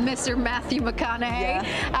him, Mr. Matthew McConaughey,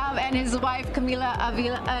 and his wife, Camila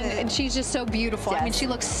Avila, and she's just so beautiful. I mean, she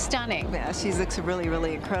looks stunning. Yeah, she looks really,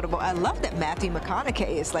 really incredible. I love that Matthew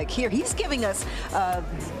McConaughey is like here. He's giving us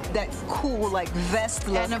that cool, like, vest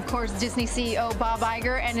look. And of course, Disney CEO Bob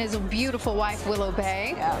Iger and his beautiful wife Willow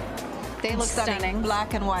Bay. They look stunning.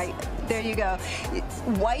 Black and white. There you go.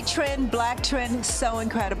 White trend, black trend, so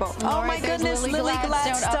incredible. All oh my right, goodness, Lily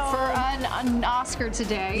Gladstone up for an Oscar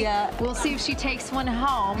today. Yeah. We'll see if she takes one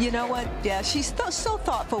home. You know what? Yeah, she's so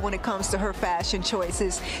thoughtful when it comes to her fashion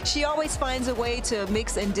choices. She always finds a way to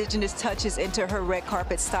mix indigenous touches into her red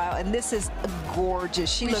carpet style, and this is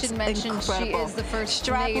gorgeous. She looks incredible. We should mention she is the first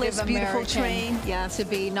strapless, Native beautiful American train. to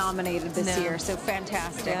be nominated this year, so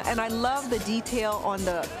fantastic. Yeah, and I love the detail on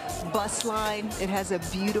the bust line. It has a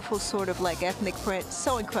beautiful sort of like ethnic print.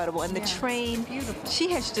 So incredible. And the train, beautiful.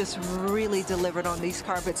 She has just really delivered on these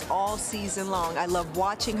carpets all season long. I love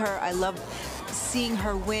watching her. I love seeing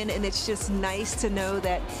her win, and it's just nice to know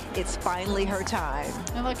that it's finally her time.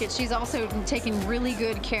 And look, she's also taking really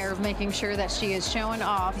good care of making sure that she is showing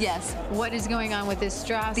off what is going on with this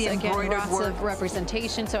dress. The embroidered lots work. of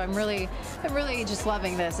representation. So I'm really just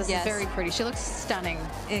loving this. This is very pretty. She looks stunning.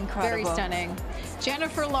 Incredible. Very stunning.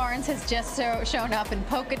 Jennifer Lawrence has just shown up in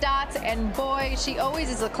polka dots, and boy, she always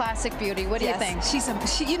is a classic beauty. What do you think?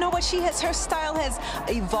 You know what? Her style has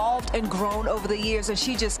evolved and grown over the years, and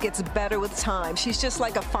she just gets better with time. She's just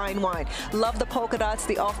like a fine wine. Love the polka dots,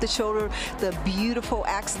 the off the shoulder, the beautiful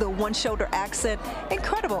the one shoulder accent.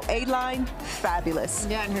 Incredible. A-line, fabulous.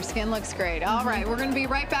 Yeah, and her skin looks great. All right, we're going to be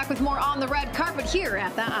right back with more on the red carpet here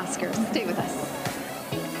at the Oscars. Stay with us.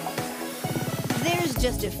 There's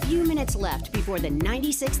just a few minutes left before the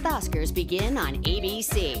 96th Oscars begin on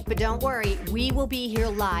ABC. But don't worry, we will be here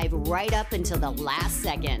live right up until the last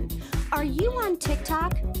second. Are you on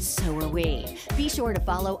TikTok? So are we. Be sure to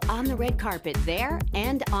follow On the Red Carpet there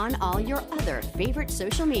and on all your other favorite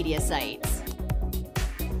social media sites.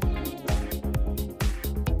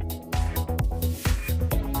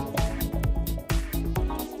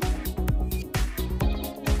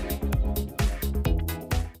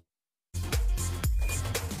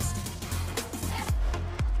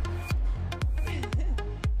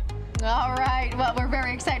 All right, well, we're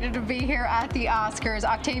very excited to be here at the Oscars.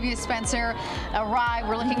 Octavia Spencer arrived.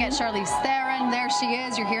 We're looking at Charlize Theron. There she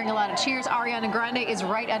is. You're hearing a lot of cheers. Ariana Grande is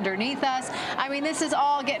right underneath us. I mean, this is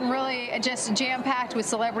all getting really just jam-packed with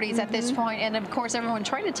celebrities at this point, and of course, everyone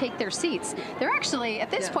trying to take their seats. They're actually, at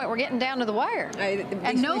this point, we're getting down to the wire.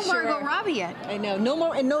 And no Margot Robbie yet. I know.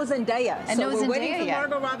 And no Zendaya. And so no we're Zendaya waiting for yet.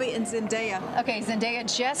 Margot Robbie and Zendaya. Okay,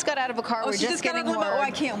 Zendaya just got out of a car. We're she just got getting out of a car. word. Oh,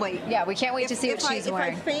 I can't wait. Yeah, we can't wait to see what she's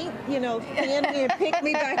wearing. If I faint, fan me and pick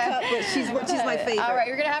me back up, but she's my favorite. All right,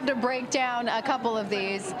 you're going to have to break down a couple of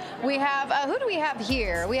these. We have, who do we have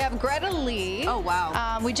here? We have Greta Lee. Oh,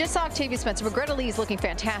 wow. We just saw Octavia Spencer, but Greta Lee is looking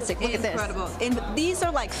fantastic. Look at this. Incredible. And these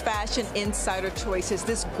are like fashion insider choices.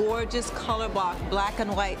 This gorgeous color block, black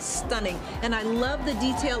and white, stunning. And I love the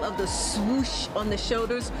detail of the swoosh on the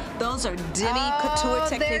shoulders. Those are demi-couture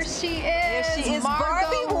techniques. There she is. There she is. Margot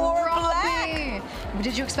Barbie wore Robbie. black.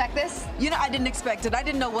 Did you expect this? I didn't expect it. I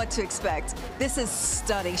didn't know what to expect. This is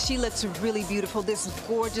stunning. She looks really beautiful. This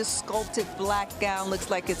gorgeous sculpted black gown looks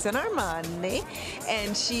like it's an Armani,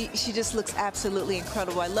 and she just looks absolutely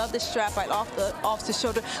incredible. I love the strap right off the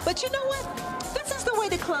shoulder. But you know what? This is the way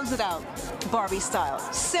to close it out, Barbie style.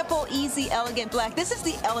 Simple, easy, elegant black. This is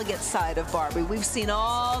the elegant side of Barbie. We've seen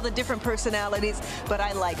all the different personalities, but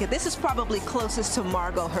I like it. This is probably closest to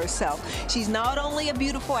Margot herself. She's not only a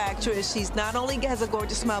beautiful actress, she's not only has a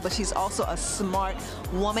gorgeous smile, but she's also a smart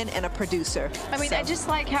woman and a producer. I mean, I just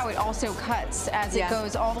like how it also cuts as it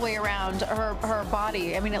goes all the way around her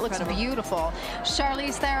body. I mean, it looks beautiful.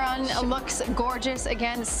 Charlize Theron looks gorgeous.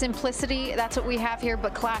 Again, simplicity, that's what we have here,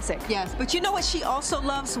 but classic. Yes, but you know what? She also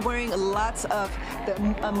loves wearing lots of the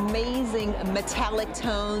amazing metallic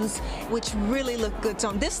tones, which really look good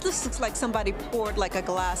on. This looks like somebody poured like a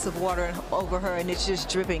glass of water over her, and it's just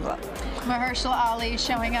dripping. Mahershala Ali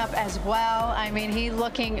showing up as well. I mean, he's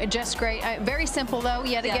looking just great. Very simple, though,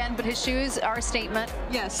 yet again, but his shoes are a statement.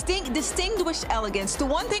 Yeah, distinguished elegance. The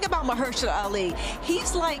one thing about Mahershala Ali,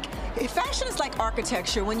 he's like, fashion is like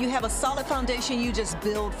architecture. When you have a solid foundation, you just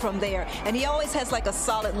build from there. And he always has like a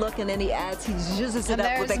solid look, and then he uses it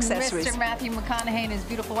up with accessories. Mr. Matthew McConaughey and his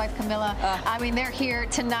beautiful wife, Camilla. I mean, they're here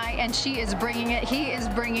tonight, and she is bringing it. He is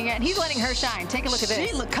bringing it. And he's letting her shine. Take a look at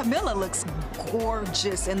this. Camilla looks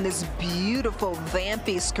gorgeous in this beautiful,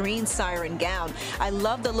 vampy screen siren gown. I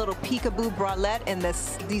love the little peekaboo bralette and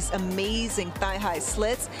these amazing thigh-high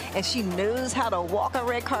slits, and she knows how to walk a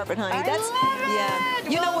red carpet, honey. I love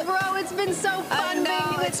it. You know what, bro? It's been so fun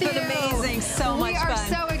being with you. It's been amazing. So much fun. We are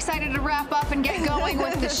so excited to wrap up and get going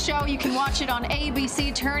with the show. You can watch it on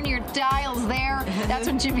ABC. Turn your dials there. That's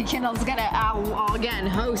when Jimmy Kimmel's gonna again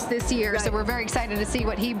host this year. So we're very excited to see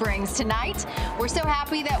what he brings tonight. We're so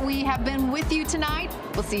happy that we have been with you tonight.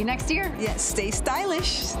 We'll see you next year. Yes, stay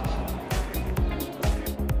stylish.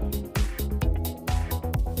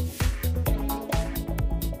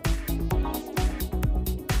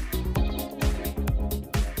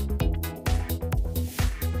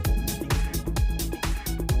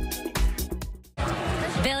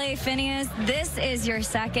 Billy Phineas, this is your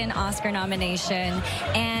second Oscar nomination,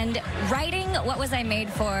 and writing What Was I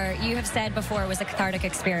Made For, you have said before, was a cathartic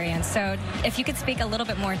experience. So if you could speak a little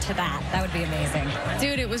bit more to that, that would be amazing.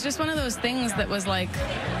 Dude, it was just one of those things that was like,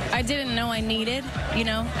 I didn't know I needed, you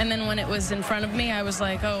know, and then when it was in front of me, I was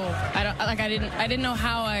like, oh, I didn't know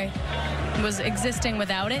how I was existing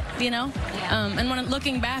without it, you know. And when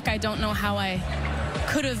looking back, I don't know how I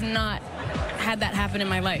could have not had that happen in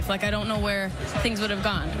my life. Like, I don't know where things would have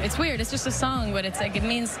gone. It's weird. It's just a song, but it's like, it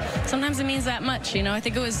means, sometimes it means that much, you know. I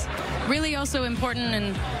think it was really also important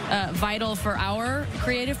and vital for our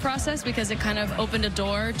creative process because it kind of opened a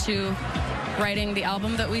door to writing the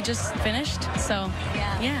album that we just finished. So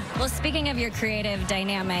yeah. Well, speaking of your creative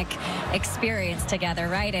dynamic experience together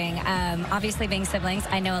writing, obviously being siblings,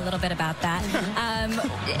 I know a little bit about that.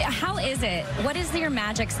 How is it? What is your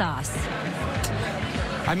magic sauce?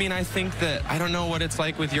 I mean, I think that, I don't know what it's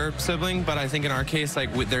like with your sibling, but I think in our case,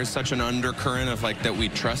 like, there's such an undercurrent of, like, that we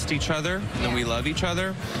trust each other and we love each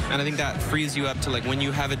other. And I think that frees you up to, like, when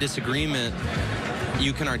you have a disagreement,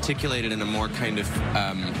 you can articulate it in a more kind of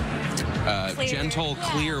gentle,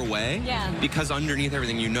 clear way. Because underneath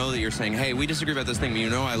everything, you know that you're saying, hey, we disagree about this thing, but you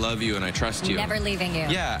know I love you and I trust you. Never leaving you.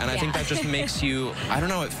 Yeah, and I think that just makes you, I don't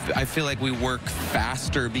know, I feel like we work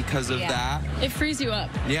faster because of that. It frees you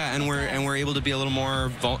up. Yeah, and we're able to be a little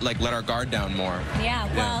more, like, let our guard down more. Yeah,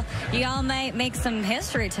 well, you all might make some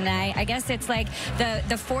history tonight. I guess it's like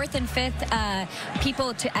the fourth and fifth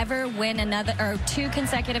people to ever win another, or 2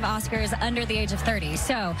 consecutive Oscars under the age of 30.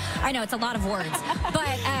 So, I know it's a lot of words,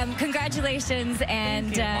 but congratulations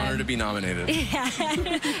and honored to be nominated. Yeah,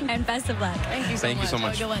 and best of luck. Thank you so much. Thank you so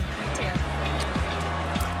much. Have a good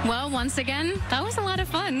one. Well, once again, that was a lot of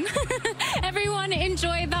fun. Everyone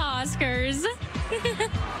enjoyed the Oscars.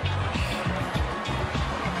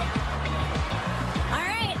 All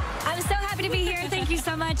right, I'm so happy to be here. Thank you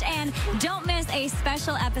so much, and don't miss a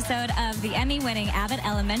special episode of the Emmy-winning Abbott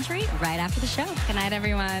Elementary right after the show. Good night,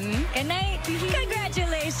 everyone. Good night.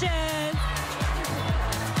 Congratulations.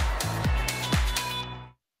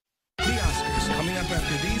 The Oscars coming up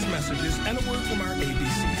after these messages and a word from our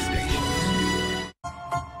ABC stations.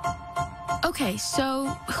 Okay, so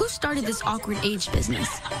who started this awkward age business?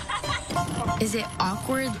 Is it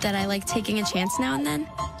awkward that I like taking a chance now and then?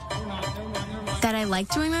 That I like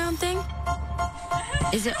doing my own thing?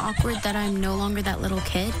 Is it awkward that I'm no longer that little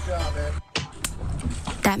kid?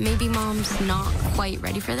 That maybe mom's not quite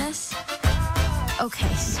ready for this?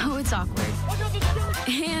 Okay, so it's awkward.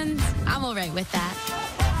 And I'm all right with that.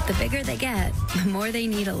 The bigger they get, the more they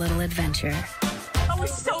need a little adventure. That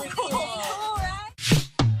was so cool.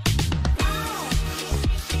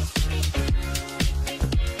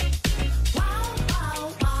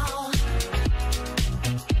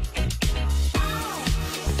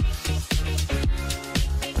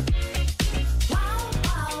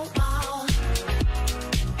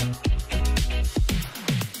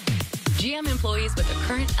 GM employees with a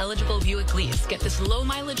current eligible Buick lease get this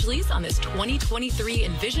low-mileage lease on this 2023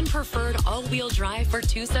 Envision Preferred all-wheel drive for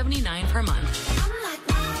 $279 per month.